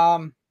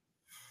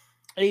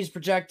 He's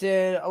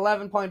projected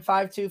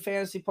 11.52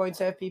 fantasy points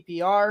at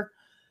PPR.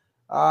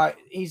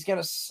 He's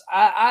going to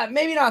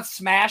maybe not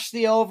smash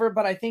the over,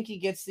 but I think he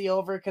gets the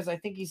over because I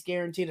think he's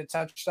guaranteed a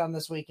touchdown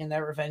this week in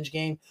that revenge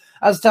game.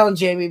 I was telling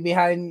Jamie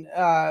behind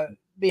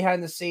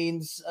behind the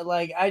scenes.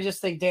 Like, I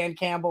just think Dan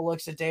Campbell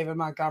looks at David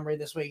Montgomery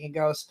this week and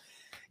goes,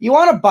 "You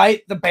want to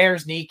bite the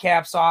Bears'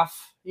 kneecaps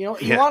off? You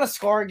want to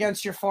score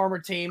against your former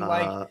team?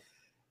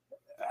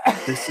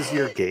 This is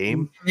your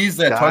game." He's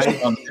that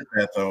touchdown to get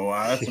that, though.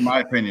 That's my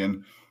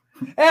opinion.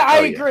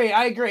 I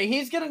agree.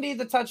 He's going to need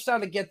the touchdown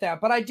to get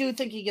that, but I do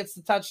think he gets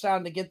the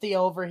touchdown to get the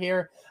over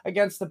here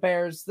against the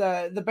Bears.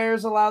 The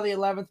Bears allow the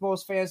 11th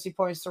most fantasy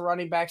points to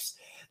running backs.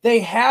 They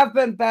have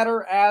been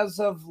better as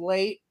of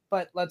late,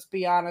 but let's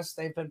be honest,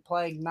 they've been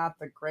playing not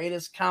the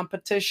greatest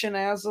competition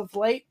as of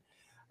late.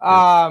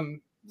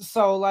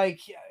 So,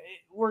 like,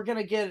 we're going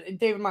to get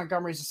David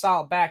Montgomery's a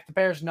solid back. The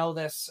Bears know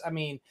this. I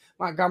mean,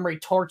 Montgomery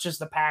torches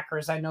the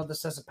Packers. I know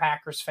this as a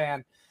Packers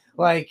fan.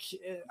 Like,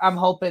 I'm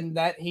hoping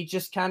that he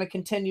just kind of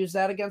continues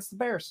that against the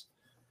Bears.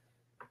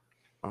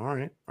 All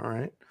right.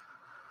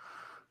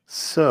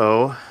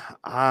 So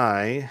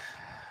I've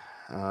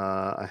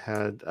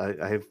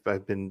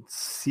been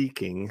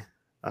seeking,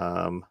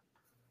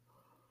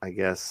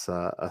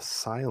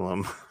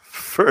 asylum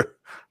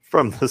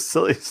from the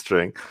silly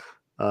string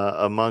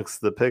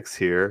amongst the picks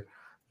here,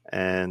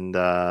 and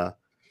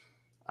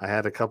I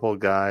had a couple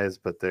of guys,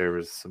 but there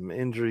was some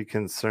injury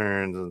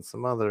concerns and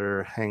some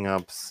other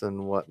hangups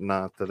and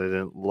whatnot that I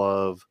didn't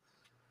love.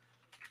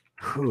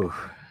 Whew.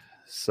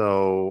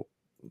 So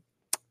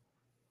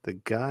the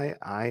guy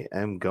I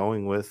am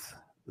going with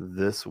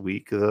this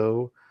week,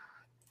 though,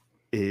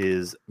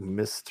 is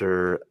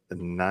Mr.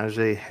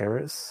 Najee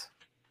Harris.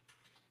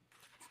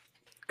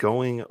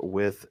 Going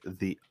with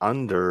the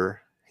under.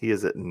 He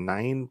is at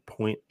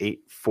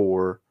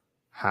 9.84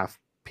 half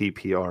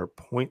PPR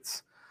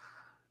points.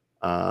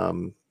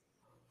 Now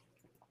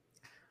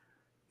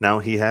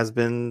he has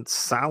been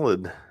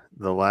solid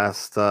the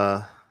last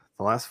 4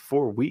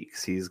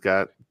 weeks. He's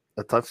got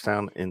a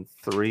touchdown in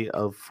 3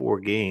 of 4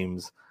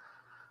 games,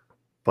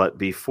 but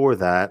before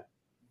that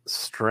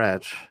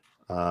stretch,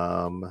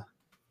 and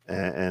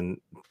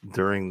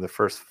during the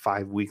first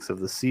 5 weeks of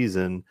the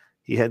season,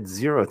 he had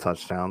 0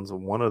 touchdowns.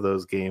 One of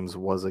those games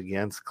was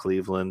against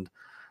Cleveland,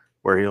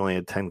 where he only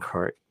had 10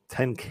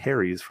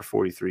 carries for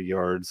 43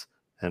 yards.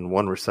 And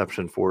 1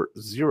 reception for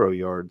 0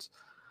 yards.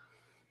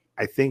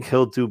 I think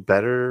he'll do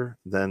better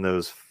than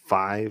those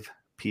 5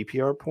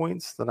 PPR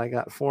points that I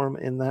got for him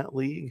in that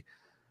league.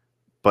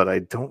 But I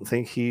don't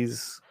think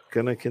he's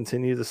going to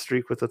continue the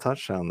streak with a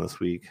touchdown this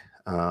week.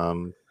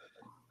 This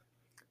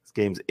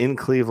game's in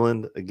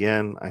Cleveland.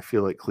 Again, I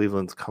feel like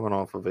Cleveland's coming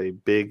off of a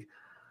big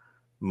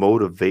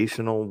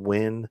motivational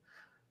win.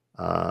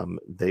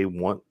 They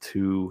want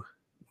to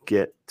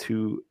get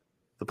to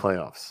the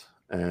playoffs.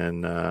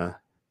 And,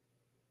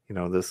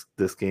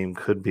 this game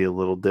could be a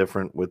little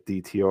different with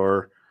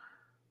DTR,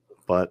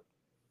 but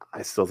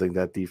I still think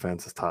that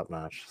defense is top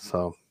notch.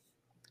 So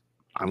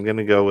I'm going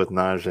to go with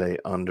Najee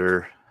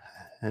under,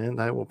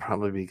 and I will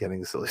probably be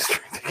getting silly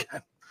string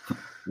again.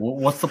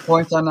 What's the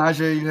points on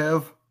Najee you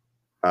have?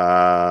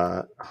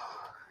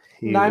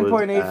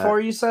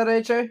 9.84, you said,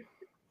 AJ?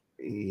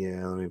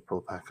 Yeah, let me pull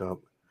it back up.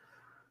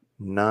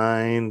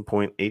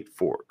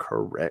 9.84,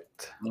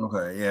 correct.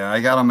 Okay, yeah,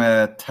 I got him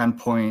at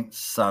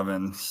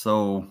 10.7,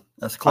 so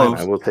that's close.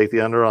 I will take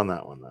the under on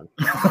that one then.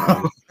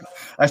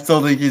 I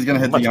still think he's going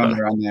to hit the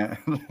under on that.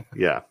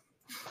 Yeah.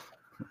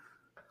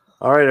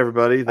 All right,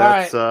 everybody.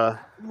 That's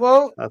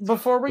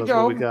before we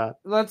go, what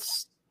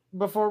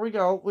we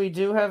got. We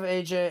do have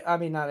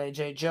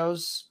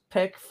Joe's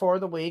pick for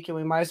the week, and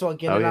we might as well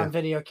get it on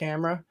video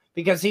camera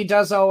because he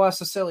does owe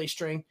us a silly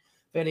string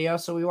video,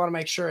 so we want to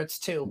make sure it's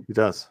 2. He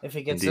does. If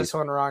he gets this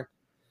one wrong.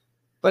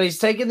 But he's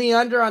taking the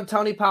under on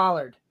Tony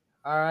Pollard.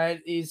 All right.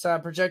 He's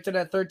projected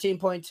at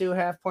 13.2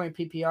 half-point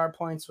PPR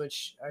points,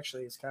 which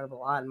actually is kind of a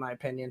lot in my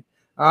opinion.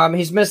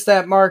 He's missed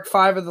that mark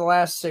 5 of the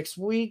last 6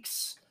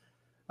 weeks,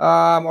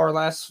 or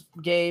last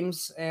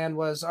games, and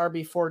was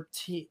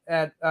RB14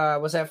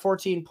 was at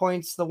 14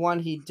 points the one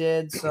he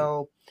did.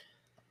 So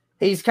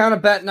he's kind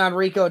of betting on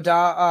Rico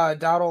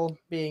Dowdle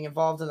being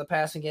involved in the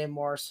passing game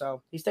more.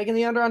 So he's taking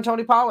the under on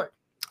Tony Pollard.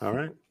 All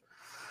right.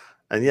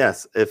 And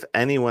yes, if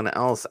anyone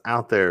else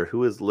out there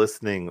who is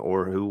listening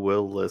or who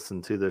will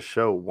listen to this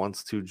show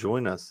wants to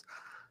join us,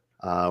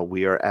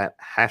 we are at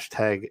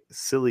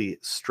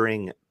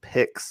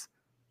 #SillyStringPicks.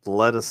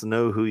 Let us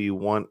know who you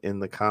want in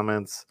the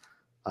comments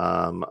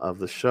of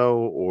the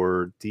show,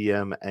 or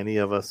DM any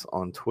of us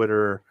on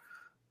Twitter.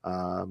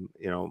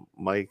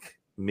 Mike,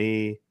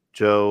 me,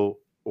 Joe,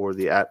 or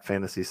the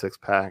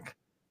 @Fantasy6Pack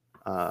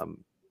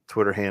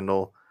Twitter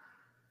handle.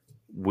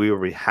 We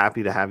will be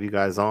happy to have you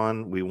guys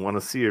on. We want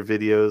to see your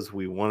videos.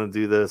 We want to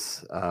do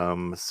this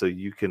so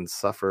you can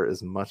suffer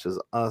as much as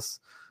us.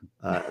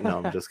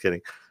 No, I'm just kidding.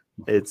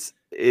 It's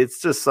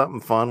just something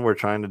fun we're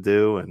trying to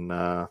do. And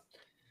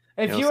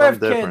if you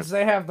have kids,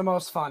 they have the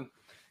most fun.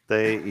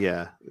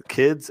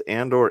 Kids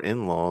and or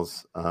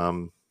in-laws.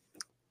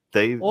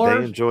 They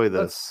enjoy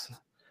this.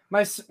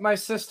 My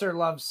sister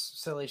loves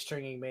silly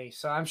stringing me,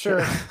 so I'm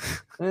sure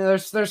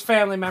there's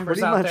family members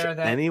Pretty out much there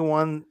that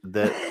anyone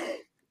that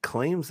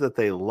claims that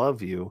they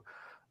love you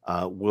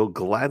will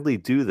gladly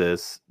do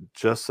this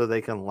just so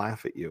they can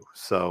laugh at you.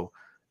 So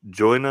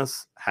join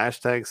us.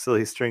 Hashtag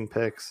Silly String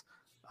Picks.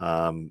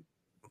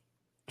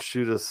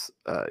 Shoot us,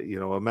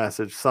 a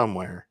message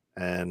somewhere,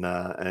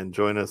 and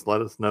join us.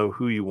 Let us know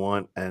who you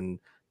want. And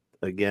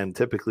again,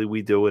 typically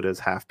we do it as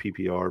half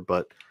PPR,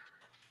 but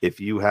if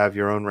you have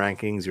your own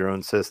rankings, your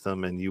own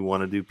system, and you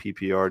want to do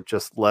PPR,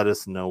 just let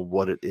us know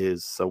what it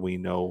is so we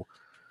know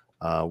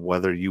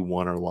whether you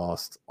won or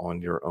lost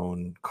on your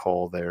own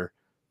call there.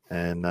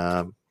 And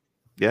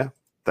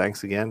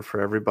thanks again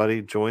for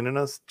everybody joining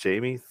us.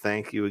 Jamie,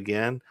 thank you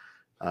again.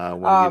 I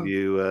want to give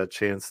you a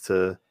chance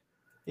to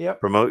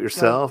promote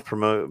yourself,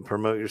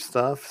 promote your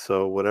stuff.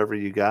 So whatever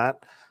you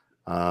got,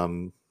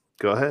 go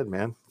ahead,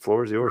 man.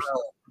 Floor is yours.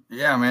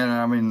 Yeah, man.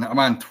 I mean, I'm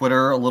on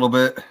Twitter a little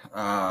bit.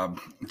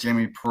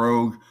 Jamie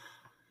Prog,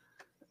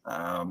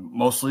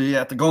 mostly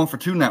at the Going for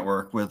Two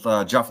network with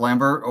Jeff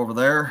Lambert over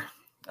there.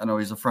 I know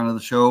he's a friend of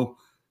the show.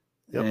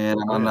 Yep. And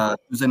I'm on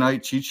Tuesday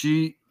night cheat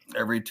sheet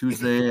every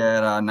Tuesday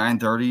at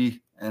 9:30,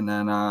 and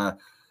then the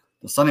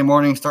Sunday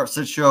morning start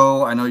sit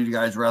show. I know you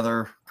guys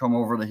rather come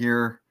over to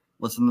here,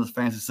 listen to this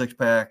fancy six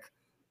pack,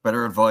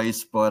 better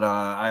advice, but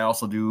I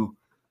also do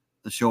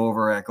the show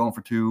over at Going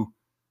for Two,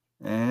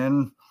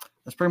 and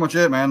that's pretty much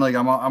it, man. Like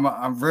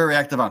I'm very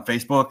active on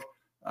Facebook.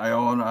 I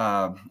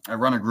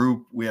run a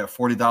group. We have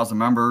 40,000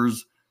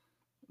 members.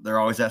 They're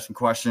always asking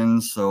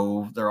questions,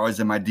 so they're always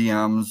in my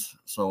DMs.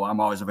 So I'm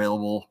always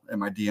available in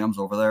my DMs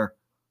over there.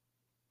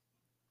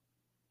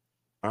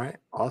 All right,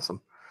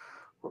 awesome.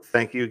 Well,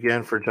 thank you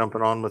again for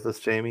jumping on with us,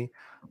 Jamie.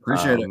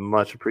 Appreciate it.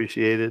 Much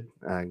appreciated.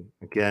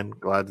 Again,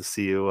 glad to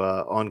see you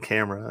on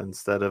camera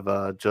instead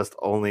of just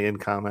only in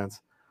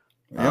comments.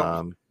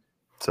 Yep.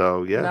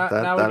 So that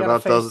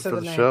about does it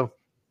for the show.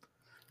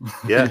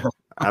 Yeah,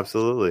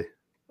 absolutely.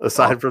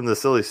 Aside from the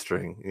silly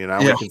string, we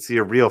can see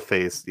a real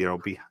face,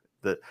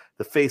 the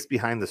face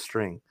behind the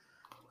string.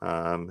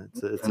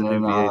 It's a new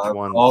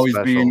VH1. Always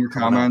be in your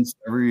comments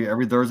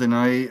every Thursday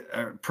night.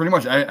 Pretty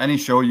much any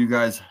show you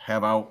guys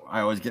have out,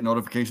 I always get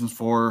notifications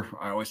for.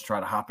 I always try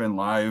to hop in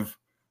live.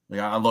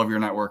 Like, I love your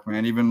network,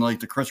 man. Even like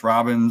the Chris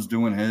Robbins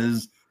doing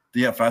his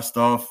DFS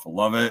stuff.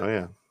 Love it. Oh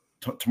yeah.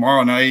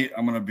 Tomorrow night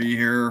I'm gonna be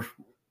here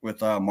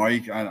with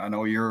Mike. I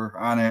know you're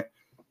on it.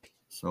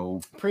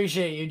 So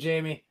appreciate you,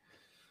 Jamie.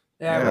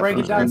 Yeah,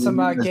 breaking down some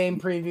game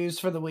previews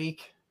for the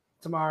week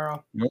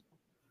tomorrow. Yep.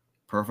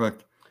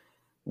 Perfect.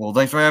 Well,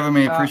 thanks for having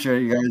me.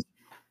 Appreciate you guys.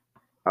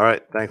 All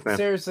right. Thanks, man.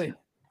 Seriously.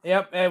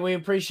 Yep. And we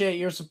appreciate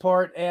your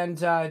support and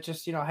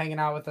just, hanging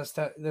out with us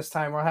this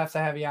time. We'll have to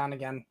have you on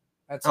again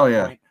at some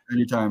point.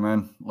 Anytime,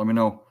 man. Let me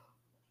know.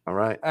 All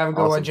right. Have a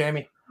good one,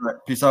 Jamie. All right.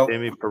 Peace out.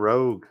 Jamie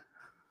Perogue.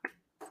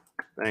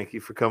 Thank you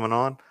for coming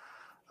on.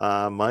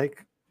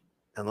 Mike,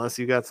 unless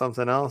you got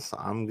something else,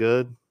 I'm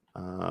good.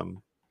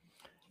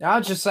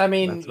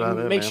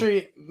 Make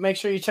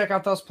sure you check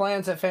out those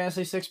plans at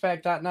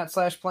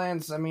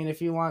fantasy6pack.net/plans. I mean,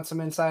 if you want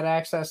some inside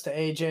access to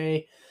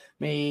AJ,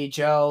 me,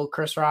 Joe,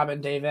 Chris Robin,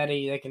 Dave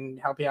Eddy, they can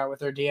help you out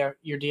with your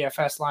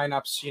DFS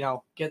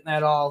lineups, getting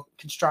that all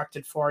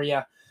constructed for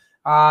you.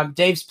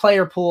 Dave's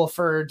player pool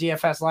for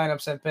DFS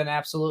lineups have been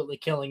absolutely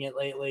killing it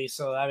lately.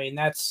 So, I mean,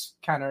 that's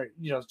kind of,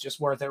 just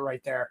worth it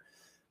right there.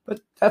 But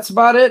that's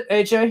about it,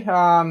 AJ.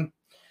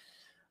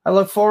 I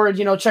look forward,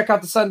 check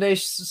out the Sunday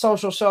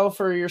social show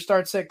for your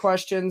start sit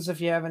questions if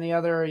you have any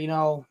other,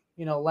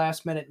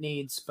 last minute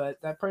needs.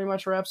 But that pretty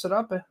much wraps it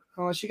up,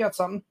 unless you got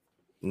something.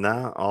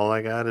 Nah, all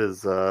I got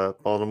is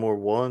Baltimore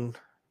won,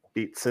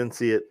 beat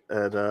Cincy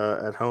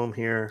at home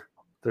here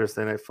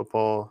Thursday Night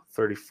Football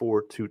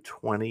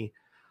 34-20.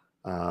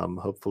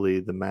 Hopefully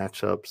the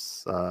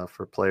matchups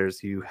for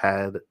players you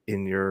had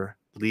in your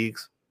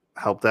leagues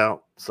helped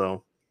out.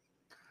 So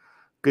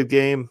good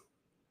game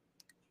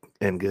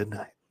and good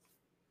night.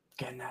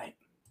 Good night.